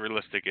how like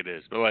realistic it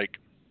is, but like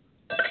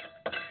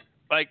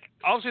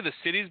obviously the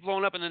cities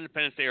blown up in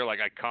Independence Day are like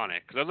iconic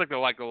because that's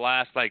like the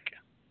last like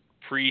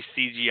pre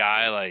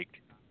CGI like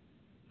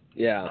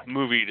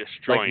movie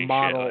destroying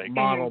like shit.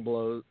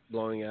 Model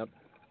blowing up.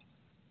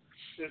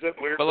 Is it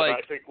weird but, that like,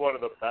 I think one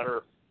of the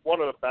better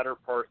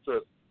parts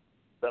that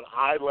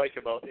I like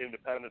about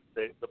Independence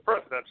Day, the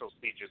presidential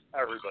speech is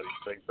everybody's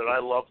thing, but I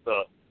love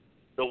the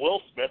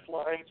Will Smith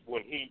lines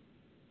when he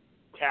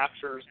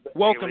captures the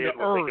Welcome alien to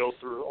when Earth. they go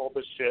through all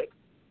this shit.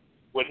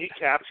 When he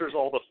captures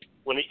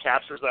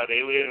that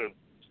alien and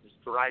is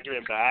dragging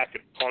him back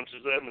and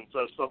punches him and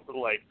says something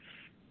like,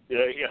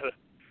 "Yeah,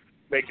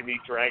 making me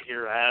drag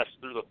your ass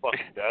through the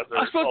fucking desert."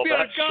 I'm supposed to be all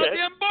at a that shit.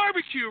 goddamn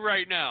barbecue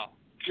right now.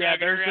 Yeah,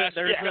 Dragging your ass.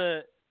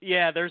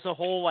 there's a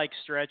whole like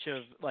stretch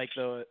of like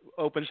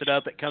opens it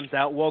up, it comes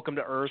out, welcome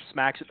to Earth,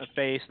 smacks it in the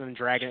face, and then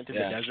dragging it to the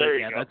desert. There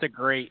you Yeah, go. that's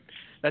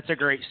a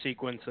great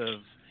sequence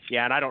of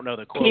and I don't know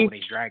the quote when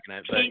he's dragging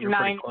it, but Peak you're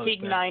pretty close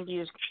peak there.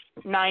 90s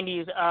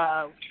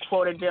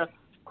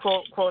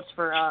quotes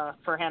for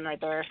him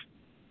right there.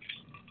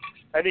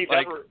 And he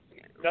Like-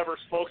 never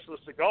smokes the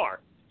cigar.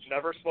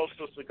 Never smokes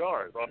the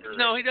cigars under.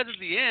 No, he does at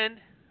the end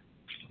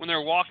when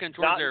they're walking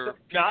towards their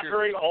not future.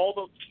 during all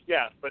the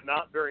but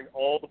not during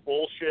all the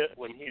bullshit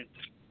when he's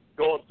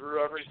going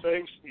through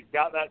everything. He's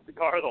got that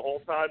cigar the whole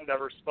time,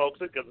 never smokes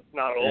it because it's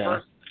not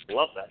over.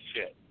 Love that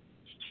shit.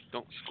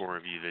 Don't score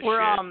review this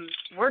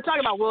We're talking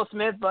about Will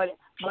Smith, but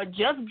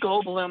Jeff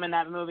Goldblum in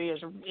that movie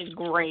is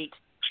great.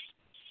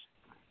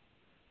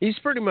 He's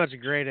pretty much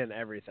great in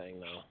everything,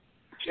 though.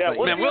 Yeah,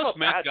 Man, Will Will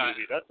Smith Smith got-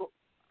 movie. That's what,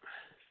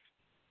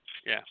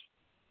 Yeah.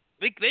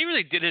 They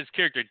really did his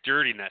character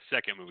dirty in that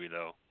second movie,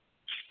 though.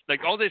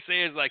 Like, all they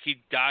say is, like,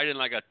 he died in,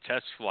 like, a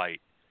test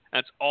flight.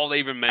 That's all they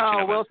even mention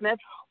Oh, of Will him. Smith.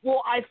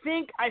 Well, I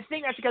think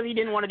that's because he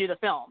didn't want to do the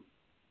film.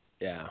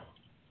 Yeah.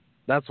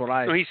 That's what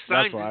I. No, he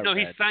signed. That's what I No,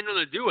 he read. signed on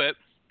to do it.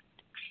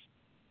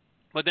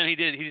 But then he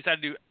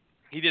decided to do.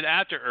 He did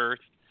After Earth,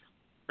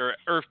 or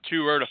Earth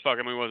 2, or the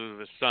fucking movie was with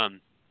his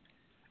son,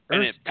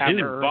 and Earth it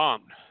 2.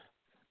 bombed.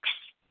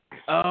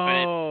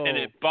 Oh. And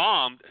it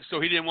bombed, so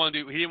he didn't want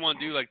to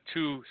do like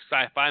two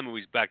sci-fi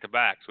movies back to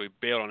back, so he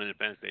bailed on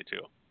Independence Day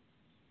too.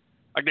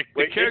 Like the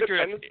wait, character.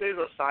 Independence Day is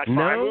a sci-fi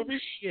No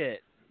movie?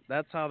 shit.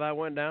 That's how that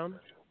went down.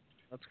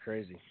 That's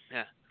crazy.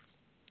 Yeah,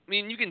 I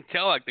mean, you can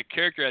tell like the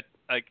character at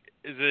like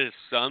is it his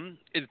son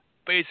is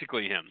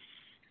basically him.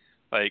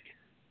 Like,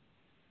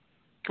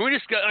 can we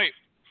discuss? Like,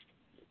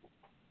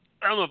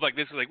 I don't know if like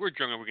this is like we're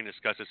drunk and we can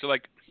discuss it. So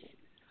like,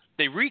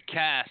 they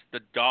recast the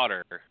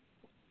daughter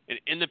in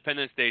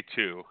Independence Day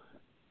 2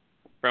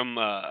 from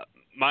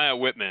Maya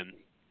Whitman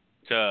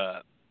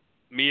to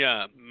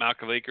Mia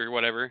Malkovich or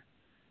whatever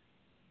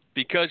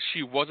because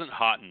she wasn't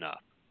hot enough.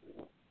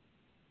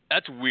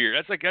 That's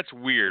weird. That's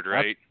weird,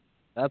 right?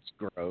 That's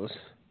gross.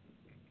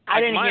 I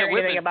didn't Maya hear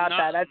anything Whitman's about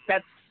not,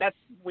 that. That's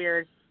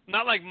weird.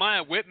 Not like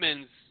Maya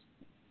Whitman's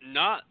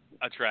not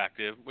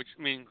attractive, which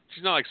I mean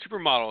she's not like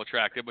supermodel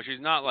attractive, but she's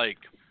not like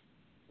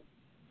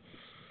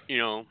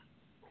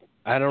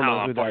I don't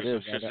know who Paul that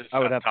is. Just I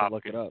would have top to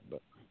look it up.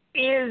 But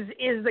Is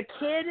the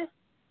kid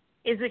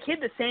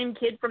the same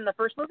kid from the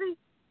first movie?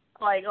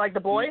 Like the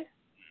boy?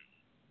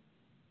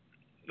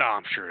 No,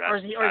 I'm sure that's. Or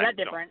is that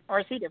different? Or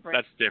is he different?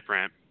 That's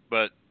different,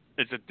 but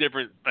it's a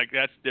different.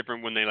 That's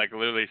different when they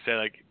literally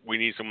say we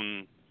need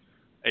someone,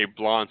 a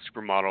blonde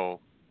supermodel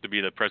to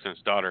be the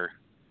president's daughter,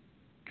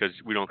 because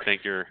we don't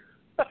think you're.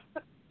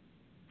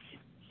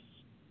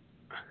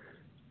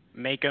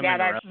 Make him. Yeah,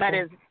 that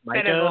is a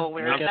little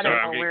weird. I'm That sorry, is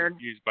a I'm little getting weird.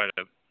 confused by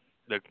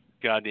the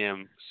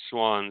goddamn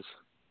swans.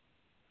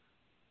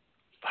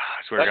 I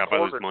swear to God, if I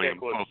lose money, I'm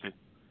hoping.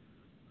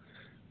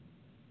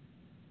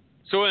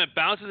 So when it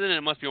bounces in,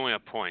 it must be only a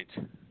point.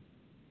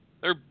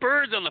 There are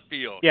birds on the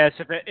field. Yes,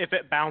 if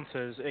it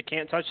bounces, it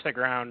can't touch the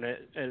ground.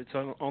 It's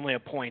only a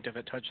point if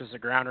it touches the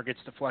ground or gets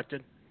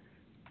deflected.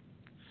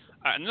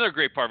 Another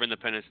great part of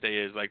Independence Day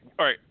is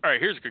all right.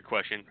 Here's a good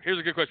question. Here's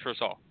a good question for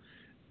us all.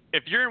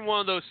 If you're in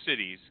one of those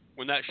cities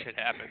when that shit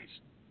happens,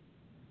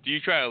 do you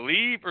try to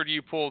leave or do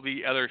you pull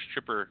the other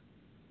stripper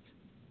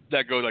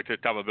that goes to the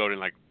top of the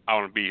building? I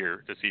want to be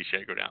here to see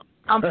shit go down.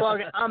 I'm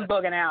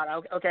bugging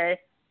out. Okay,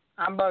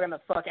 I'm bugging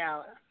the fuck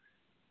out.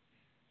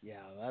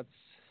 Yeah,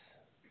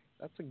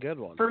 that's a good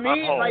one. For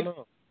me, I'm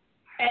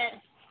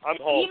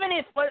home. Even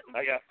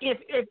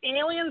if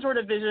aliens were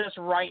to visit us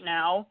right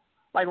now,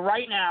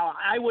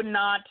 I would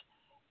not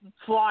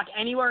flock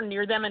anywhere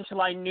near them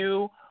until I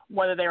knew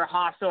whether they were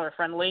hostile or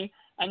friendly.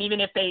 And even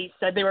if they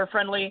said they were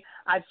friendly,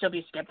 I'd still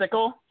be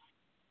skeptical.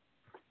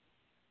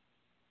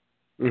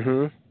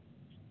 Mhm.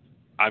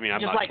 I mean,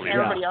 I'm just not like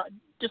everybody else,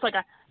 just like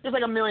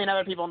a million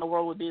other people in the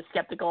world would be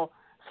skeptical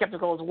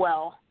as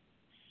well.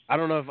 I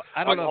don't know if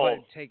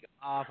I'd take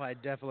off. I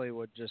definitely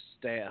would just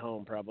stay at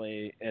home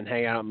probably and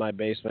hang out in my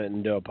basement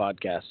and do a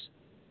podcast.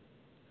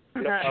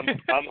 Yep,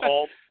 I'm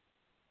home.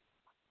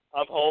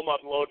 I'm home.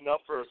 I'm loading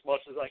up for as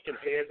much as I can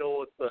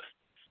handle.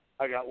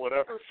 I got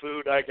whatever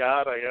food I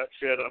got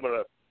shit. I'm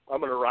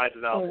gonna ride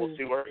it out. We'll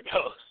see where it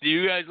goes. Do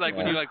you guys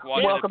when you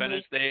watch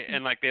Independence Day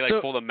and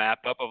they pull the map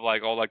up of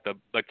all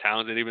the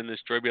towns that even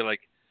destroyed? Be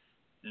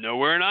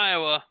nowhere in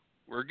Iowa.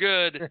 We're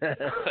good.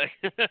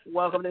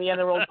 Welcome to the End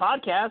of the World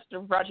podcast,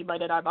 brought to you by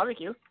Dead Eye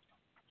Barbecue.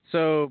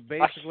 So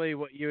basically,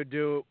 what you would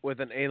do with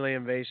an alien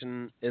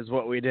invasion is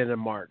what we did in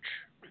March.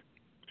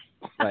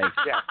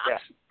 Yeah.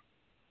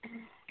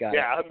 Got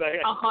yeah,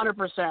 it.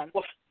 100%.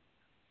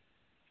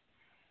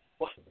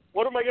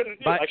 What am I going to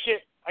do?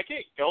 I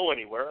can't go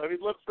anywhere. I mean,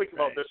 let's think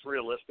about this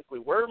realistically.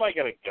 Where am I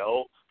going to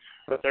go?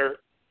 But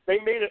they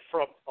made it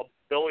from a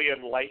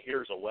billion light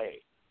years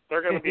away.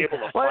 They're going to be able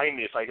to find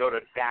me if I go to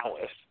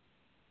Dallas.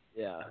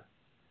 Yeah.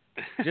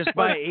 Just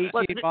buy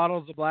 18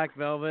 bottles of Black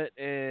Velvet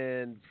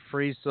and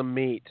freeze some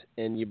meat,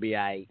 and you'll be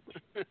aight.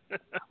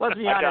 Let's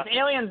be honest.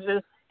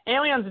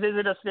 Aliens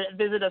visit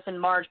us in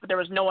March, but there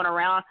was no one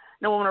around,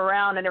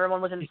 and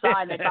everyone was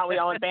inside. And they thought we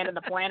all abandoned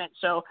the planet,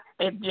 so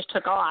they just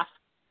took off.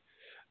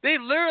 They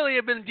literally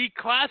have been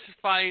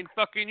declassifying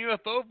fucking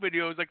UFO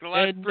videos the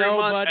last 3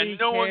 months, and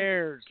no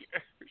cares.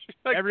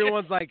 One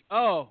Everyone's like,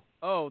 oh,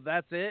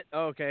 that's it?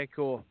 Okay,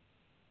 cool.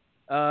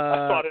 I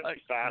thought it'd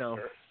be faster. No.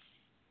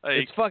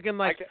 It's fucking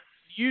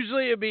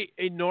usually it'd be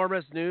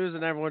enormous news,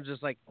 and everyone's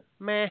just like,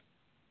 meh.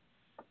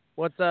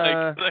 What's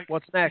next?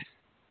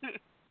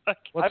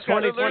 What's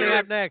 2020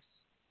 up next?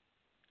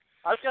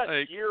 I've got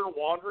deer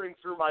wandering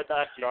through my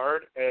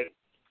backyard, and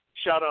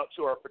shout out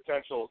to our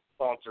potential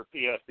sponsor,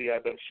 PSD.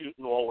 I've been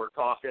shooting while we're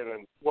talking,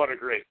 and what a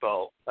great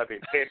bow. I mean,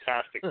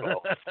 fantastic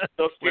bow.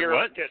 Those deer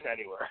aren't getting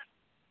anywhere.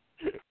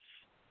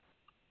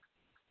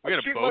 We got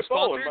a shooting bow my bow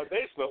sponsor? in my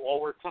basement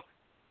while we're talking.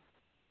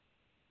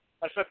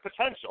 I said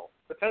potential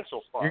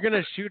sponsor. You're going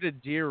to shoot a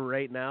deer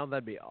right now?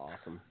 That'd be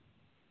awesome.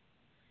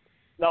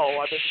 No,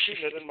 I've been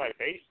shooting it in my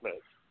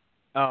basement.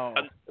 Oh.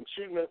 I'm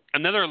shooting it.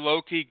 Another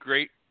low-key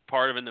great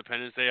part of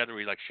Independence Day, after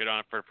we shit on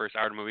it for the first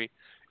hour of the movie,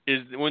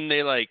 is when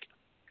they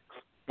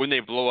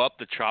blow up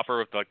the chopper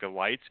with the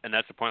lights, and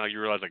that's the point you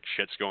realize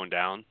shit's going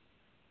down.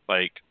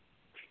 Oh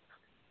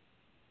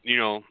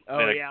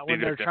yeah,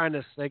 when they're trying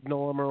to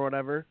signal them or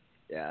whatever.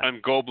 Yeah.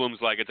 And Goldblum's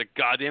it's a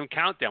goddamn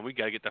countdown. We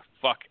gotta get the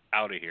fuck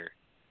out of here.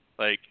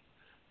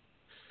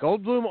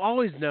 Goldblum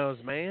always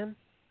knows, man.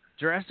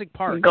 Jurassic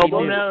Park.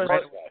 Goldblum knows.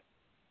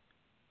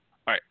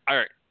 All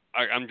right.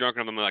 I'm drunk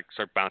enough. I'm gonna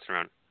start bouncing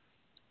around.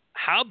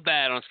 How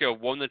bad on a scale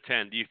of 1 to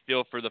 10 do you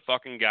feel for the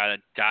fucking guy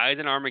that dies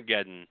in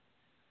Armageddon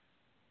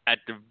at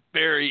the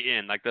very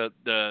end,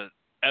 the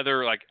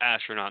other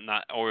astronaut,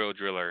 not oil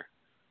driller,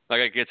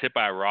 gets hit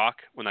by a rock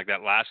when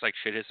that last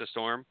shit hits the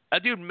storm?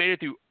 That dude made it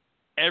through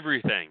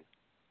everything.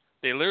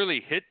 They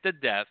literally hit the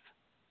death.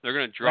 They're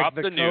going to drop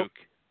Like the nuke.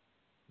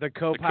 The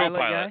co-pilot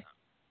guy?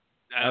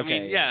 I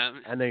mean, yeah.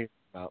 I know.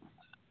 Oh.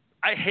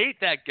 I hate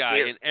that guy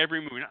in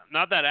every movie.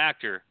 Not that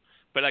actor,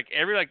 but like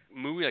every like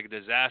movie, like a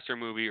disaster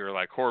movie or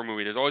like horror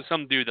movie. There's always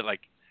some dude that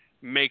like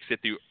makes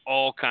it through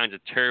all kinds of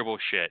terrible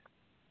shit,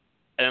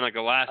 and then like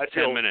the last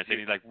 10 minutes, they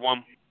need like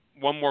one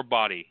more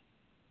body,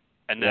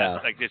 and then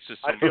like it's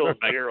just. I feel like,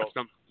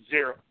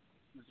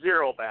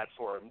 zero bad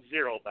for him.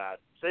 Zero bad.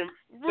 Same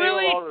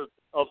amount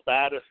of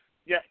bad as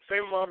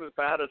same amount of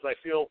bad as I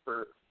feel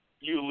for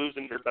you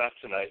losing your bet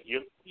tonight.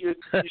 You should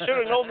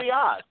have known the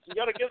odds. You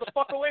got to get the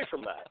fuck away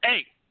from that.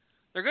 Hey,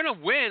 they're gonna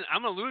win.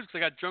 I'm gonna lose because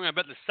I got drunk. I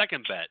bet the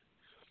second bet.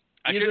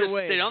 I should have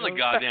stayed on the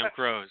goddamn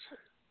Crows.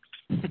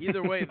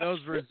 Either way, those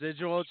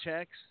residual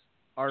checks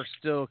are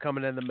still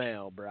coming in the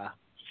mail, bruh.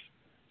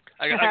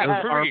 I got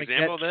a perfect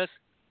example of this.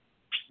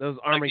 Those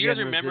Armageddon. Armageddon You guys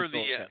remember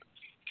residual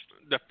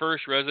the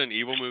first Resident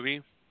Evil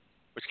movie,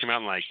 which came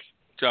out in like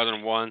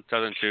 2001,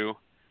 2002?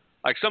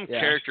 Like some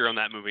character on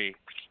that movie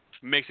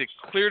makes it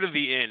clear to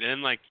the end, and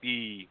then like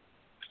the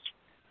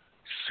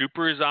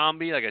super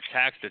zombie like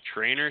attacks the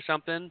train or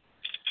something,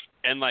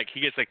 and like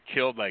he gets like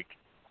killed like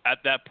at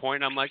that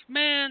point. I'm like,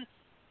 man,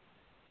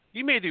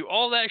 you made do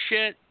all that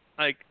shit.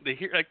 Like the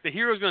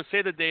hero's gonna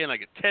save the day in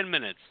like 10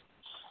 minutes,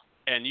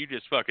 and you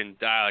just fucking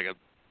die like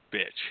a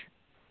bitch.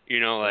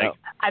 You know, like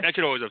that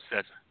should always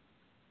upset.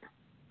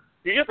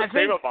 Do you get the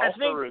same amount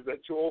for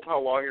residual how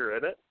long you're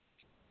in it?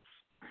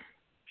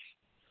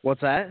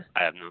 What's that?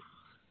 I have no.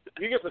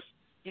 You get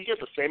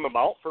the same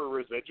amount for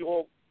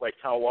residual, like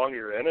how long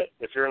you're in it.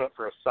 If you're in it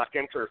for a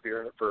second, or if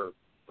you're in it for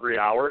 3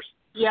 hours.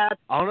 Yeah,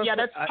 honestly,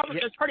 that's part of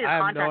your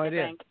contract. No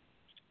idea. I think.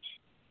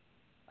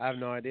 I have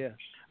no idea.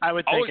 I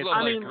would think it's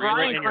I mean,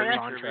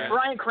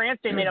 Bryan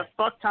Cranston made a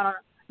fuck ton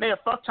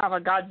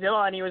of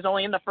Godzilla, and he was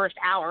only in the first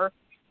hour.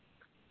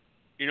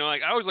 You know,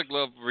 like I always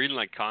love reading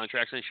like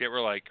contracts and shit. Where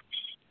like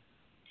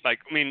I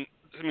mean,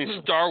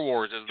 Star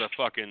Wars is the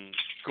fucking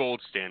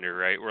gold standard,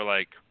 right? Where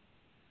like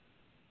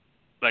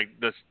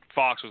the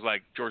Fox was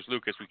like, George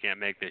Lucas, we can't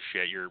make this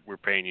shit. We're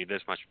paying you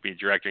this much to be a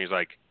director. And he's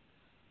like,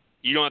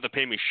 you don't have to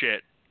pay me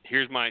shit.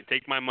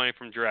 Take my money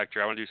from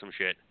director. I want to do some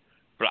shit,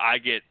 but I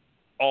get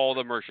all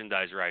the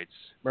merchandise rights.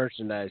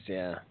 Merchandise,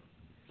 yeah.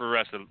 For the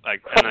rest of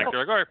like, and like they're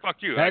like, all right, fuck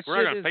you. Like,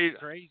 we're not gonna pay you.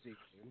 Crazy, dude.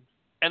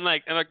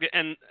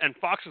 And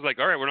Fox is like,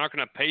 all right, we're not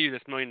gonna pay you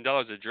this $1 million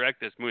to direct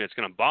this movie that's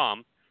gonna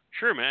bomb.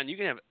 Sure, man, you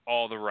can have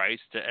all the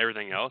rights to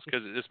everything else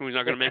because this movie's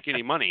not gonna make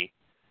any money.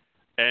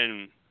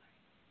 And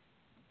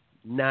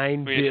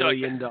 $9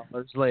 billion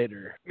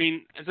later. I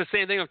mean, it's the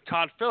same thing with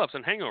Todd Phillips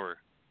on Hangover.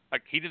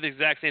 Like he did the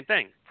exact same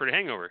thing for The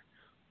Hangover.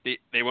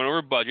 They went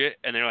over budget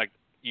and they're like,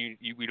 we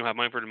don't have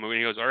money for the movie.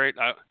 And he goes, all right,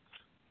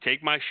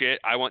 take my shit.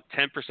 I want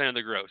 10% of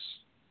the gross.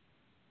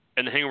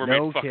 And The Hangover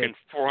made fucking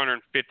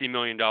 $450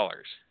 million.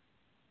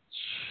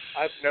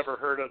 I've never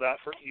heard of that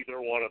for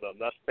either one of them.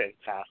 That's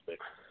fantastic.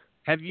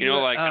 Have you?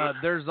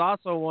 There's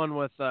also one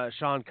with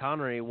Sean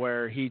Connery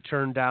where he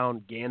turned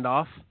down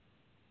Gandalf.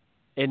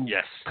 And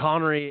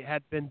Connery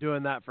had been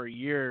doing that for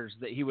years.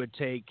 That he would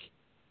take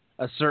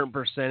a certain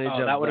percentage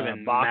of that would have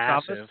been box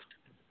massive. office.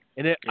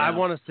 And I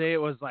want to say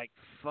it was like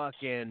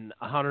fucking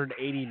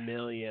 180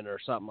 million or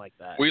something like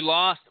that. We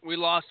lost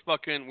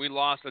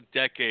a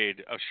decade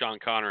of Sean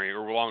Connery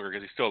or longer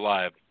because he's still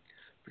alive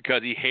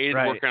because he hated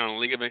working on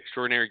League of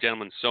Extraordinary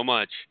Gentlemen so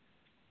much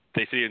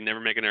they said he'd never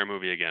make another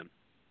movie again.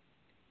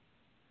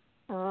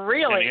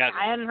 Really?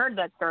 I hadn't heard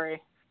that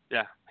story.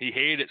 Yeah, he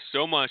hated it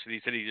so much that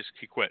he said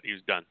he quit. He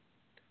was done.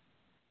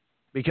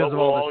 Because of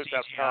all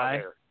the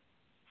CGI?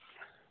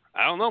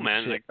 I don't know,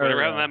 man. Like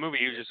whatever happened in that movie,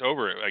 he was just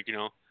over it. Like, you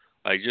know,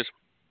 like just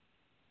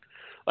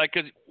like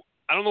because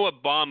I don't know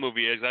what Bond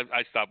movie is.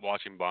 I stopped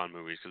watching Bond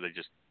movies because they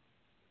just.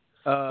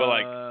 But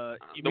like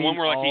the one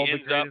where like he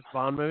ends up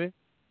Bond movie.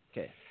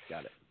 Okay,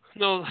 got it.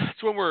 No,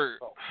 it's one where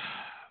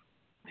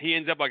he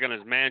ends up like in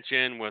his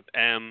mansion with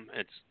M.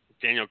 It's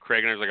Daniel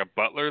Craig and there's like a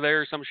butler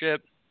there or some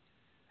shit.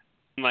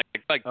 And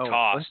like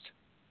cost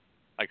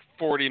like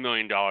 $40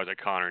 million at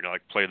Connery to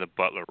like play the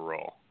butler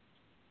role.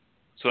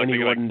 So like and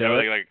they wouldn't do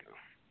it?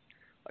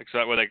 So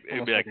that would like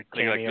it'd be like a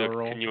cameo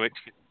role. continuation.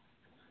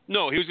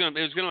 No, it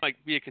was gonna like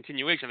be a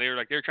continuation. They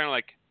were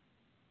trying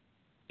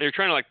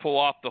to pull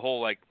off the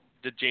whole like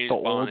the James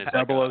Bond.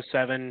 The old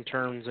 007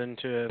 turns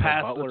into the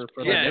butler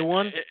for the new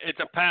one. It's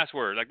a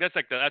password. Like that's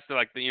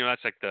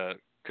the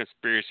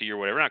conspiracy or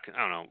whatever. I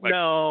don't know. Like,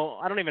 no,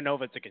 I don't even know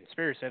if it's a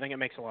conspiracy. I think it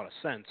makes a lot of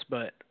sense,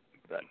 but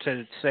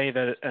to say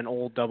that an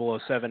old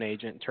 007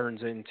 agent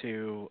turns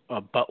into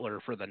a butler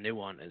for the new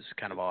one is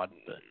kind of odd.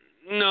 But.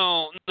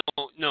 No.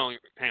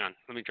 Hang on.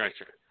 Let me try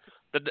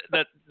to.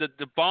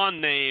 The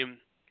Bond name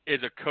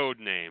is a code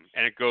name,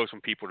 and it goes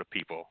from people to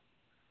people.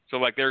 So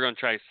like they're going to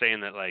try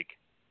saying that like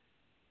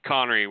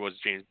Connery was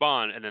James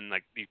Bond, and then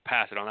like you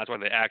pass it on. That's why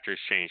the actors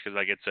changed because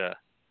like it's a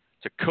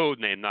code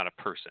name, not a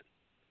person.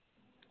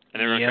 And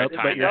they're going to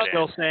try to but you're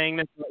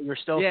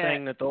still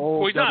saying that the old.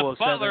 Well, he's not a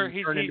 007 butler.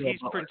 He's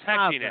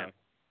protecting him. Okay.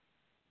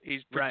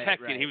 He's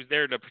protecting. Right. He was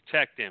there to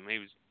protect him. He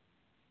was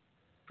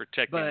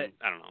protecting.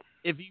 But I don't know.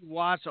 if you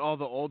watch all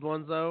the old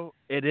ones, though,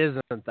 it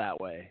isn't that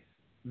way.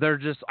 They're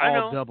just I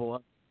all know. double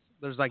up.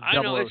 There's like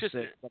I know, it's 006.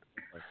 just-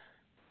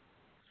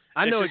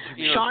 I know It's what just,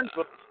 you you mean.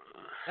 know,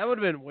 That would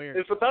have been weird.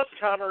 Is the best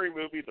Connery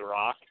movie The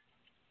Rock?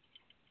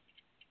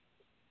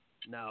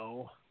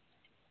 No.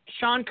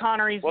 Sean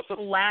Connery's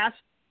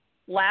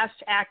last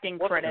acting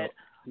credit.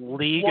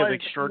 League was, of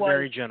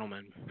Extraordinary was,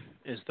 Gentlemen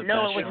is the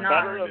No, best it was Sean not.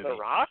 Connery Better than movie.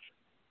 The Rock?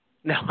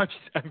 No,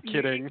 I'm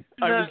kidding.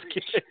 I'm just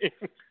kidding.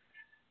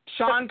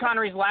 Sean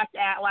Connery's last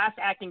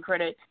acting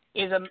credit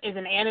is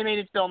an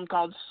animated film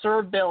called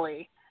Sir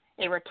Billy.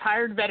 A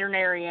retired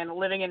veterinarian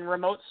living in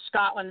remote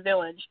Scotland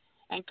village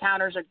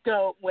encounters a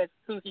goat with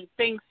who he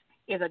thinks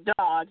is a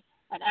dog,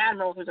 an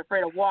admiral who's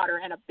afraid of water,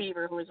 and a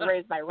beaver who is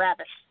raised by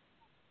rabbits.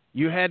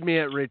 You had me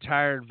at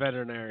retired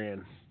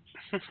veterinarian.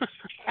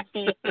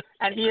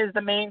 and he is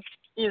the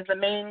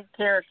main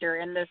character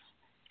in this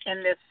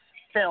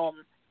film,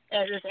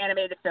 in this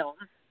animated film.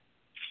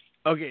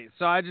 Okay,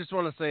 so I just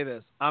want to say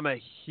this. I'm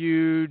a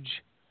huge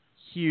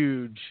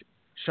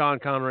Sean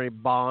Connery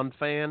Bond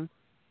fan.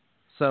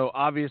 So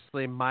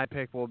obviously my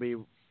pick will be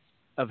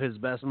of his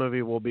best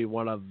movie will be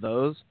one of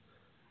those.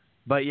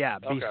 But yeah,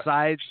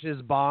 besides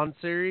his Bond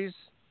series,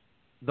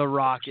 The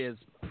Rock is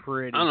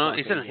pretty. I don't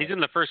know. fucking He's in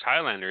the first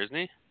Highlander, isn't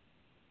he?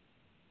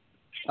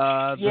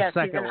 The yes,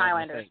 second he's in one,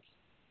 Highlander. I think.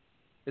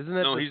 Isn't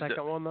it No, the he's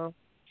second one though?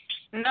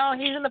 No,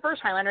 he's in the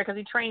first Highlander because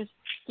he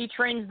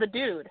trains the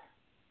dude.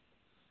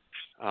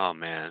 Oh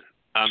man,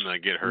 I'm gonna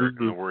get hurt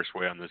in the worst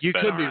way on this. You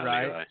bet could be on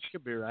right. Eli. You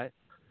could be right.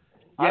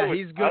 I Yeah, would-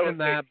 he's I good would in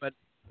that,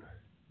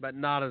 but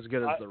not as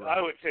good as The Rock.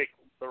 I would take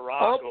The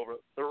Rock over.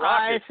 The Rock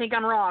I is, think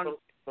I'm wrong.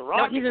 The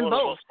Rock he's is in one of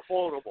the both. most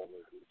quotable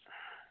movies.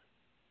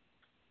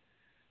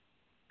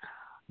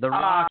 The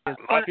Rock is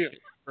lot of people-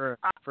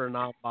 for a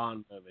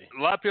non-Bond movie.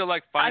 A lot of people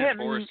like I Finding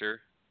haven't-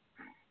 Forrester.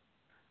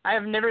 I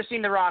have never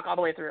seen The Rock all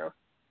the way through.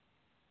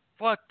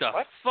 What the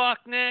fuck,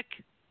 Nick?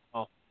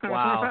 Oh,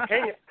 wow.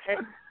 Hang up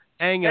on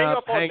hang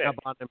Nick. up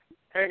on him.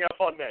 Hang up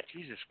on Nick.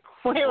 Jesus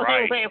Wait.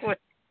 Christ.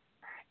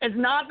 It's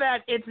not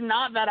that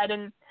I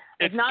didn't.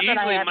 It's not that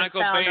I easily haven't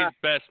Michael found Bay's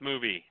best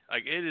movie.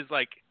 Like it is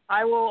like.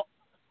 I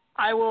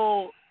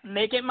will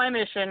make it my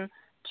mission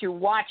to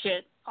watch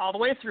it all the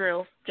way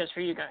through just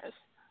for you guys.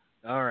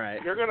 All right.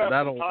 You're gonna have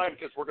That'll some time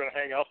because we're gonna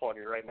hang up on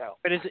you right now.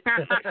 But is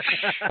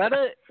that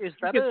You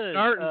can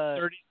start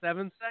in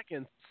 37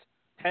 seconds.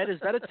 Ted, is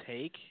that a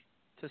take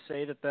to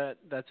say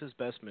that's his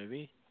best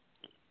movie?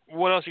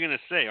 What else are you gonna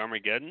say?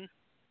 Armageddon?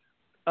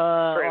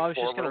 I was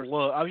just gonna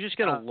look. I was just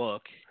gonna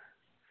look.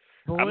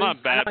 I'm not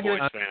a Bad I know he Boys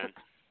was- fan.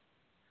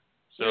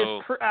 He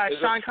was So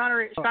Sean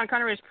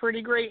Connery is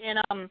pretty great in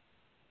or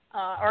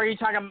are you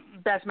talking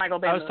best Michael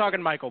Bay? I was movie?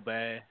 talking Michael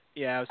Bay.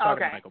 Yeah, I was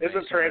talking Okay. Michael Bay.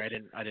 Isn't Sorry,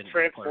 I didn't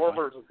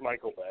Transformers with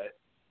Michael Bay?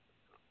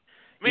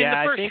 I mean, yeah, the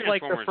I first think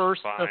like the Transformers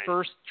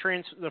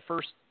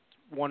first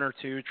one or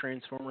two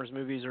Transformers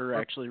movies are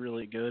actually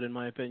really good in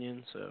my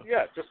opinion. So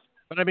Yeah, just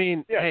But I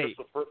mean, yeah. hey, just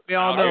the first, we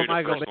all I'll know do the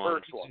Michael first Bay one.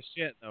 is a piece of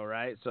shit, though,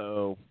 right?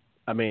 So,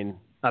 I mean,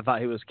 I thought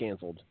he was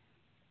canceled.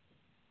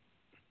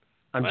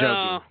 I'm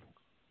well,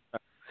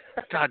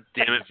 joking. God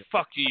damn it!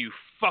 Fuck you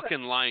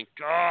fucking lying.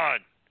 God,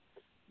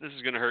 this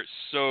is gonna hurt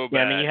so yeah,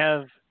 bad. I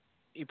mean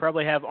you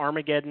probably have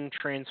Armageddon,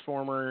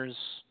 Transformers,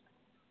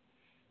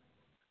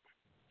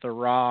 The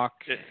Rock.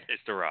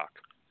 It's The Rock.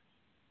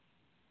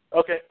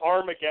 Okay,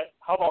 Armageddon.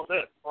 How about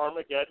this?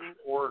 Armageddon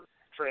or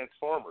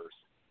Transformers?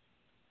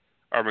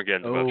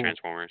 Armageddon, Oh. both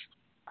Transformers.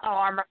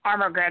 Oh,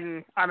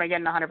 Armageddon,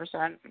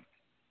 100%.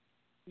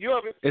 You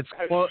haven't It's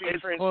have close. you seen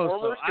It's close.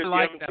 Transformers Though. I because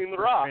like you that haven't seen The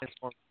first Rock.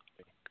 Transformers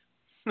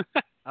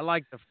movie. I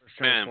like the first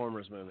Man.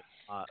 Transformers movie.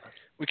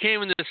 We can't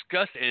even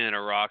discuss any of The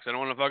Rocks. I don't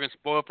want to fucking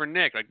spoil it for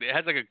Nick. Like it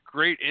has like a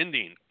great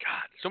ending.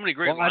 God, so many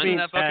great Well, I lines mean, in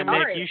that fucking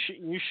Nick, movie.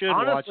 you should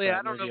watch Honestly, that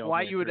I don't movie know all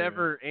why the way you would through.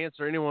 ever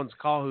answer anyone's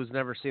call who's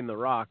never seen The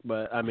Rock,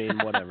 but I mean,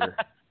 whatever.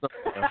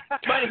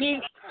 But he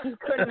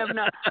couldn't have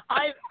known.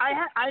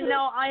 I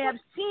know I have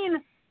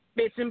seen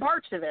bits and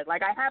parts of it.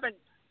 Like I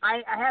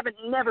haven't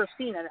never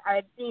seen it. I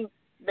have seen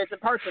bits and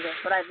parts of it,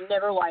 but I've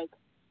never like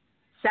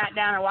sat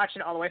down and watched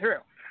it all the way through.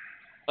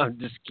 I'm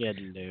just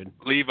kidding, dude.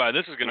 Levi,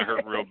 this is gonna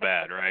hurt real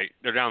bad, right?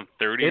 They're down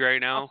 30 It's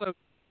right now. Also,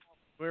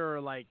 we were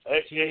like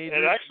It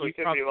teenagers. actually we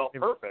could be about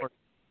probably- perfect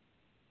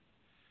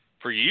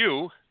For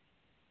you,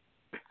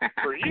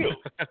 for you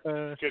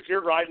because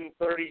you're riding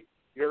 30.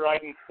 You're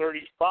riding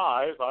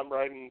 35. I'm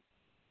riding.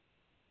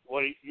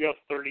 What you have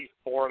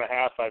 34 and a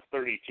half. I have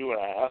 32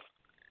 and a half.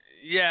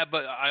 yeah,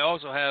 but I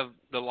also have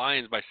the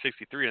Lions by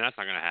 63, and that's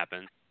not gonna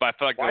happen. But I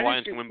feel like Why the did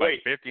Lions you- can win by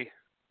wait. 50.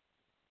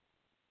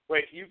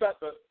 Wait, you got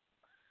the.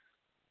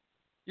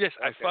 Yes,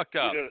 I okay, fucked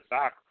up. You did it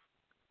back.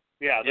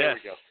 Yeah, there Yes.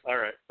 we go. All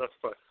right, that's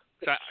fine.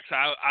 So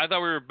I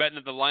thought we were betting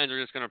that the Lions are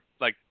just gonna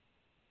like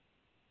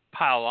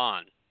pile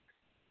on,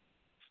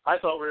 I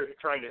thought we were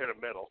trying to hit a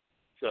middle.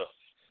 So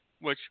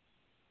which,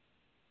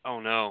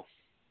 oh no.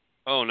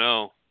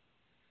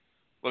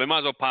 Well, they might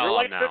as well pile you're on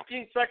like now.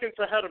 15 seconds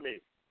ahead of me.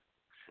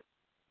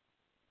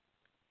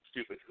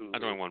 Stupid Hulu.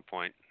 That's only 1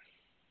 point.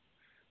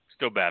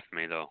 Still bad for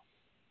me though.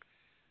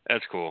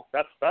 That's cool.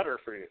 That's better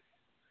for you.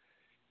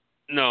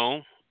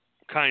 No,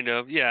 kind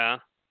of. Yeah.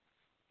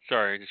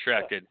 Sorry,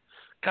 distracted.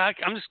 God,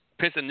 I'm just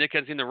pissed that Nick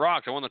hasn't seen The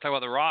Rock. I want to talk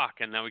about The Rock,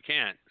 and now we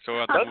can't. So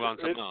we'll have to move on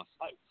to something else.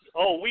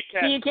 We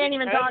can't. You can't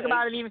even talk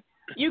about it. Even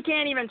you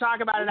can't even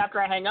talk about it after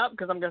I hang up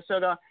because I'm just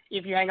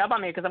if you hang up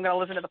on me because I'm gonna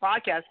listen to the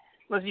podcast.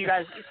 Listen to you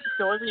guys.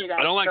 Still listen to you guys.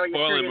 I don't like so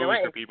spoiling movies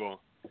movies for people.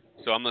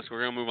 So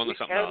we're gonna move on to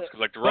something else because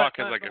like The Rock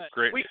has like a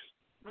great.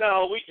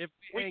 If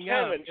we hang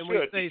up and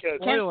we say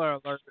spoiler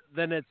alert,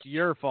 then it's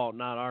your fault,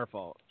 not our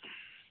fault.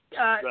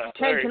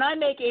 Ted, can I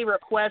make a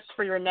request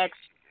for your next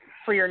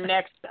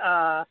what's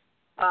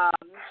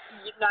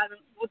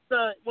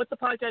the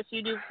podcast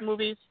you do for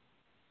movies?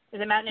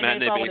 Is it Matinee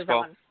Baseball? What is that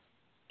one?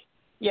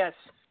 Yes.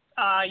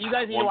 You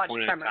guys need to watch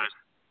Tremors.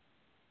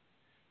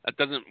 That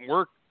doesn't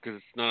work because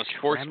it's not a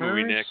sports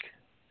movie, Nick.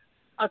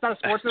 Oh, it's not a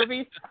sports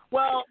movie?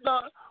 Well,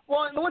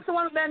 what's the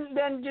one?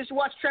 Then just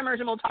watch Tremors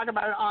and we'll talk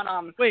about it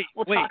on Wait,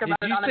 talk about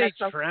did it you on the say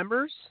next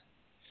Tremors?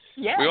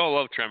 Yeah. We all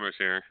love Tremors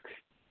here.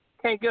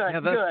 Okay, good,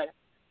 good.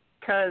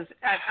 Because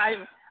I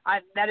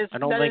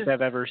don't think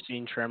I've ever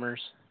seen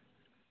Tremors.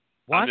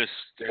 What? I'm just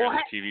staring at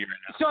the TV right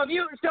now.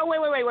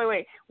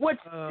 Wait.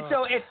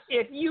 So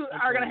if you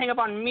are gonna hang up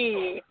on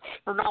me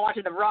for not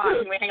watching The Rock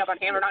and we hang up on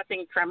him for not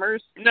seeing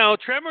Tremors? No,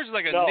 Tremors is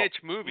like a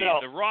niche movie.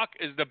 The Rock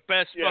is the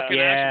best fucking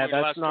action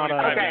movie that's the last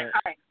 25 years.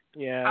 All right.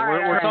 Yeah,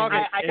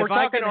 we're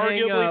talking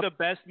arguably the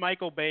best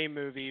Michael Bay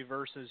movie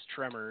versus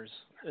Tremors.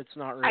 It's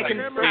not really.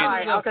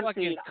 I'll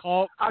concede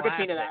to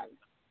that.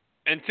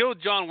 Until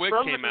John Wick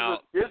Tremors came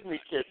out, is a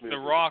Disney kid movie.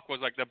 The Rock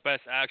was like the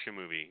best action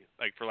movie,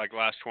 like for like the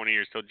last 20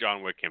 years till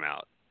John Wick came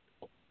out.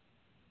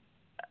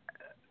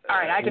 All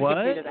right, I can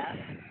concede to that.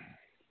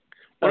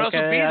 What else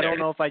would be there? I don't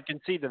know if I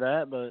concede to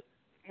that, but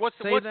what's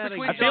between I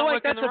feel John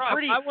like Wick and The Rock?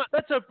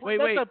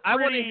 I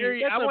want to hear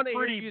you. I want to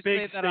hear you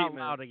say that out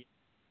loud again.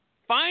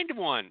 Find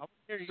one. So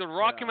The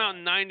Rock came out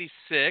in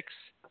 '96.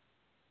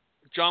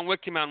 John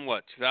Wick came out in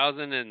what?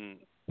 2000 and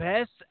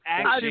best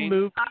action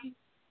movie.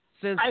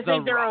 I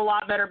think there are a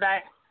lot better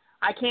back.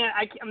 I can't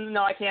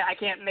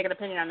make an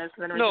opinion on this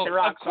because I never seen The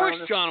Rock. Of course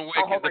John Wick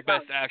is the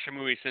best action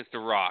movie since The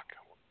Rock.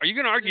 Are you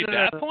going to argue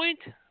that point?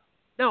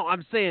 No,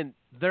 I'm saying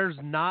there's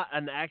not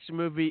an action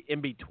movie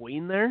in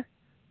between there.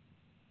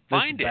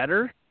 Find it.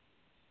 Better.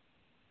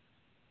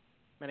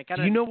 Man,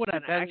 Do you know what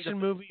an action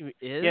movie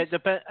is? Yeah,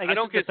 I guess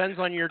it depends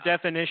on your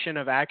definition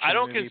of action. I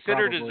don't movie,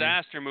 consider probably.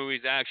 disaster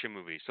movies action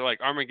movies. So like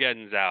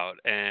Armageddon's out,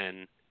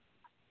 and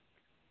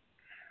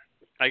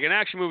like an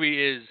action movie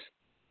is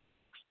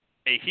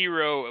a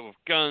hero with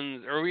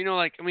guns, or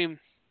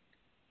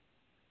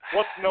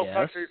what's No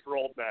Country for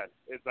Old Men?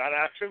 Is that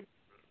action?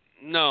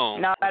 No.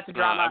 No, that's a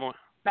drama.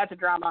 That's a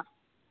drama.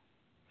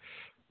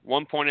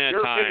 One point at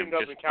Your a time. opinion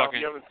doesn't count.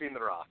 You haven't seen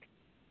The Rock.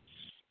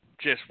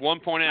 Just 1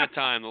 point at a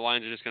time. The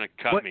lines are just going to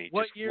cut me.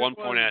 Just 1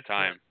 point at a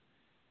time.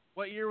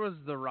 What year was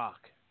The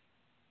Rock?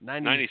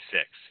 96.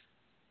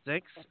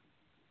 6?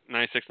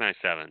 96,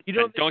 97. You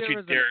don't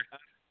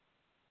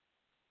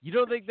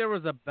think there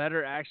was a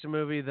better action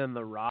movie than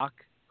The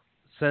Rock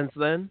since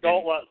then?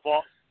 Don't let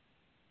Boss.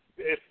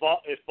 If Boss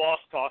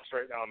talks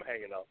right now, I'm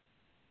hanging up.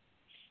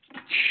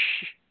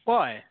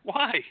 Why?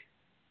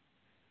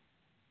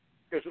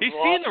 He's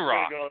seen The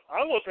Rock.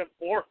 I wasn't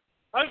born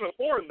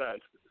then.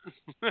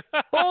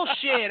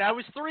 Bullshit! I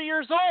was 3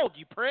 years old,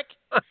 you prick.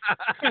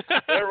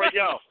 There we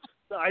go.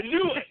 I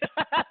knew it.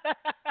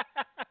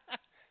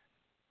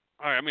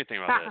 All right, let me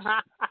think about this.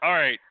 All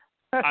right,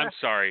 I'm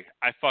sorry.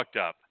 I fucked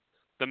up.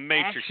 The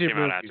Matrix came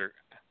out after.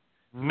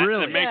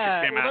 Really? The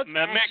Matrix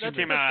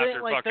came out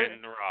after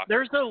fucking The Rock.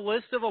 There's a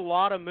list of a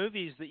lot of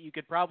movies that you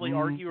could probably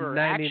argue are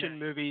action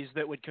movies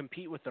that would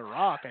compete with The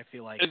Rock. I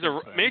feel like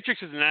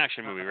Matrix is an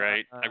action movie,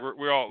 right? Like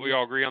we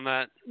all agree on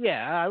that.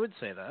 Yeah, I would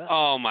say that.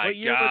 Oh my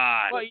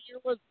God! What year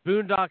was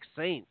Boondock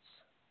Saints?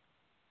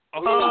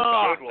 Oh,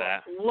 love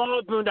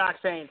Boondock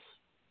Saints.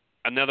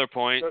 Another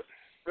point.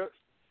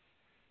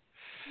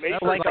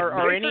 Like,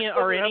 are any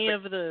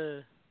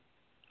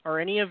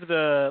of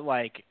the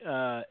like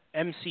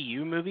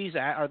MCU movies,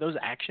 are those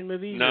action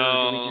movies? No,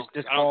 or do we just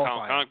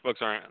disqualify comic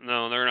books aren't.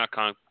 No, they're not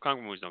comic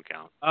movies. Don't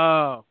count.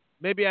 Oh,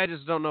 maybe I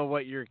just don't know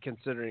what you're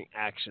considering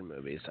action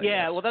movies. I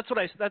guess. Well, that's what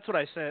I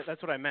said.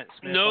 That's what I meant,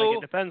 Smith. No, like,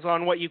 it depends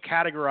on what you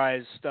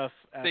categorize stuff.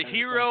 The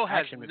hero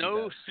has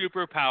no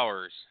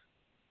superpowers.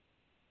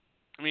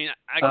 I mean,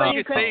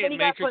 you could say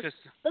Matrix is.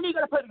 Then you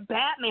got to put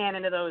Batman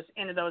into those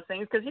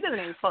things because he doesn't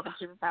have any fucking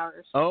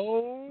superpowers.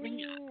 Oh,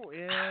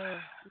 yeah.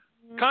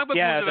 Comic book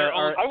movies are their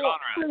own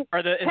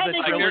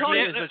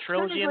genre. Is the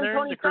trilogy in there?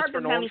 Tony The Stark Christopher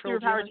doesn't have any Nolan superpowers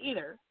trilogy?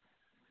 either.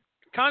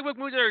 Comic book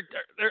movies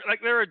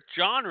they're a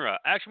genre.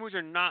 Action movies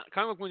are not.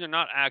 Comic book movies are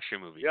not action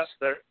movies. Yes,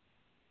 they're.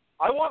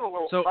 I want a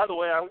little. By the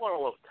way, I want a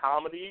little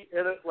comedy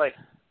in it. Like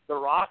The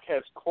Rock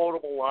has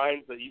quotable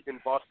lines that you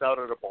can bust out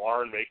at a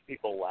bar and make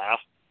people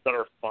laugh that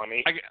are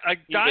funny.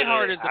 Die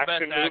Hard is the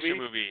best action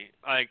movie.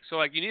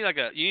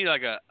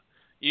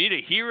 You need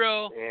a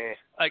hero.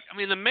 Like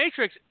The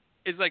Matrix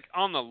is like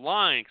on the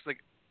line because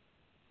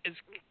it's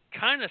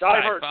kind of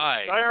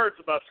sci-fi. Die Hard's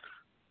the best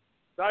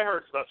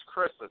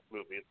Christmas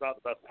movie. It's not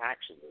the best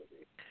action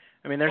movie.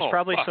 I mean, there's Oh,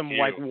 probably fuck some you.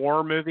 like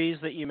war movies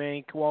that you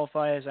may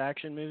qualify as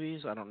action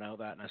movies. I don't know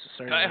that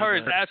necessarily. Die Hard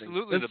is but-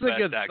 absolutely This the is a best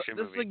good. action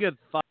This movie. is a good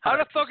thought. How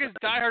the fuck is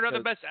Die Hard not the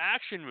because- best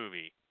action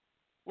movie?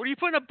 What are you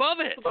putting above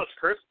it?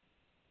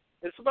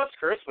 It's the best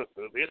Christmas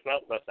movie. It's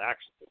not the best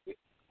action movie.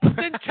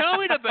 Then tell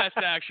me the best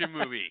action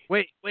movie.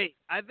 Wait.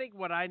 I think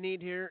what I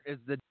need here is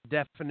the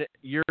definite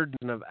your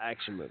definition of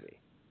action movie.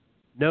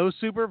 No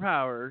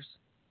superpowers.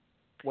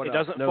 What it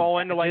else? doesn't No fall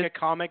into like a gadgets?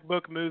 comic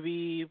book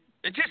movie.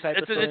 It's just type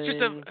of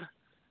thing.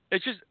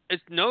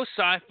 it's no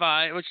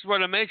sci-fi, which is why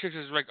The Matrix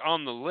is like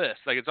on the list,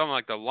 like it's on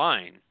like the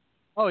line.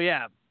 Oh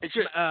yeah. It's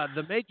just,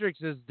 The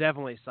Matrix is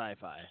definitely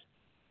sci-fi.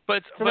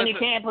 but So then you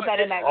can't put that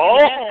in that, Oh!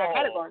 in that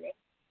category.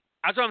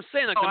 That's what I'm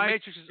saying. Like Oh, The I-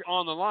 Matrix is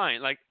on the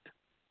line, like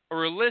a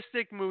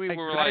realistic movie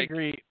where I like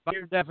agree. By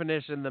your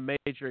definition, The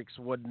Matrix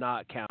would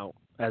not count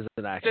as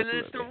an action then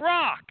movie. it's The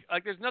Rock.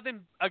 Like there's nothing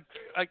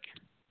like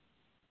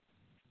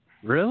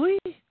Really?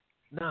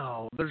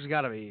 No, there's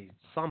got to be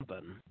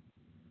something.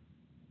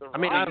 The I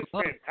mean, Rock I is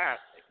love-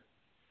 fantastic.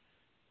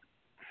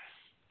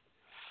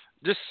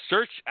 just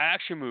search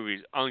action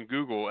movies on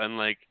Google and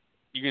like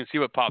you can see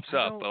what pops I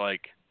up. don't- But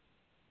like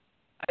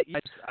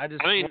I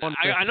just I mean, want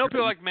I know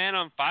people like Man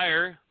on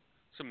Fire,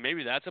 so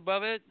maybe that's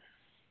above it.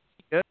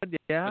 good,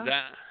 yeah. But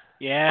that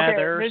Yeah, Okay,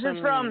 there's this some.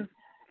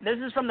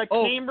 is from the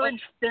Oh,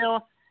 Cambridge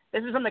Film.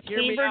 This is from the Hear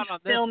me Cambridge out on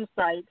this. Film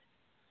site.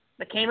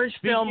 The Cambridge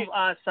Film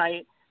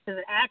site says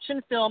an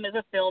action film is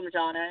a film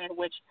genre in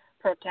which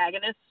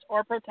protagonists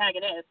or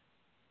protagonists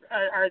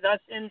are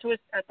thrust into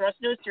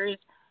a series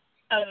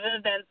of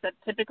events that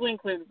typically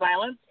include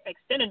violence,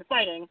 extended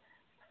fighting,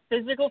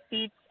 physical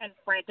feats, and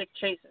frantic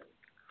chases.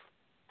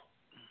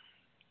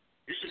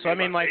 So I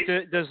mean, like,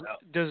 does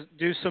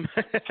do some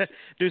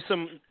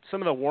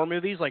some of the war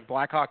movies like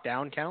Black Hawk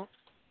Down count?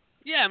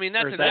 yeah, I mean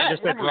that's Or is that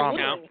just a war movies drama?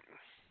 count.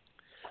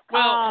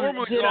 Well, war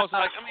movies did, are also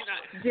like I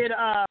mean Did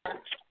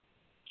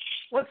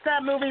what's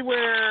that movie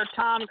where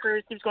Tom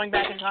Cruise keeps going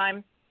back in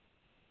time?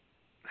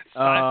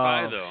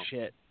 sci-fi though.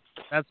 Shit.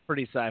 That's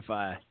pretty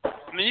sci-fi.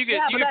 I mean you could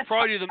Yeah, but you could that's-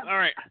 probably do them. All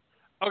right,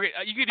 okay,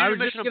 you could do I the was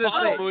just Mission gonna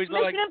Impossible say- movies,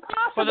 but like Mission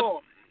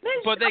Impossible.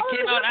 but they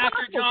came out Mission after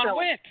Impossible John film.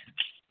 Wick.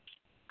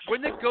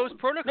 When did Ghost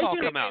Protocol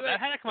Mission- come out? That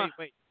had to come out.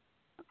 Wait.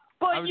 I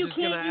But was you just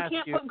gonna can't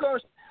ask you- put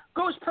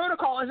Ghost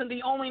Protocol isn't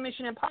the only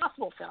Mission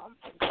Impossible film.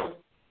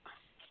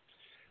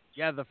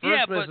 Yeah, the first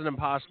Yeah, but- Mission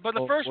Impossible. But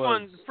the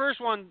first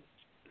one.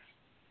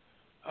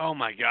 Oh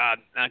my God,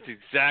 that's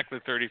exactly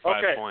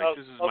 35 Okay, points.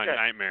 This is my okay.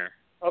 nightmare.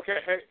 Okay,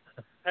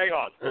 hang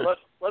on. Let's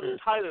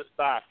tie this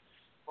back.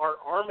 Are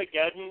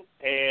Armageddon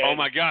and Oh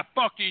my God,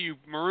 fuck you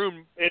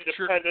maroon.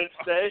 Independence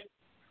Day?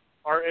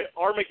 Are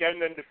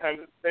Armageddon and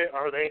Independence Day,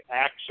 are they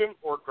action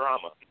or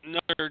drama? No,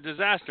 they're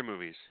disaster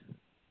movies.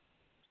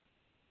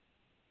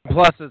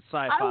 Plus, it's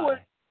sci-fi.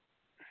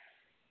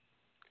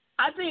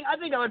 I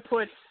think I would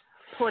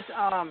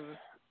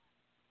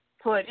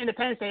put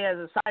Independence Day as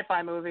a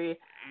sci-fi movie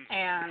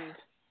and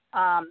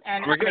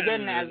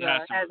Armageddon Armageddon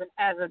is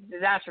as a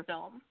disaster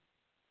film.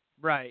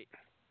 Right.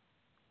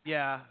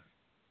 Yeah.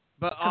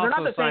 But 'Cause they're not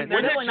also the same- science they're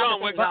When did definitely not John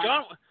the Wick? same genre.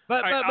 John,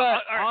 But all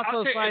right, also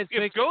I'll say science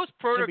if fiction Ghost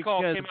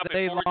Protocol because came out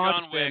they before launched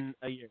John Wick, in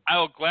a year. I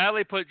will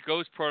gladly put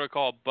Ghost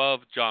Protocol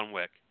above John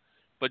Wick.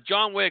 But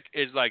John Wick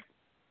is like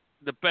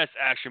the best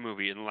action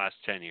movie in the last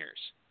 10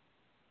 years.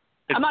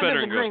 It's I'm not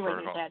better than disagreeing Ghost with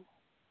you, Protocol. Ted.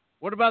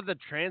 What about the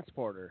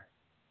Transporter?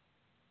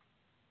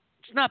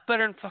 It's not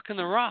better than fucking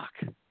The Rock.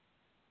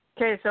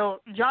 Okay,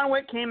 so John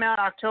Wick came out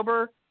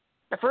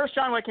the first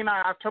John Wick came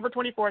out October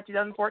 24th,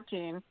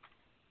 2014.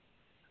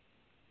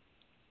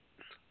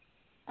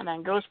 And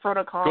then Ghost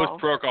Protocol. Ghost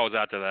Protocol was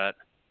after that.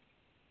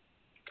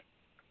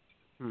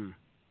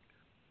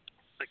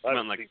 Like, I'd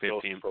not like see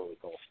 15. Ghost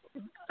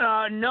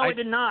Protocol. No, it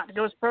did not.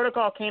 Ghost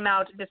Protocol came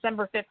out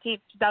December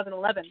 15th,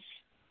 2011.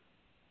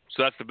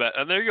 So that's the best.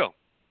 And there you go.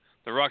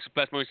 The Rock's the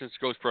best movie since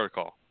Ghost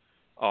Protocol.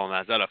 Oh,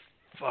 man, is that a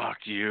fuck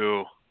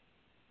you?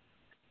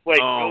 Wait,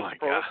 Oh, Ghost my God.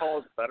 Protocol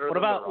is better What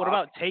than about The what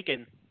Rock? about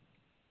Taken?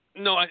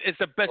 No, it's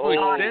the best movie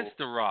Oh. since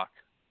The Rock.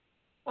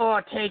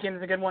 Oh,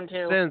 Taken's a good one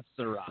too. Since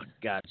The Rock.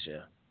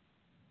 Gotcha.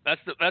 That's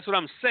what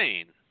I'm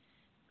saying.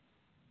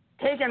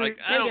 Taken Like,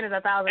 I don't- is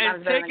 1,000 and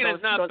times better Taken than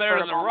is not Ghost better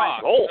than The Protocol,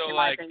 Rock. Oh. So in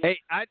my like, opinion.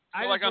 Hey, I So,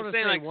 like, just I'm want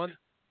saying, to say like, one.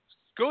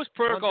 Ghost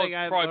Protocol is thing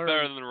I've probably learned-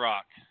 better than The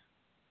Rock.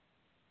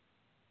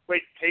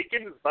 Wait,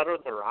 Taken is better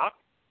than The Rock?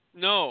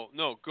 No,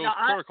 Ghost No,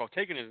 Protocol.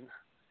 Taken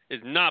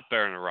is not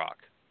better than The Rock.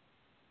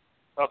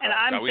 Okay. And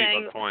I'm Now, we need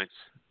saying about points.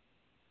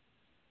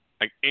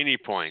 Like any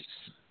points.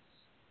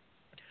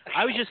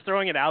 I was just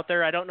throwing it out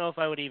there. I don't know if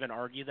I would even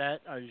argue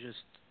that.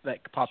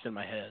 That popped in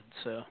my head.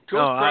 So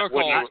Ghost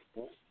Protocol.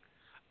 When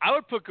I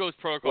would put Ghost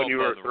Protocol when you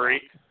were above The 3?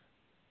 Rock.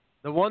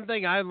 The one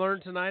thing I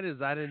learned tonight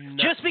is I didn't.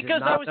 just did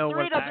because not I was know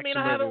 3 what doesn't mean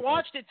I action haven't movie was.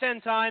 watched it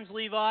 10 times,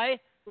 Levi. I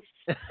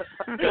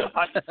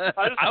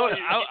I would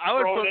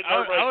throw it put in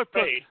everybody's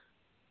face.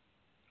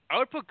 I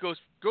would put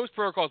Ghost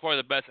Protocol is probably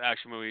the best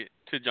action movie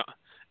to John.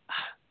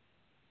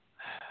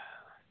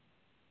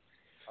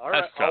 All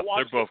right, That's I'll tough.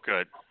 watch They're both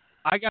good.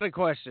 I got a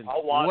question.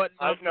 I'll watch. What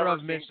I've number never of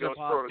seen Mission Ghost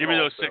Impossible? Protocol. Give me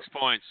those so- 6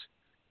 points.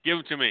 Give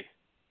them to me.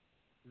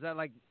 Is that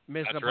like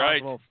Mission That's right.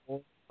 Impossible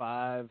 4,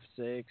 5,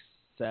 6,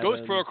 7.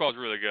 Ghost Protocol is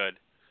really good.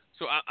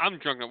 So I'm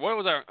drunk now. What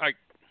was our like?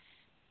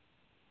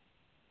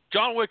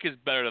 John Wick is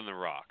better than The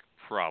Rock,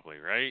 probably,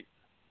 right?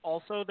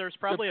 Also, there's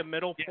probably a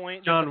middle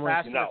point. John the Wick,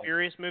 Fast and no. the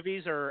Furious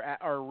movies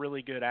are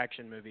really good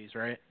action movies,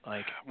 right?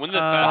 Like When did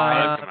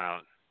Fast 5 come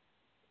out?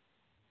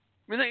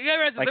 I mean, you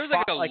guys, like there's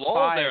like a lull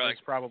 5 there, is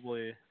like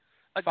probably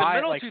the five-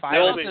 middle like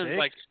 2000s,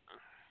 like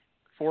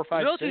 4, 5,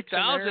 middle 6 in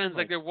 2000s, there,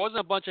 like there wasn't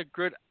a bunch of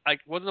good, like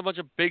wasn't a bunch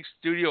of big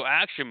studio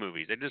action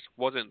movies. It just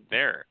wasn't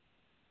there.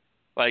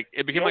 Like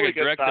it became like a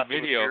direct to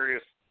video.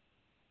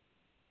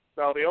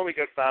 No, the only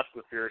good Fast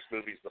and the Furious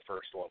movie is the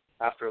first one.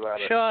 After that,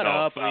 Shut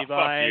up, fuck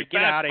Levi. you.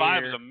 Get out of Fast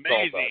 5 here. is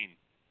amazing.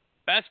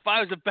 Fast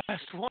 5 is the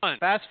best one.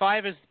 Fast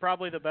 5 is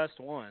probably the best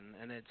one,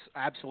 and it's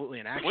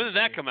absolutely an action. When did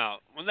that movie. come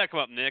out? When did that come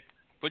up, Nick?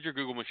 Put your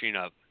Google machine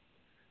up.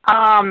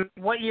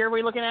 What year are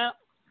we looking at?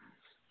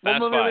 What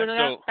Fast movie are we 5.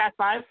 looking at? Fast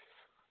 5?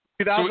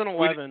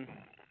 2011.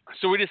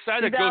 So we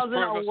decided Ghost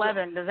Protocol.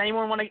 2011. Does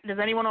anyone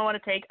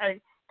want to take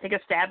a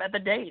stab at the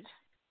date?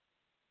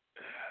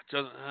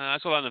 I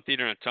saw that in the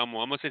theater in a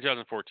tumble. I'm gonna say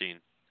 2014.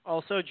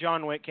 Also,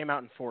 John Wick came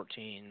out in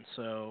 14,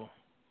 so.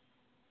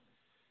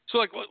 So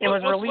like, It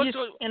was released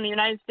in the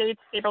United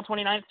States April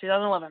 29th,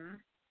 2011.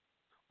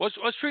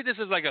 Let's treat this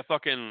as like a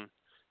fucking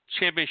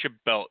championship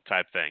belt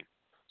type thing.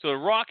 So The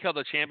Rock held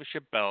the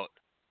championship belt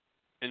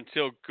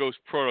until Ghost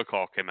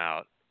Protocol came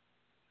out,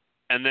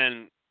 and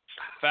then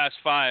Fast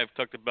 5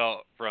 took the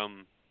belt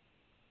from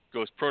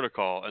Ghost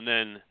Protocol, and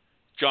then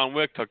John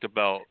Wick took the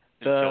belt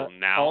until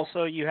now.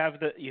 Also, you have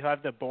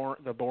the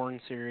Bourne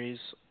series.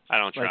 I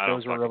don't. Like, I don't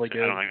those were really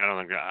good. I don't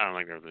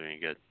think they're any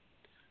good.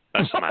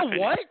 That's my opinion.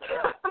 What?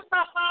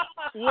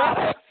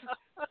 What?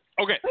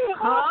 Okay.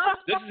 Huh?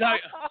 This is how.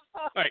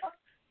 All right.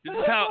 This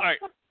is how. All right.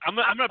 I'm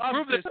gonna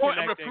prove this point.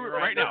 I'm gonna prove it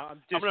right now.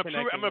 I'm gonna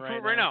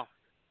prove it right now.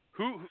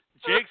 Who?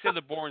 Jake said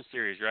the Bourne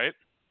series, right?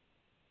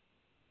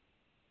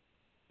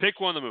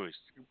 Pick one of the movies.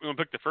 You want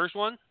to pick the first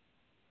one?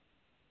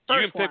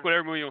 You can pick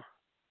whatever movie you want.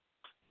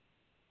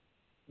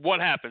 What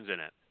happens in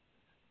it?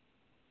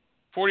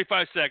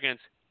 45 seconds.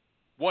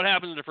 What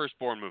happens in the first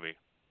Bourne movie?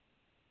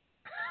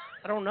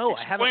 I don't know.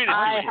 I have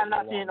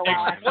not seen it in a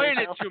while. Explain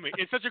it to me.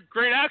 It's such a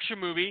great action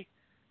movie.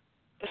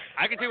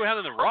 I can tell you what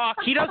happened in The Rock.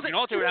 He doesn't. You can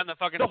all tell you what happened in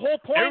the fucking. The whole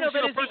point every of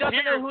it is single he doesn't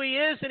person know who he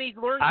is, and he's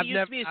learned to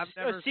used to be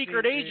a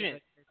secret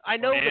agent. I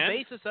know the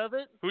basis of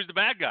it. Who's the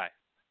bad guy?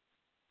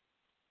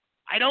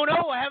 I don't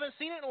know. I haven't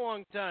seen it in a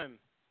long time.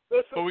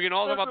 But we can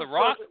all talk about The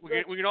Rock.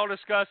 We can all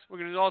discuss. We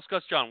can all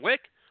discuss John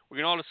Wick. We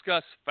can all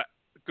discuss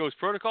Ghost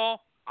Protocol.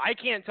 I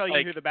can't tell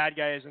you who the bad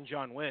guy is in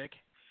John Wick.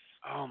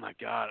 Oh my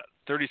God,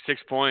 36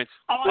 points.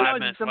 All I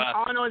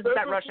know is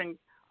that Russian.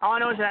 All I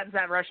know is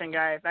that Russian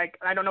guy. Like,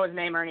 I don't know his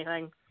name or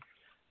anything.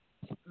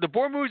 The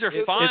Bourne movies are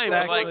fine,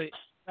 but like,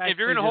 if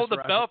you're gonna hold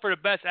the belt for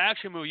the best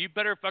action movie, you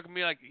better fucking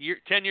be like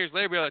 10 years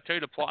later be able to tell you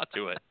the plot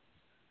to it.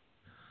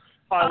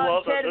 I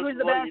love Ted, that.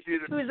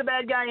 who's the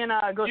bad guy in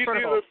Ghost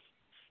Protocol?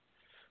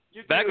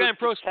 Bad guy in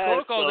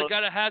Protocol is the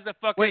guy that has the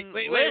fucking.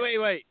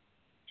 Wait.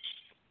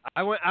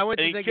 I went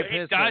to think of he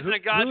his. dies in a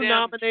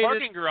goddamn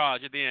parking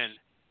garage at the end.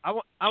 I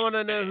want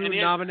to know who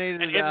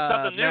nominated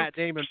Matt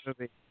Damon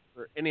movie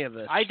for any of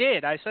this. I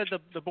did. I said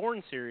the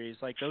Bourne series.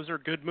 Like, those are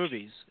good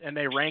movies, and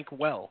they rank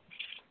well.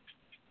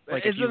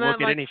 Like, if you look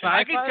at anything.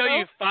 I can tell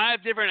you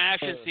 5 different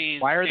action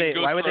scenes. Why would they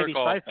be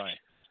Protocol. sci-fi?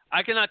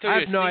 I cannot tell you. I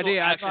have no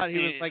idea. I action thought he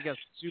was scene. like a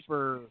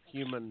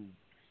superhuman.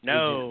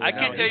 No, I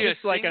can't tell you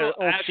a like single an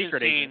old action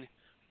secret scene agent.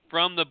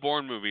 from the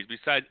Bourne movies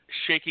besides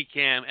shaky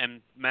cam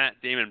and Matt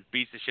Damon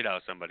beats the shit out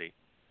of somebody.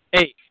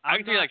 Hey, I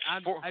can tell you like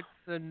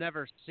I've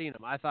never seen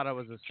him. I thought it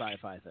was a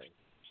sci-fi thing.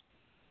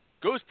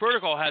 Ghost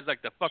Protocol has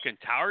like the fucking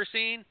tower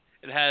scene.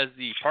 It has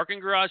the parking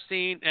garage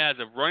scene. It has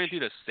a running through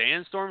the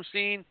sandstorm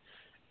scene.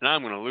 And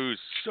I'm gonna lose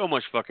so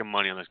much fucking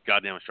money on this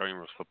goddamn Australian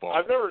rules football.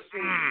 I've never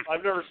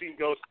seen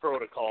Ghost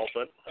Protocol,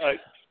 but I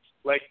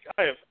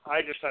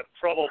just have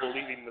trouble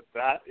believing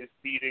that is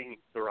beating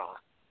The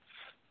Rock.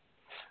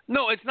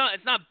 No, it's not.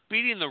 It's not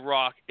beating The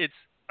Rock. It's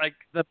like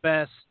the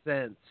best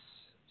sense,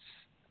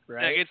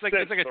 right? It's like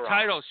a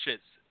title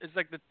shift. It's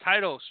like the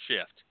title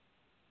shift.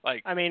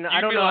 Like, I mean,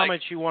 I don't know how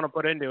much you want to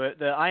put into it.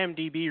 The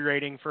IMDb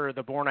rating for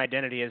The Bourne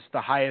Identity is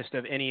the highest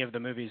of any of the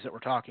movies that we're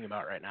talking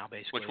about right now,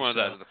 basically. Which one of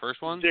that is the first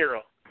one?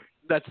 0.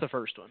 That's the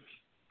first one.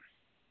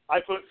 I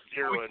put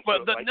 0 in.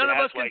 But none of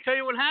us can tell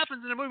you what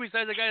happens in the movie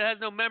besides the guy that has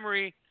no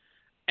memory,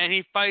 and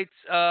he fights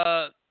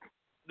the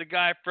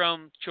guy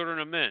from Children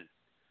of Men,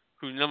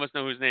 who none of us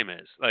know who his name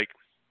is. Like,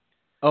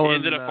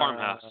 into the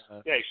farmhouse.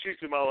 Yeah, he shoots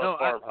him out of the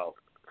farmhouse.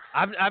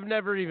 I've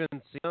never even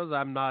seen those.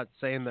 I'm not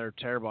saying they're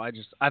terrible.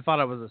 I thought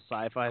it was a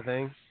sci-fi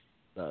thing.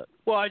 But.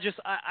 Well, I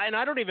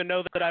don't even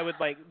know that I would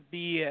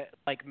be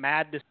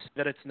mad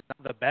that it's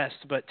not the best.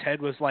 But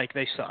Ted was like,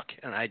 they suck,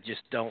 and I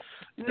just don't.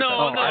 No,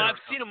 I've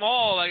seen them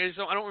all. Like,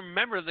 I don't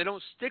remember. They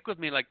don't stick with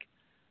me like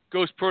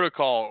Ghost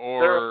Protocol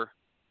or.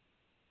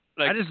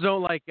 I just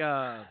don't like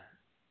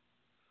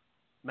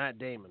Matt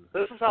Damon.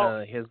 This is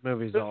how his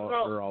movies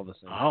are all the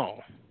same.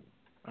 Oh.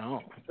 Oh.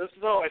 This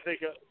is how I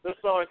think of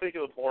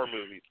the Bourne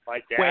movies. My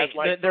dad Wait,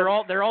 likes they're them,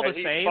 all the and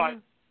he's same?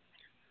 fine.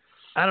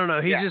 I don't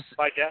know.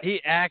 My dad. He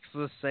acts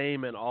the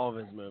same in all of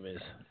his movies.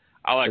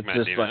 I like It's Matt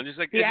just Damon. like- I'm just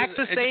like, He acts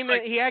the it's same.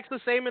 like- He acts the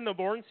same in the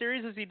Bourne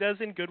series as he does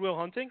in Good Will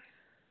Hunting.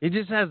 He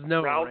just has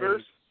no Rounders.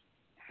 range.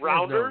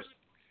 Rounders.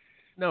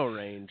 No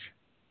range.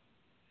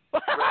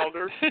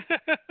 Rounders.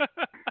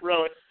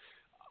 Really.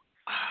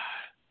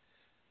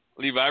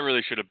 Levi, I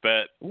really should have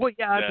bet Well,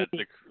 yeah, I that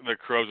mean, the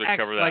Crows would acts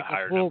cover that like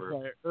higher a pool number.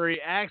 player, or he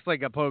acts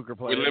like a poker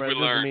player. We live, but we it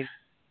doesn't learn. mean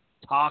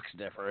he talks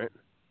different.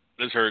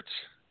 This hurts.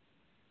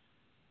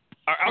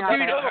 I'll give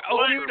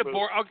you the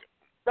Bourne.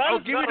 I'll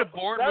give you the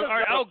Bourne.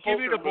 I'll give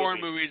you the Bourne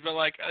movies, but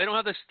like they don't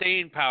have the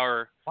staying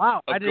power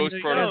Wow, I of didn't Ghost know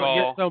you Protocol.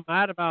 guys get so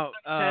mad about.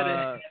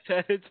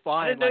 Ted, it's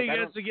fine. I didn't know Like, you I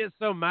guys don't- would get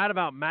so mad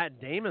about Matt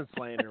Damon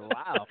slander.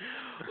 Wow.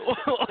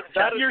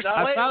 You're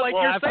saying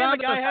the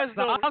guy has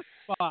no.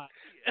 spot.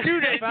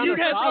 Dude, I found you a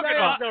guys soft fucking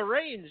spot. no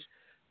range.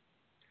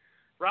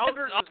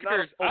 Rounders is not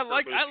a Oscars. I poker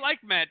like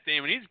movie. Matt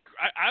Damon. He's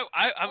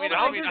I mean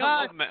Rounders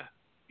I love Matt.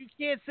 You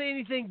can't say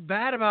anything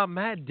bad about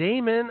Matt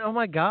Damon. Oh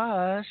my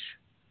gosh.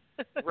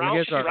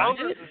 Rounders You guys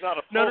are- is not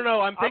a poker.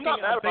 No. I'm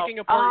picking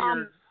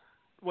apart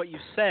what you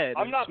said.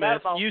 I'm not Smith. mad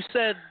about. You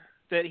said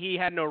that he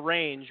had no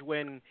range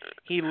when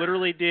he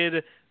literally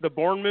did the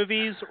Bourne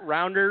movies,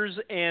 Rounders,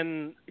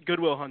 and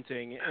Good Will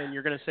Hunting, and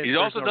you're gonna say He's there's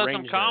also no done range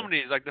some there.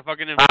 comedies like The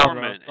Fucking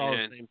Informant. It's all the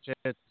and- same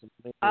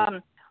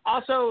shit.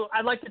 Also,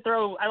 I'd like to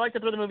throw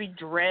the movie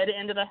Dredd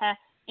into the hat.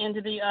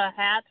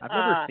 I've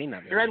never seen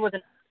that movie.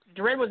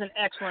 Dredd was an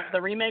excellent.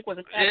 The remake was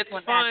an It's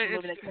excellent fine. action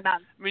movie that came out.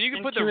 I mean, you can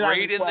in put the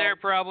Raid in 2012. there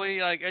probably.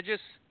 Like,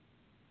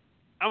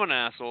 I'm an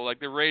asshole. Like,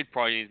 the Raid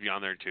probably needs to be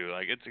on there too.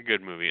 Like, it's a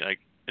good movie. Like,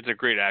 it's a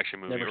great action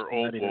movie. Never Or seen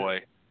Old that either. Boy.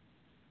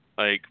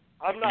 Like,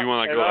 I'm not. you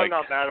want to and go I'm like.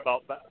 not mad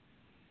about that.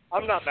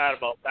 I'm not mad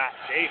about Matt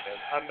Damon.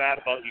 I'm mad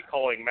about you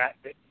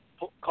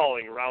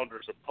calling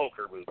Rounders a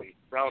poker movie.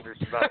 Rounders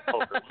is not a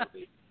poker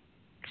movie.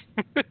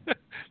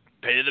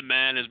 Pay the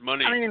man his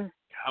money.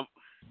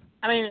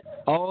 I mean,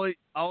 all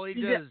he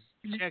Yeah.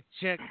 does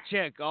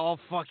check all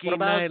fucking What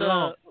night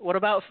long.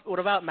 about what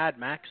about Mad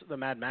Max? The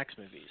Mad Max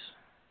movies.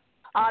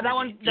 that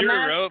one. The Fury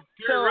man, Road.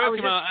 so Fury I Road was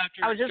came out I was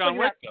after just John looking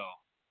Wick, at- though.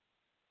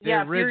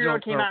 Yeah, Fury original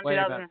Road came out in way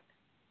 2000.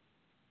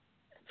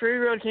 Fury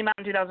Road came out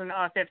in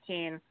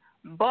 2015,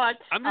 but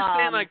I'm just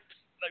saying, like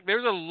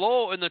there's a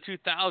lull in the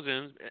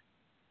 2000s.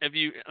 If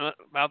you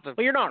about the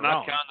Well, you're not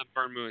wrong. counting the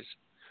Burn movies,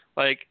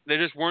 like they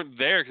just weren't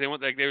there because they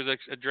went like there was like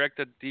a direct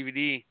to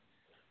DVD.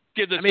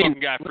 Give this fucking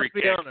guy a free let's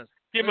be kick. honest,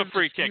 Give him a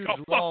free kick. huge Oh,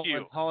 lull fuck you.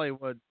 in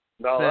Hollywood.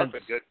 No, since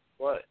that's a good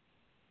what?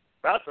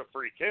 That's a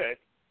free kick.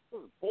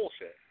 This is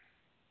bullshit.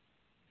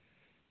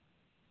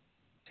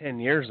 10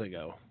 years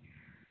ago.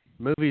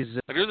 Movies.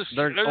 Like, there's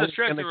they're a only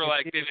stretch gonna where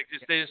like continue.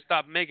 they just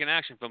stopped making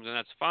action films and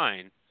that's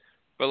fine.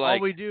 But All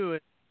like we do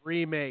is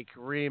remake.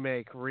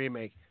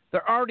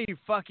 They're already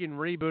fucking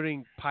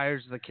rebooting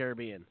Pirates of the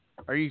Caribbean.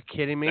 Are you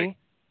kidding me?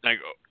 like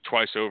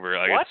twice over,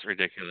 like What? it's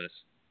ridiculous.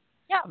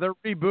 Yeah, they're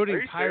rebooting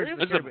Are you Pirates of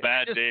the This is a Caribbean.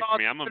 bad Just day saw for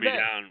me. it I'm gonna be today.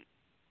 down.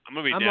 I'm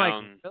gonna be I'm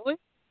down. like, really?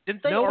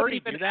 Didn't they No one already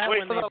even do that wait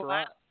when for they the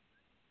brought?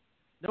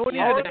 No one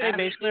Didn't even they asked-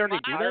 basically already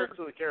do that? Pirates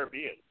of the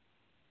Caribbean.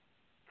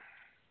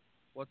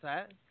 What's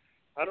that?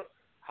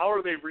 How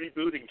are they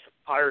rebooting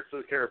Pirates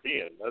of the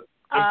Caribbean? That's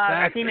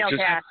Exactly. female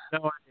Just cast.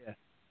 No idea.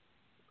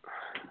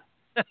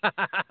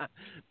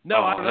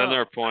 No, I don't know.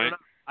 Another point.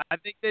 I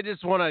think they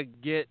just want to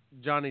get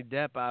Johnny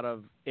Depp out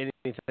of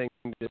anything.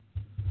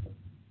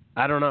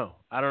 I don't know.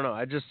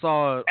 I just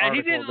saw an And he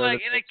article didn't the like,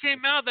 other and it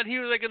came out that he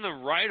was like in the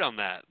right on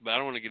that, but I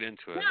don't want to get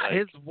into it. Yeah, like,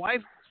 his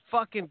wife's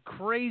fucking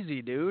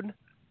crazy, dude.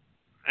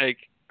 like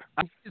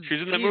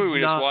she's in the movie we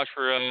just watched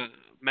for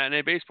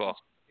matinee baseball.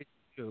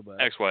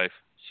 Ex-wife.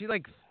 She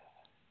like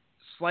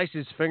sliced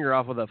his finger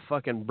off with a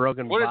fucking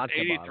broken What is vodka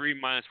 83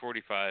 minus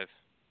 45?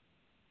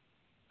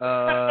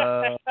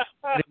 bottle.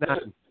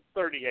 39.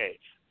 38.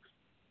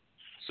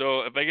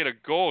 So if I get a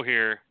goal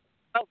here,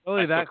 Not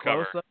really I that still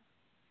close. cover.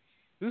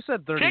 Though. Who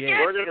said 38?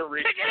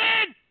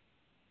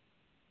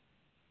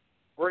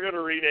 We're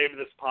gonna rename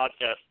this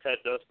podcast Ted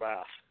Does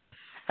Math.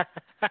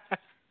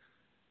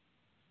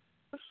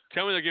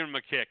 tell me they're giving him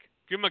a kick.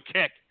 Give him a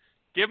kick.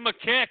 Give him a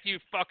kick, you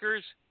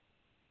fuckers.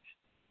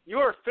 You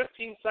are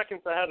 15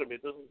 seconds ahead of me.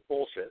 This is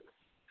bullshit.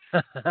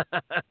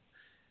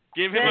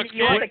 Give him Man, a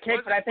you want kick. the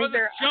kick, but I think What's this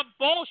they're- jump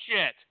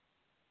bullshit.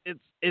 It's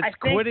I think-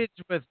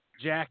 Quidditch with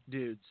Jack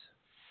dudes.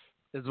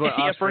 Is what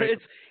Yeah, Osprey.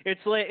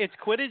 it's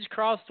Quidditch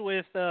crossed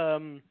with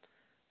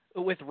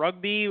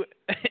rugby,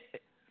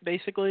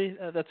 basically.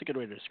 That's a good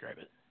way to describe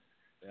it.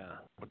 Yeah.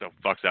 What the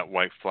fuck's that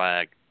white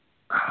flag?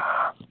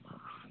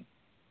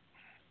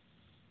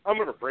 I'm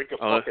gonna break a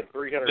Oh, fucking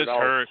 $300 this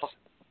hurts. Hurts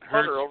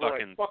putter over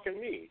fucking. my fucking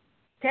knee.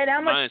 Ted,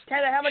 how much? Nice.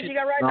 Ted, how much you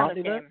got riding on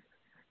this game?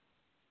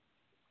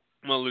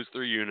 I'm gonna lose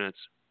 3 units.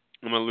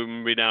 I'm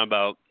gonna be down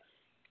about.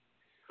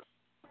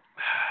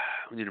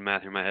 I need a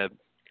math in my head.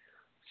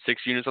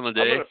 6 units on the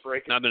day. gonna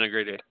break it. Not been a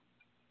great day.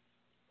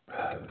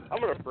 I'm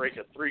gonna break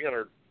a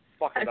 $300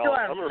 fucking I still out.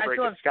 have- I'm gonna I break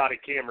still a have- Scotty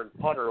Cameron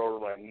putter over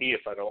my knee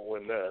if I don't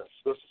win this.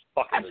 This is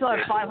fucking I still have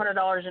ridiculous.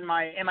 $500 in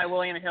my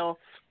William Hill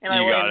You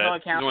got William Hill it.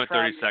 account There's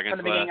only 30 seconds from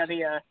the beginning left. of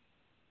the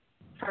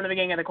from the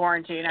beginning of the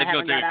quarantine. I It's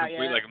haven't going to got take a out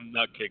complete, yet. like a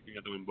nut kick. We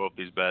have to win both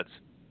these bets.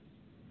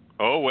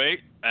 Oh, wait.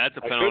 That's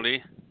a I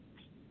penalty.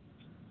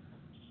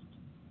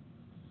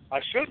 I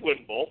should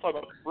win both. I'm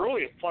a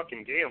brilliant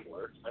fucking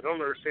gambler. I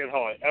don't understand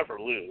how I ever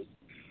lose.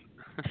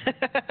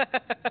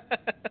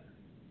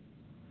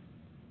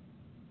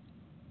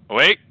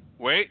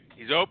 Wait.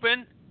 He's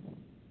open.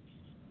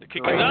 The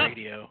kick is up.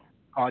 Radio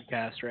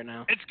podcast right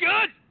now. It's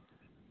good.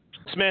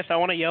 Smith, I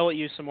want to yell at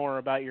you some more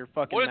about your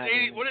fucking. What is Matt 80?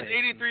 Damon What is take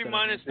 83 instead of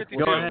minus me.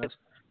 52? Go ahead.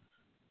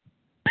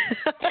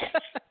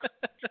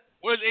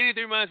 What is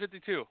 83 minus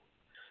 52?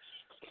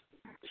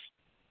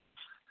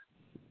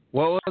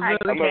 What was I it?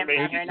 can't math right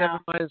 87 now.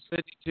 minus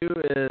 52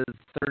 is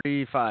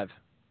 35.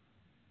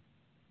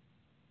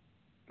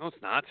 No, it's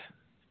not.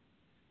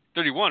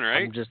 31,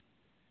 right?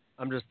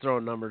 I'm just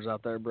throwing numbers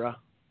out there, bro.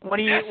 What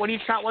are you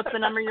trying? What's the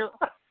number you're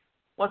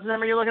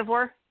looking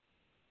for?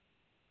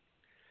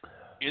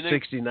 You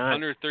think 69.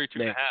 Under 32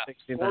 and a Nick, half.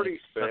 69.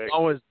 46. That's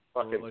always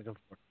what Fucking- I'm looking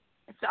for.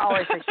 It's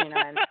always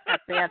 69.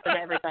 That's the answer to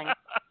everything.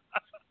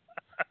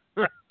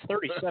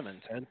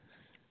 37, Ted.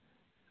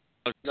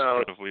 No,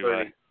 it's Of Levi.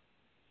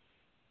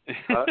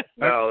 30.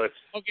 No, it's.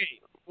 Okay,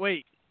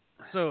 wait.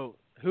 So,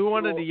 who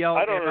wanted to yell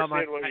I at me don't about my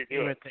understand what you're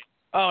doing. Damon thing?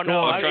 Oh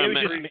no, I'm trying it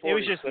to was make- just it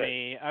was just 46.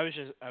 me. I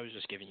was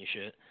just giving you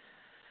shit.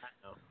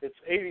 It's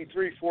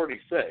 83-46.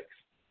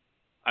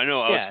 I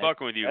know. I Yeah, was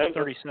fucking with you. that's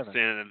 37.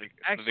 Standing at the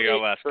Actually,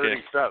 last kick.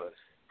 37.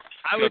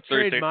 I So would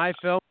trade 36. my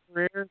film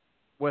career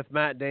with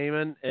Matt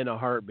Damon in a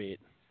heartbeat.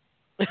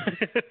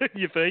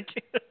 You think?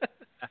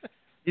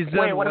 He's Wait,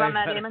 done what way about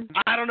Matt better. Damon?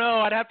 I don't know.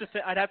 I'd have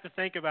to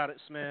think about it,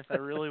 Smith. I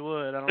really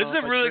would. I don't This know is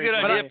if a I'd really trade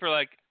good my- idea for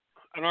like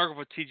an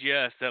article for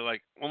TGS that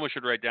like one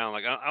should write down.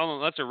 Like I don't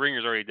know, that's a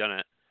Ringer's already done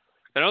it.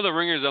 I know the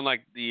Ringer's done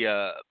like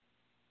the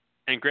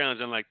and Grant's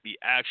done like the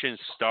action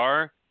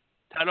star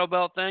title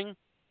belt thing.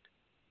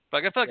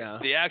 But like, I feel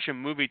like the action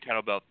movie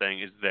title belt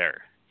thing is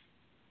there.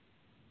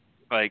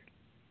 Like,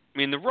 I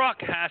mean, The Rock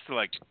has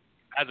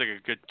a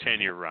good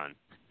 10-year run.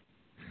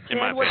 In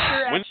my Ted, what's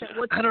your opinion. action?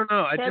 What's, I don't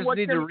know. I Ted, just what's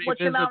need your, to what's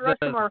your revisit Mount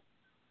the. Rushmore?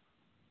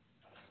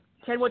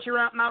 Ted, what's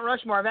your Mount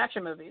Rushmore of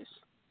action movies?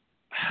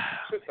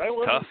 Did I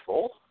win Tough. these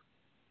both?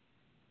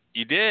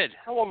 You did.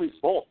 I won these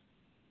both.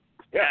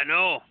 Yeah, I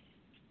know.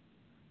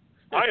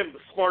 I am the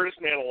smartest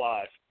man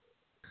alive.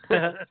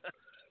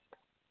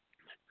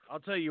 I'll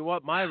tell you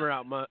what, my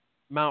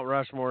Mount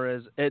Rushmore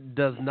is. It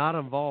does not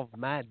involve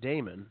Matt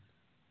Damon.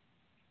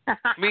 I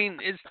mean,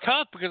 it's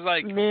tough because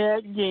like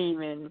Matt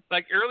Damon.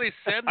 like early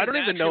 70s I don't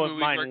even action know if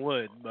movies mine were,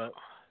 would, but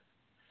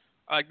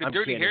like the I'm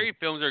Dirty kidding. Harry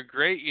films are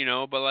great, you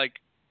know, but like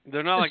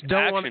they're not Just like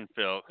don't wanna action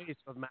films. Face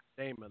with Matt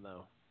Damon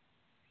though.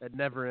 It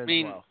never ends I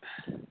mean, well.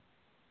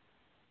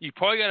 you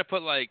probably got to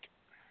put like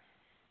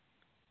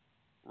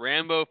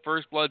Rambo: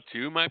 First Blood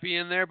 2 might be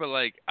in there, but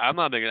like I'm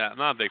not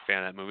a big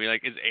fan of that movie.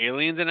 Like, is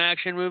Aliens an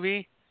action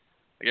movie?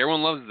 Like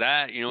everyone loves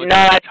that, you know. It's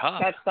No,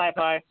 tough. that's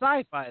sci-fi.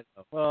 Sci-fi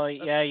though. well,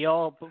 yeah,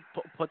 y'all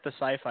put the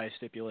sci-fi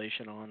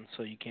stipulation on,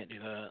 so you can't do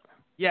that.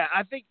 Yeah,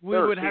 I think we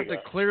Never would seen have to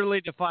that. clearly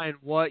define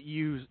what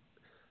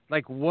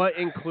what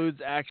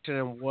includes action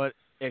and what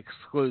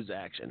excludes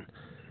action.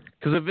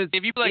 Because if it's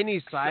If you like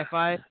any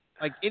sci-fi,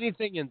 like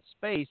anything in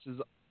space is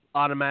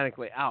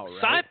automatically out,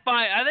 right?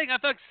 Sci-fi, I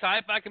feel like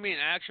sci-fi can be an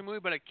action movie,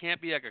 but it can't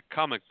be like a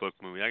comic book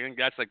movie. I think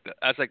that's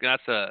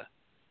the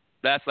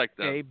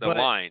Okay, the but,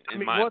 line. I in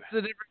mean, my what's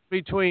the difference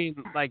between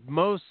like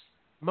most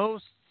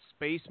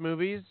space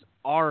movies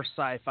are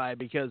sci-fi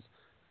because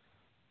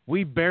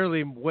we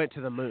barely went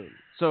to the moon,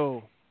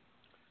 so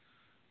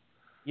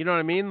you know what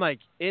I mean? Like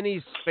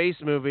any space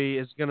movie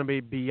is going to be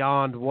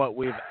beyond what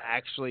we've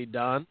actually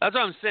done. That's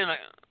what I'm saying. Like,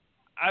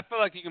 I feel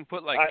like you can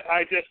put like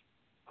I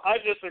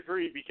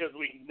disagree because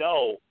we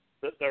know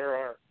that there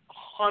are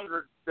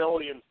 100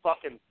 billion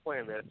fucking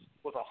planets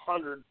with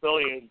 100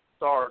 billion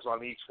stars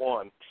on each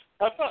one.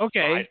 That's not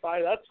Okay.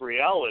 sci-fi. That's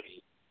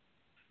reality.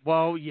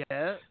 Well,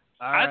 yeah.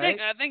 I think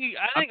I'm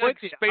like with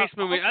you. space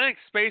movies. I think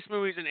space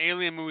movies and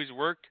alien movies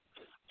worked.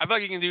 I feel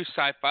like you can do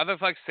sci-fi. I feel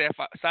like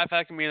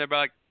sci-fi can be in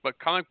there, but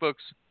comic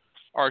books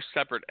are a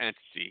separate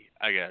entity,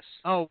 I guess.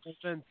 Oh, well,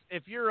 then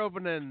if you're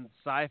opening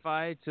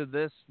sci-fi to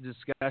this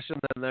discussion,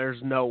 then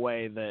there's no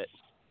way that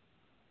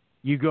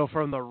you go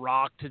from The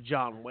Rock to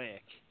John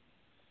Wick.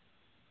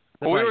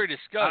 Well, we Like, already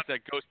discussed that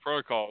Ghost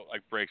Protocol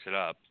like breaks it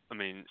up. I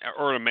mean,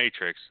 or the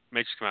Matrix.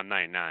 Matrix came out in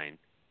 '99.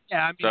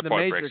 Yeah, I mean, So that The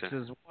part Matrix breaks it.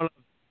 is one of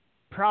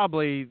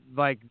probably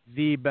like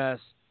the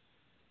best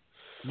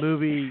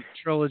movie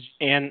trilogy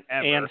And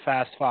ever.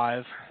 Fast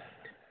Five.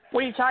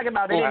 What are you talking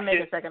about? They Well, didn't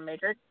make a second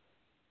Matrix.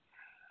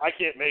 I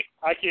can't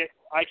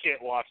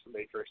watch the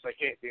Matrix. I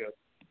can't do it.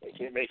 I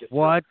can't make it.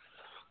 What?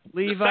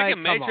 The Levi,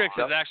 second come Matrix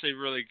on. is actually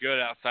really good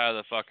outside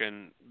of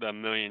the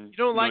million. You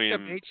don't like The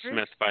William Matrix?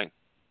 Smith fight.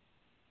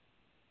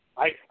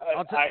 I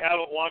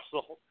haven't watched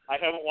the whole. I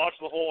haven't watched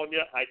the whole one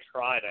yet. I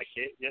tried. I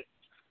can't get.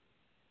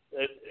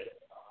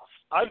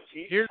 I'm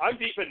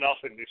deep enough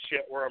into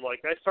shit where I'm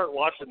like, I start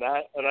watching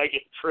that and I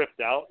get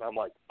tripped out and I'm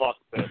like, fuck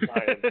this,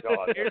 I am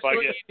done.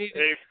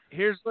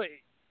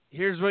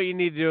 Here's what you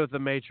need to do with The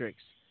Matrix.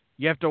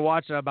 You have to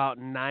watch it about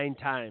 9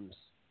 times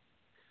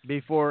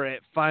before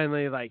it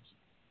finally like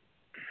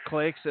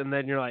clicks, and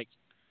then you're like,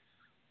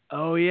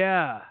 oh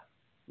yeah,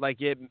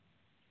 like it.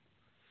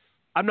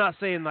 I'm not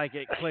saying like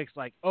it clicks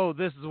like, oh,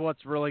 this is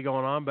what's really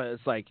going on, but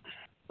it's like,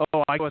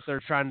 oh, I get what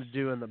they're trying to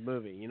do in the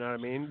movie. You know what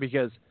I mean?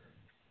 Because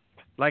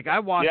like I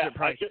watched it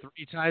probably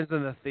 3 times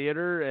in the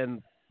theater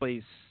and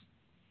please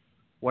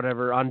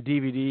whatever on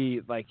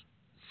DVD like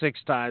 6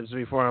 times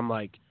before I'm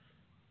like,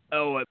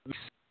 oh, it makes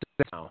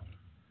sense now.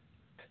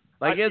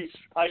 Like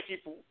I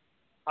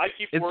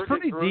keep working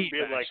pretty through it deep,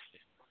 being like,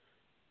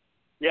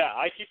 yeah,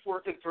 I keep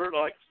working through it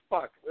like,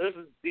 fuck, this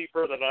is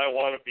deeper than I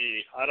want to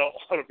be. I don't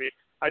want to be.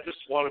 I just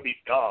want to be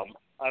dumb.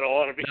 I don't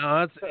want to be.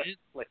 No,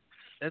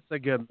 it's a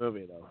good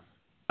movie though.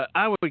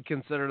 I would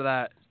consider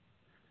that.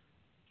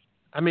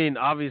 I mean,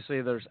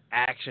 obviously there's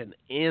action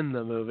in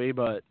the movie,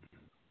 but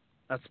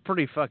that's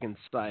pretty fucking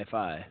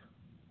sci-fi.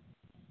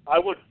 I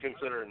wouldn't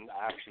consider it an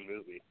action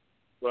movie,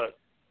 but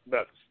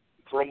that's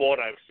from what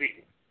I've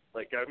seen.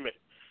 Like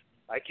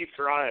I keep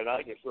trying.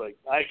 I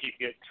keep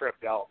getting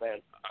tripped out, man.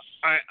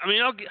 I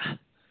mean,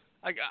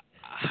 I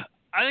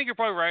think you're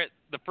probably right.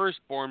 The first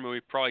Bourne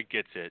movie probably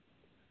gets it,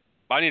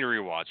 but I need to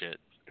rewatch it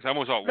because I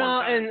almost saw it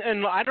one time.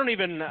 And I don't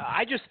even.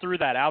 I just threw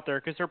that out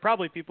there because there are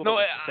probably people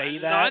that say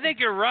that. No, I think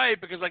you're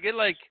right because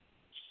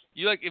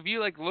if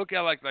you look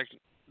at like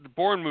the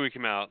Bourne movie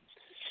came out.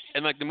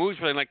 And, like, the movies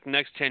for, like, the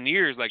next 10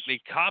 years, like, they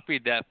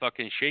copied that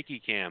fucking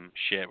shaky cam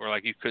shit where,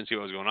 like, you couldn't see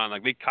what was going on.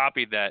 Like, they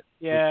copied that.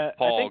 Yeah,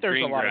 Paul I think there's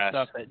Greengrass. a lot of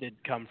stuff that did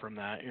come from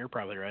that. You're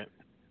probably right.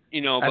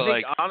 You know, but, I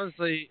think, like...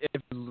 honestly,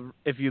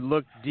 if you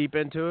look deep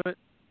into it,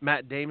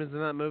 Matt Damon's in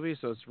that movie,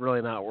 so it's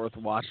really not worth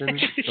watching.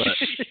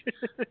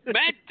 But...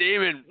 Matt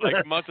Damon,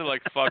 like, must have,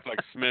 like, fucked, like,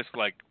 Smith's,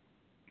 like,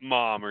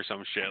 mom or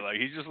some shit. Like,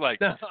 he's just, like,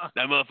 that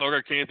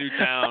motherfucker came through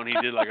town. He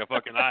did, like, a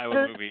fucking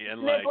Iowa movie.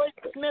 And, like...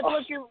 Smith,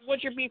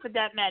 what's your beef with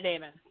that Matt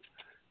Damon?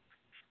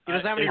 He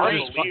doesn't have any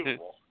range.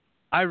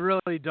 I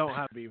really don't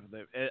have beef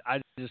with it. I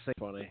just think it's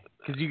funny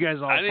because you guys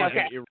all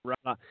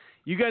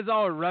you guys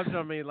all rubbed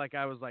on me like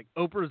I was like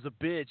Oprah's a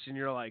bitch, and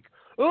you're like,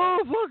 oh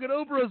fucking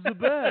Oprah's the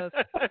best.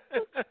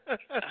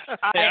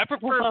 I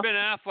prefer Ben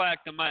Affleck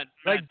to Matt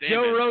like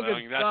Damon. Joe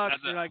Rogan that's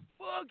sucks. You're like,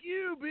 fuck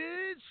you,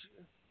 bitch.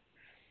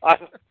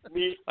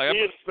 Me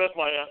and Smith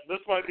this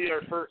might be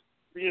our first.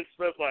 Me and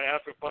Smith might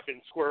have to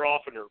fucking square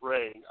off in a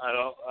ring. I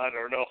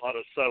don't know how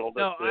to settle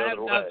this the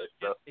other way.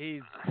 So.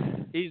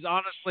 He's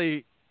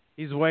honestly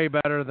way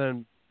better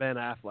than Ben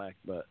Affleck,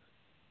 but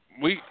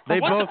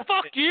the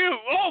fuck you?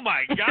 Oh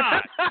my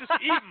god! Just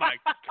eat my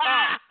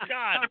cock!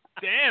 God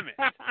damn it!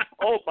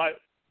 Oh my!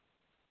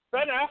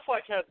 Ben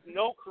Affleck has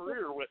no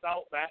career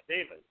without Matt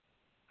Damon.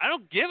 I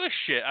don't give a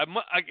shit. I'd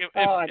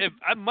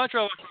much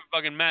rather watch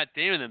fucking Matt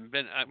Damon than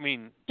Ben. I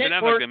mean, Ben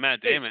Affleck than Matt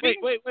Damon.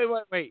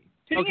 Wait.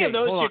 Speaking of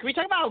those two, can we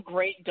talk about how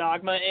great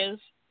Dogma is?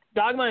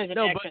 Dogma is an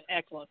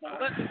excellent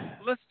movie.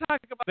 Let's talk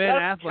about Ben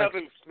Affleck.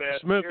 Kevin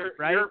Smith.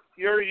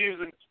 You're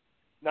using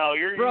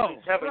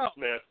Kevin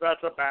Smith. That's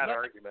a bad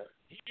argument.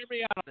 Hear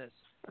me out on this.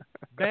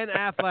 Ben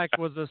Affleck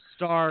was a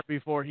star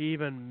before he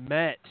even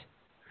met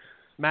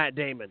Matt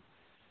Damon.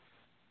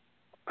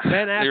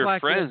 Ben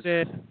Affleck was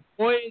in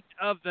Voyage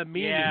of the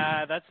Meteor.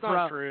 Yeah, that's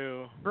not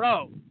true.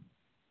 Bro,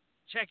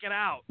 check it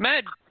out.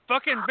 Ben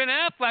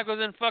Affleck was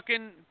in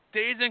fucking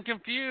Dazed and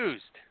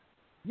Confused.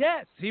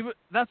 Yes,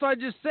 that's what I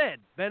just said.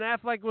 Ben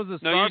Affleck was a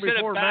star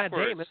before Matt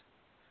Damon.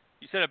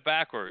 You said it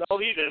backwards. No,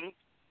 he didn't.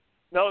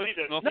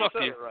 Well, fuck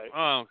you. Right.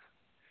 Oh.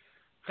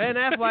 Ben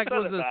Affleck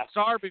was a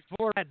star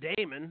before Matt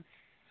Damon.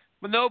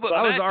 But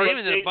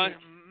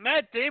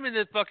Matt Damon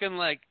is fucking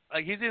like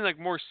he's in like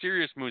more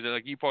serious movies that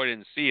like you probably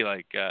didn't see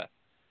like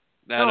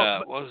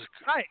what was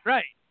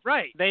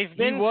right. They've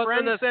been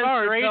friends since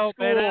grade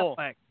school.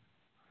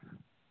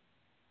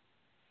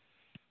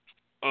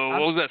 Oh,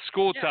 what was that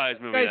School Ties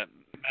movie that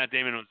Matt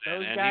Damon was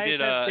in?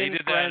 And he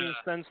did friends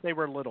since they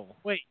were little.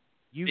 Wait,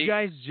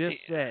 guys just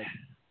said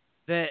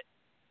that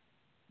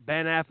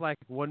Ben Affleck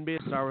wouldn't be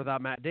a star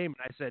without Matt Damon.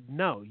 I said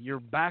no,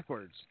 you're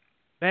backwards.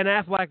 Ben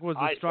Affleck was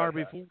a star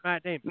before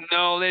Matt Damon.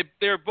 No, they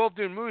were both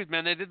doing movies,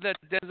 man. They did that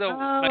Denzel.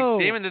 Like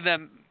Damon did that.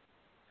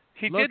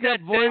 He did that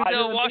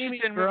Denzel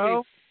Washington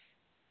movie.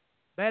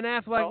 Ben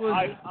Affleck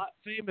was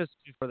famous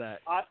for that.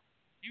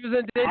 He was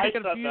in Dazed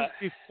and Confused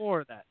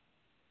before that.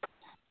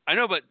 I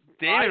know, but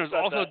Damon was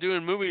also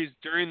doing movies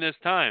during this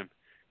time.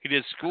 He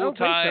did School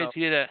Ties. So.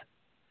 He did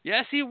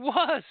Yes, he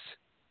was.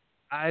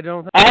 I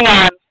don't. Hang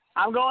on.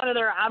 I'm going to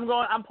their.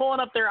 I'm pulling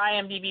up their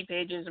IMDb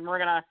pages, and we're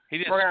gonna. He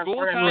did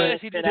School Ties.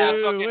 He did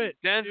that fucking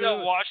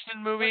Denzel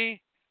Washington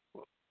movie.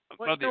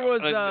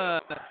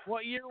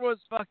 What year was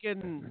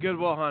fucking Good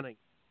Will Hunting?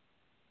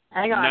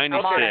 Hang on.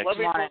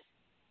 96.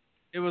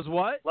 It was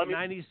what?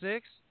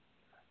 96.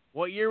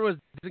 What year was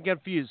Dazed and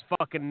Confused?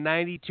 Fucking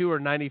 92 or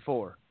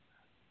 94.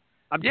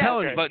 I'm yeah,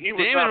 telling you. but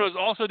Damon was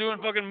also doing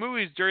fucking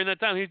movies during that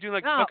time. He was doing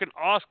like fucking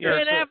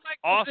Oscar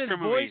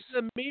movies.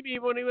 The Mimi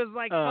when he was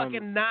like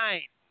fucking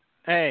 9.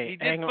 Hey,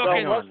 hang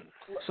on.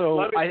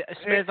 So,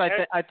 Smith,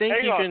 I think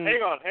you can.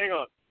 Hang on.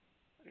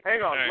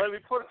 Right. Let me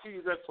put it to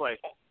you this way: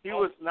 he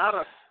was not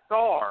a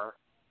star.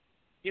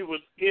 He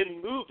was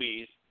in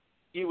movies.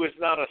 He was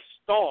not a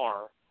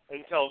star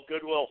until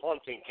Good Will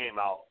Hunting came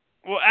out.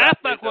 Well,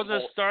 Affleck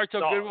wasn't a star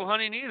till Good Will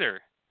Hunting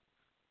either.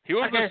 He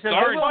wasn't a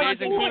star in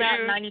Days and came out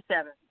in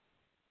 97.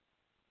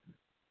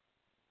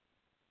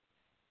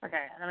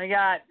 Okay, and then we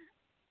got.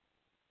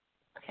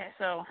 Okay,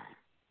 so.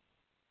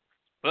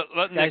 If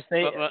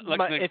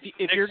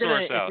you're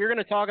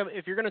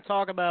gonna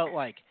talk about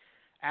like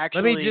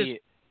actually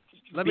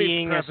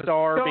being a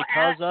star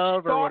because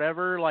of or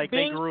whatever, like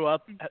they grew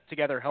up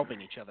together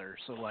helping each other.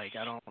 So like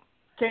I don't.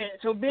 Okay,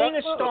 so being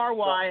a star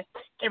wise,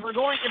 if we're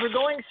going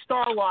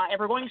star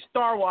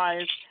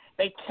wise,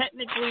 they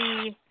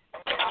technically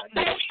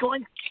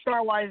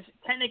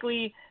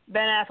technically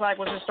Ben Affleck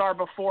was a star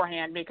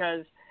beforehand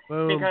because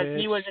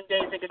he was in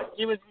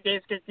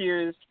Days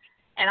Confused.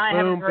 And I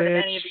haven't heard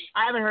of any of these.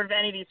 I haven't heard of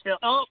any of these films.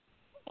 Oh,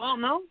 well,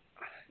 no.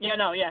 Yeah,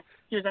 no, yeah.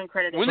 He was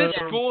uncredited. When did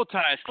School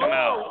Ties come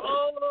out?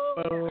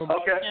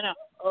 Okay. Yeah, no.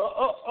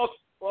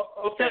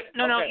 Okay.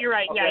 No, you're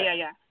right. Okay.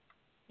 Yeah.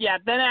 Yeah,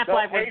 Ben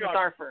Affleck was the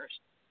star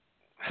first.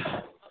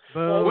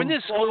 When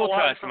did School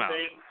Ties come out?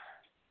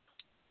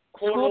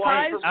 School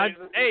Ties?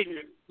 Hey,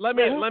 let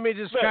me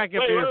just crack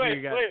up here for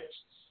you guys.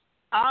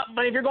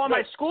 But if you're going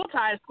by School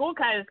Ties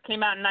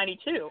came out in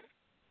 92.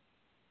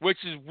 Which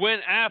is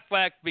when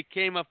Affleck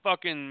became a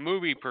fucking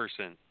movie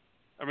person.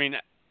 I mean,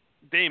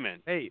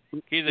 Damon. Hey,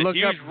 he's a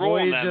huge role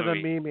in that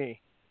movie. Mimi.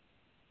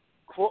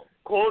 Quote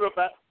a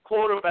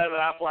Ben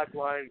Affleck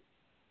line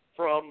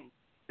from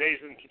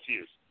Dazed and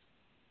Confused.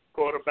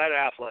 Quote a Ben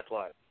Affleck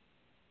line.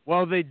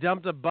 Well, they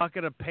dumped a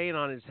bucket of paint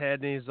on his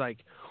head, and he's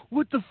like,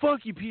 "What the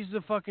fuck, you piece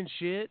of fucking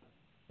shit?"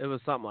 It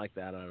was something like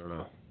that. I don't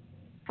know.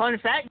 Fun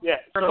fact.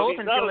 Yeah, so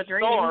he's not a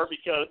star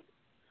because.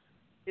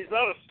 He's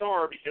not a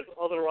star because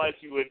otherwise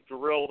he would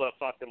drill the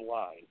fucking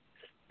line.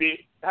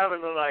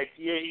 Having an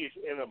idea he's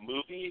in a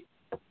movie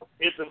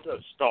isn't a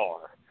star.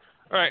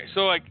 All right,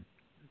 so like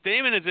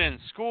Damon is in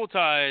School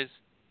Ties,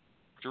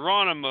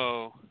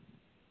 Geronimo,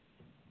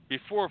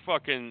 before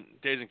fucking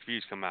Dazed and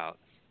Confused come out.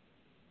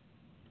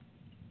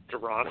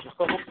 Geronimo?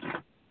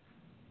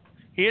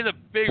 He has a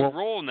big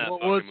role in that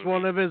fucking movie. What's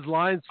one of his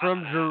lines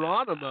from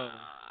Geronimo?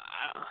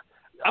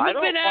 I'm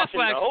a Ben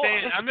Affleck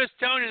fan. I'm just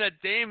telling you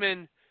that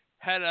Damon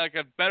had like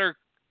a better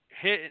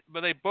hit,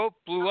 but they both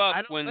blew up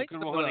when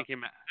Good Will Hunting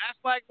came out.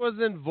 Affleck was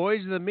in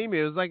Voyage of the Mimi.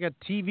 It was like a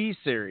TV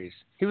series.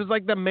 He was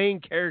like the main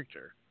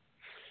character.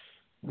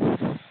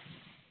 In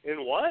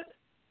what?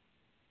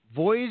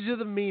 Voyage of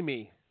the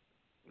Mimi.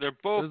 They're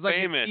both like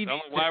famous. I don't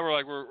know why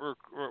we're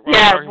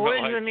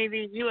Voyage of the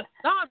Mimi. No,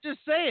 I'm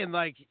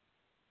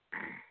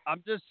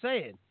just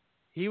saying.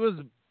 He was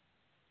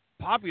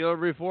popular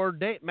before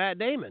Matt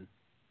Damon.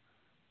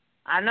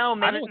 I know,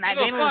 Matt Damon.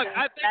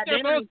 I think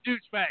they're both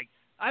douchebags.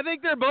 I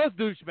think they're both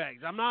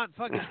douchebags. I'm not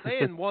fucking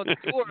saying one's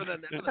cooler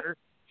than the other.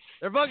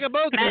 They're fucking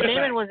both douchebags. Matt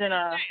Damon was in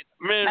a.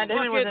 Matt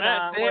Damon was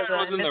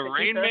in The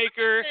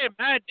Rainmaker. Hey,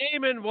 Matt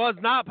Damon was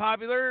not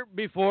popular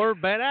before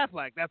Ben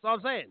Affleck. That's all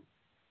I'm saying.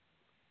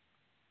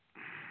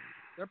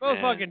 They're both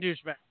fucking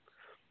douchebags.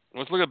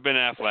 Let's look at Ben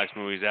Affleck's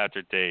movies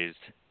after Dazed.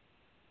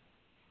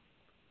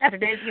 After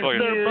Dazed,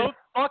 they're both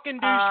fucking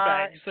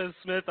douchebags, says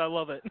Smith. I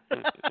love it.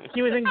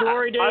 He was in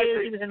Glory Days.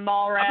 He was in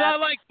Mallrats. I'm not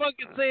like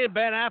fucking saying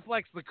Ben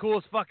Affleck's the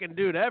coolest fucking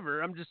dude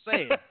ever. I'm just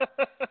saying.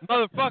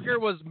 Motherfucker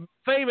was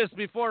famous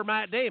before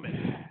Matt Damon.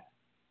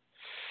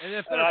 And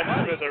if they're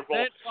funny,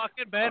 then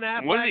fucking Ben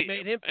Affleck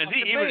made him Is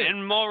he even in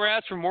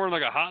Mallrats for more than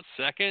like a hot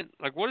second?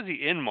 Like, what is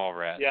he in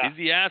Mallrats? Yeah. He's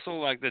the asshole,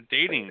 like the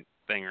dating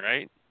thing,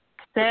 right?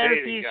 Says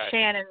he's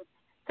Shannon.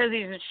 Says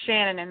he's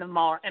Shannon in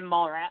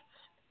Mallrats.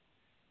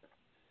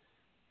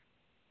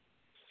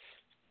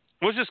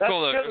 Let's just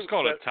call it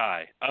a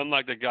tie.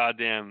 Unlike the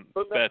goddamn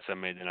bets I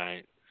made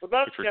tonight, which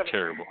were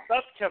terrible.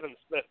 That's Kevin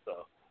Smith,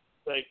 though.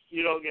 Like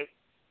you don't get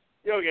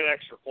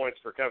extra points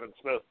for Kevin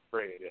Smith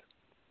bringing you.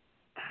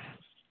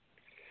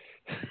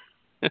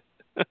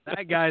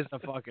 That guy's a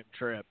fucking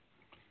trip.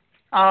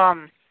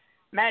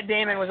 Matt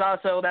Damon was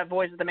also that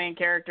voice of the main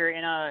character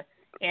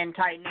in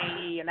Titan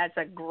AE, and that's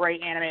a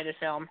great animated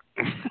film.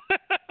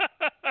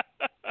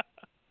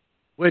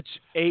 Which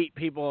 8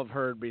 people have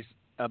heard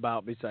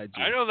about besides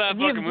you. I know that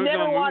fucking movie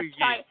on Movie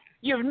Geek.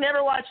 You've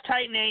never watched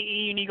Titan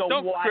AE, and you go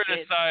Don't watch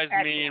it. Don't criticize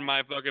me and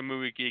my fucking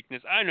movie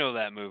geekness. I know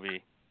that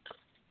movie.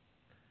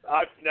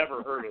 I've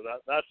never heard of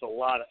that. That's a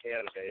lot of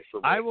anime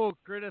for me. I will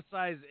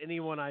criticize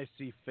anyone I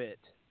see fit.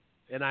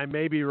 And I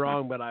may be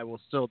wrong, but I will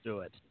still do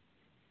it.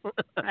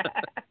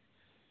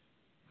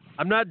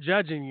 I'm not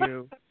judging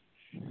you,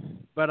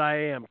 but I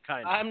am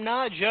kind of. I'm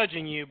not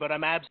judging you, but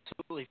I'm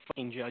absolutely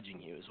fucking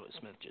judging you, is what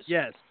Smith just said.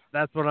 Yes,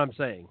 that's what I'm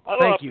saying.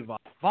 Thank you, Voss.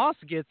 Voss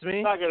gets me.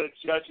 I'm not going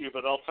to judge you,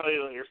 but I'll tell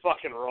you that you're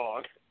fucking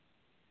wrong.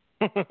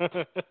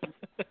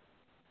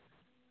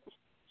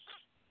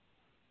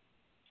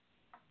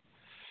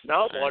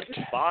 Now I'm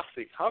watching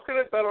boxing. How can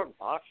I bet on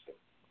boxing?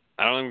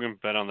 I don't think we can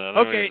bet on the other.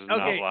 Okay.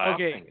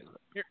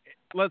 Here,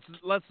 let's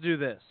do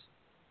this.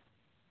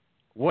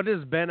 What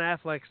is Ben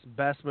Affleck's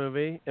best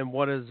movie, and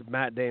what is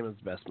Matt Damon's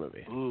best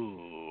movie?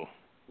 Ooh.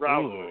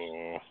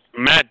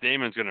 Matt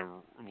Damon's gonna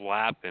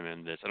lap him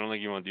in this. I don't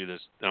think you want to do this.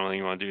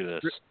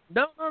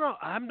 No.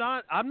 I'm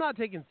not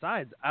taking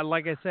sides.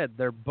 Like I said,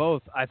 they're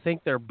both. I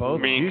think they're both.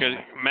 I mean, because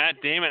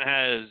Matt Damon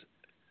has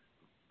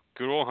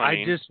Good Will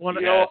Hunting. I just want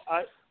to.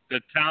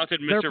 The Talented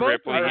Mr.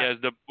 Ripley. He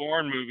has the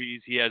Bourne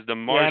movies. He has the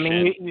Martian. Yeah,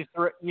 I mean,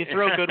 you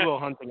throw Good Will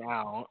Hunting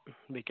out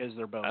because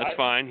they're both. That's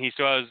fine. He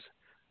still has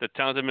the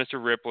Talented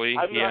Mr. Ripley.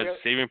 He has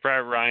Saving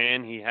Private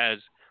Ryan. He has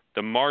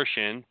the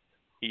Martian.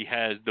 He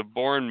has the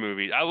Bourne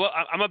movies.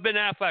 I'm a Ben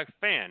Affleck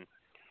fan.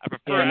 I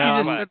prefer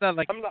Affleck. Affleck. He said that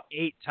like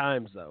 8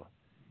 times though.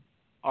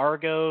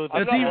 Argo,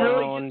 The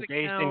Town,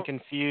 Dazed &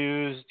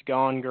 Confused,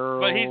 Gone Girl.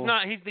 But he's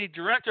not. He's the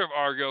director of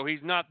Argo.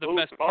 He's not the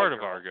best part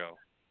of Argo.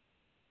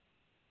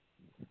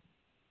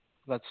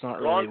 That's not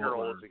really Gone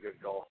Girl is a good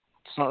goal.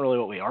 It's not really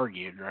what we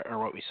argued, right, or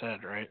what we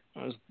said, right? It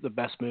was the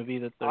best movie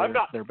that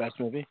their best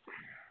movie.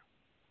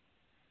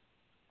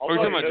 Are we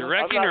talking about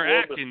directing or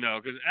acting, though?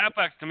 Because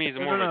Affleck, to me, is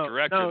more of a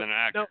director than an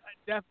actor.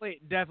 No,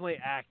 definitely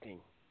acting.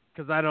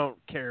 Because I don't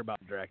care about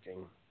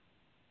directing.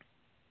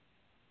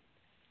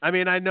 I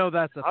mean, I know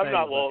that's a thing.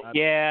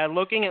 Yeah,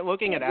 looking at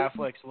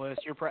Affleck's list,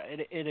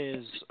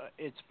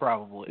 it's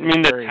probably. I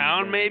mean, The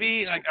Town,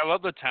 maybe. Like, I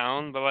love The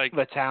Town, but like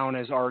The Town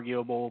is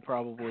arguable,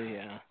 probably.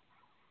 Yeah.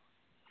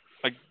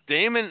 Like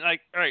Damon, all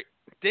right,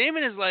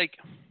 Damon is like.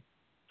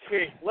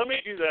 Okay, let me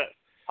do that.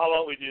 How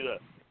about we do that?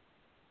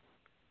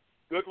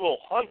 Good Will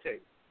Hunting.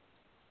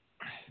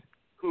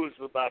 Who's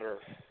the better?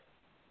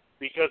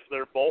 Because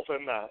they're both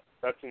in that.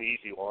 That's an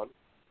easy one.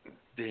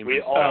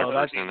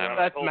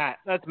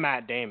 That's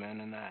Matt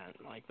Damon in that.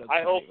 Like that's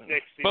I hope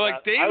Nick sees but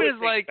like Damon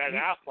is like Ben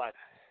Affleck.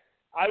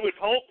 I would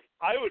hope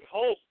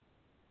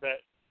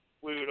that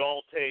we would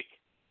all take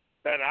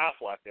Ben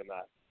Affleck in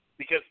that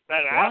because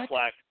Ben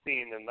Affleck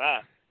seen in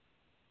that.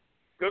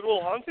 Good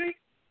Will Hunting.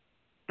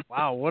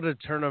 Wow, what a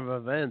turn of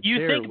events!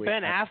 You think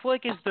Ben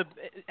Affleck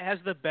has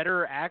the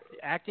better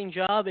acting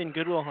job in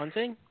Good Will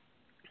Hunting?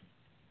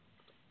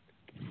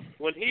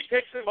 When he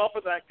picks him up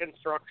at that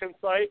construction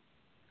site,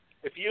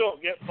 if you don't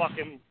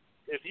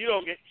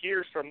get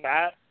tears from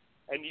that,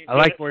 and you I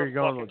like where you're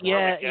going with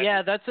that.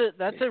 Yeah, that's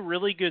a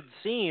really good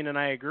scene, and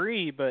I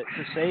agree. But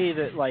to say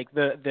that like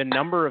the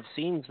number of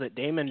scenes that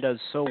Damon does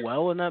so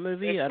well in that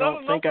movie, I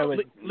don't think I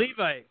would.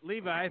 Levi,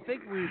 I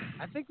think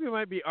we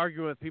might be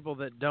arguing with people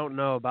that don't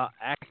know about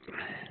acting.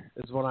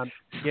 Is what I'm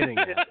getting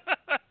at.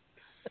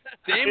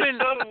 Damon,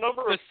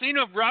 the scene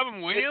of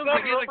Robin Williams,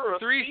 like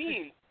 3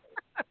 scenes.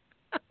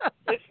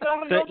 It's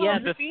not a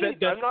number of scenes.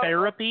 The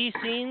therapy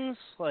scenes,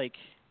 like.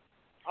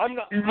 I'm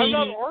not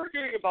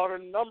arguing about a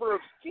number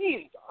of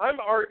scenes. I'm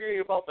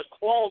arguing about the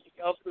quality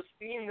of the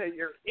scene that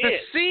you're in. The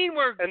scene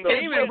where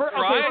Damon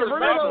cries with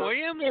Robin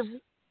Williams?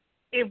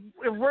 If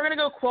we're going to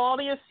go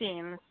quality of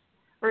scenes,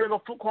 we're going to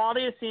go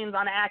quality of scenes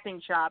on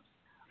acting chops,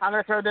 I'm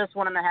going to throw this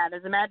one in the hat.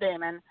 This is Matt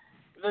Damon.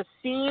 The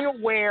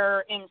scene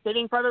where, in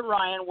Saving Private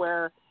Ryan,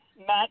 where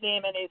Matt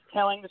Damon is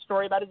telling the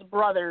story about his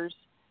brothers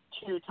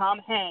to Tom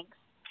Hanks,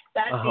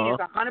 that scene is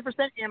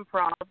 100%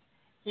 improv.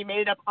 He made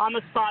it up on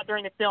the spot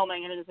during the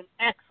filming, and it is an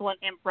excellent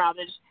improv.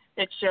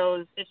 It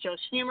shows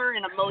humor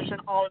and emotion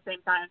all at the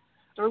same time.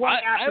 So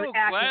I will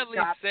gladly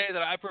say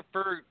that I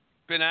prefer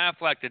Ben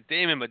Affleck to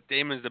Damon, but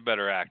Damon's the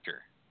better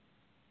actor.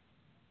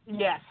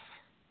 Yes.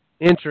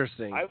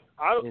 Interesting.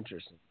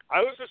 Interesting.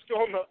 I was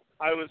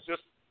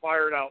just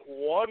firing out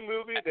one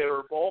movie. They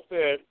were both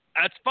in.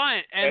 That's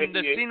fine, and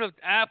the scene with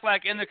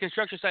Affleck in the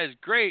construction site is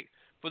great,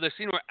 but the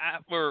scene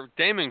where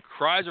Damon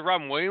cries with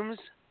Robin Williams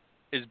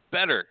is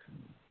better.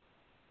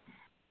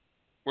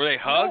 Where they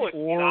hug? Yes,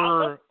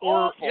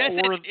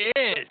 it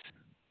is.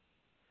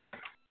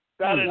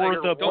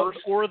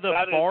 Or the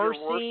bar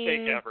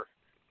scene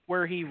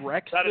where he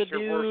wrecks the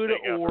dude,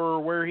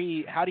 or where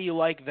how do you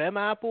like them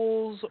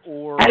apples?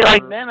 Or how do you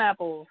like them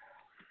apples?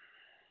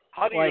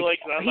 How do you like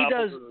them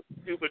apples? Is a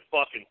stupid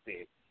fucking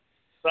scene.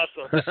 That's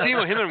the scene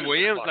with him and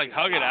Williams like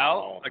hug it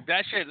out. Like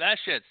that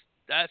shit's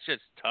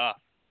tough.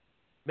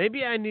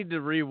 Maybe I need to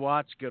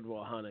rewatch Good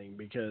Will Hunting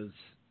because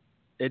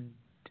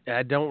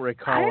I don't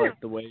recall it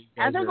the way you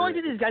guys as I'm going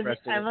through these guys, as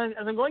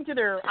I'm going through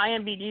their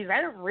IMDb's,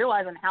 I didn't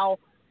realize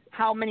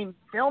how many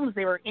films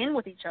they were in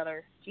with each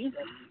other.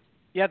 Jesus.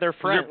 Yeah, they're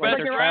friends.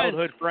 They're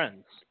childhood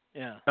friends.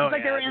 Yeah. It's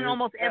like they're in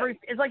almost every.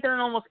 It's like they're in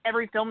almost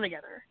every film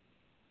together.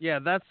 Yeah,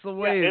 that's the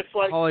way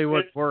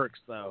Hollywood works,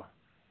 though.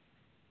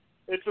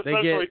 It's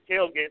essentially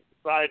Tailgate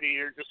Society.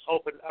 You're just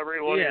hoping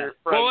everyone of your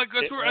friends. Well, I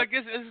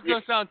guess this is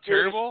gonna sound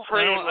terrible.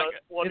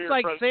 It's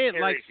like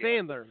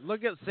Sandler.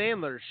 Look at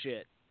Sandler's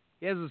shit.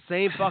 He has the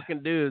same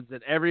fucking dudes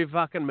in every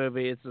fucking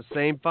movie. It's the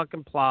same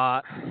fucking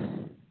plot.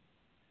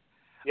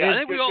 Yeah, I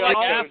think we all like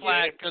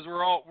Affleck because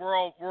we're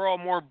all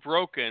more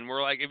broken.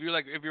 We're like if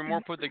you're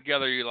more put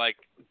together, you like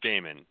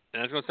Damon,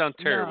 and that's gonna sound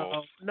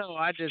terrible. No,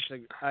 I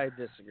disagree.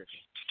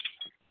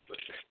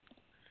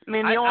 I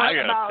mean, the only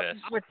thing about I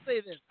would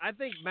say this. I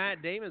think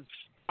Matt Damon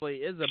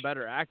is a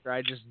better actor.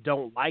 I just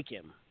don't like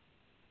him.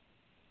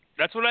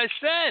 That's what I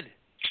said.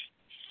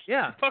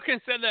 Yeah. I fucking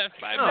said that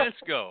 5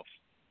 minutes ago.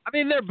 I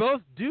mean, they're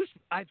both douche.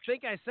 I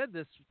think I said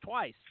this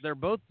twice. They're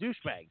both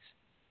douchebags.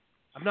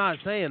 I'm not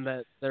saying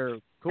that they're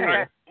cool. All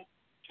right.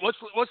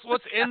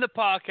 What's in the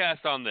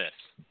podcast on this?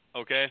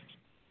 Okay.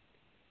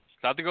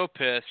 I have to go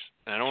piss,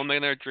 and I don't want to make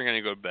another drink. I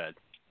need to go to bed.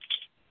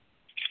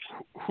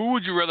 Who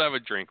would you rather have a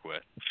drink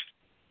with?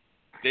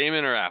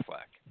 Damon or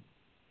Affleck?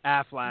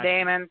 Affleck.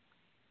 Damon.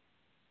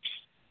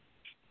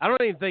 I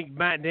don't even think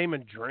Matt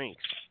Damon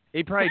drinks.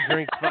 He probably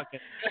drinks fucking.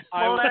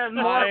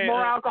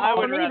 more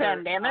alcohol than me,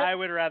 then, damn it. I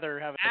would rather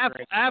have a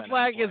drink.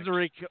 Affleck is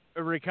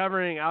a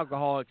recovering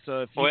alcoholic,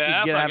 so if you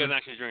could get Affleck doesn't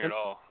actually drink at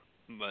all,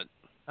 but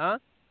huh?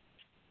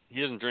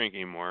 He doesn't drink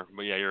anymore.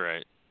 But yeah, you're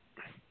right.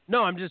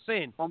 No, I'm just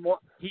saying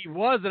he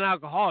was an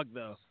alcoholic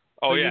though.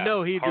 Oh so yeah, you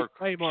know he'd be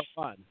way more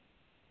fun.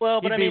 Well,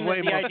 but I mean,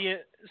 the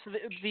idea. So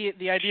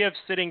the idea of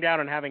sitting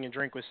down and having a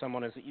drink with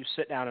someone is that you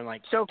sit down and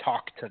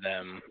talk to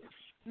them.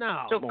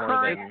 No, so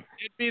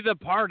it'd be the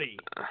party.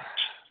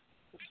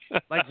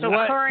 Like,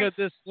 what could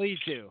this lead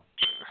to?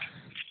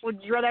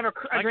 Would you rather have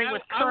a drink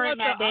with current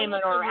Matt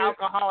Damon or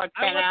alcoholic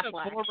Ben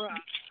Affleck?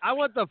 I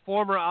want the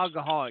former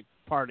alcoholic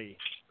party.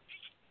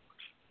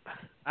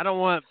 I don't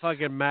want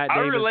fucking Matt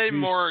Damon. I relate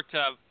more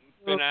to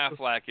Ben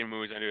Affleck in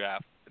movies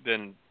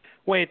than.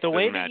 Wait, the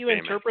way that you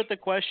Damon. interpret the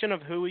question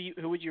of who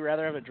would you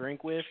rather have a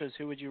drink with is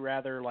who would you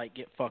rather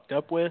get fucked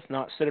up with,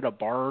 not sit at a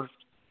bar,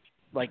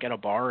 at a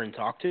bar and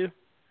talk to?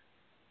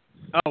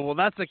 Oh well,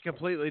 that's a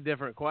completely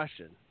different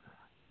question.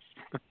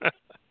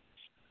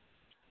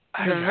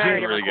 I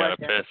really got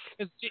to piss.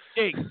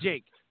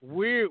 Jake,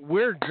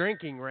 we're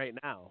drinking right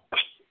now,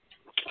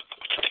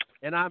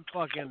 and I'm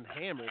fucking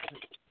hammered.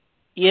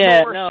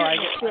 Yeah, no, I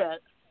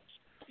get.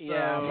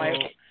 Yeah,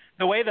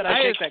 the way that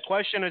I take that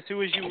question is who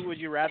would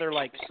you rather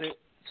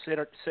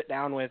sit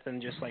down with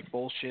and just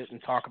bullshit and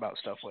talk about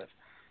stuff with?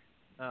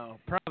 Oh,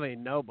 probably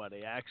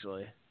nobody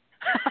actually.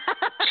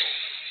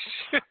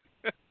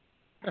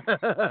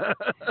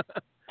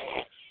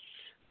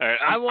 All right,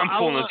 I'm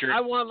pulling the trigger.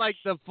 I want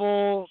the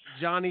full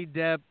Johnny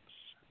Depp,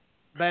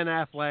 Ben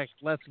Affleck,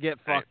 let's get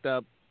fucked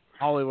up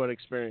Hollywood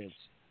experience.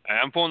 All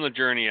right, I'm pulling the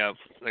journey up.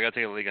 I gotta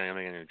take a leak. I'm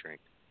gonna get a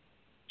drink.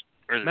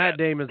 Where's Matt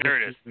Damon's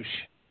there it is.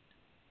 Douche.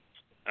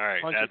 All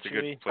right, Punch that's it,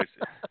 a good place.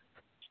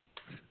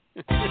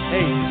 Hey,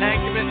 tag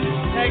him in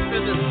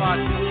this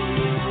podcast.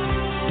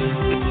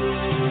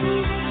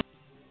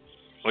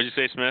 What'd you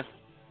say, Smith?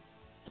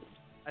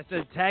 I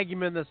said tag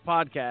him in this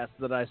podcast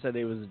that I said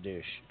he was a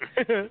douche.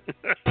 No,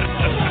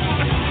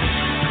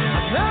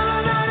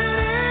 no, no.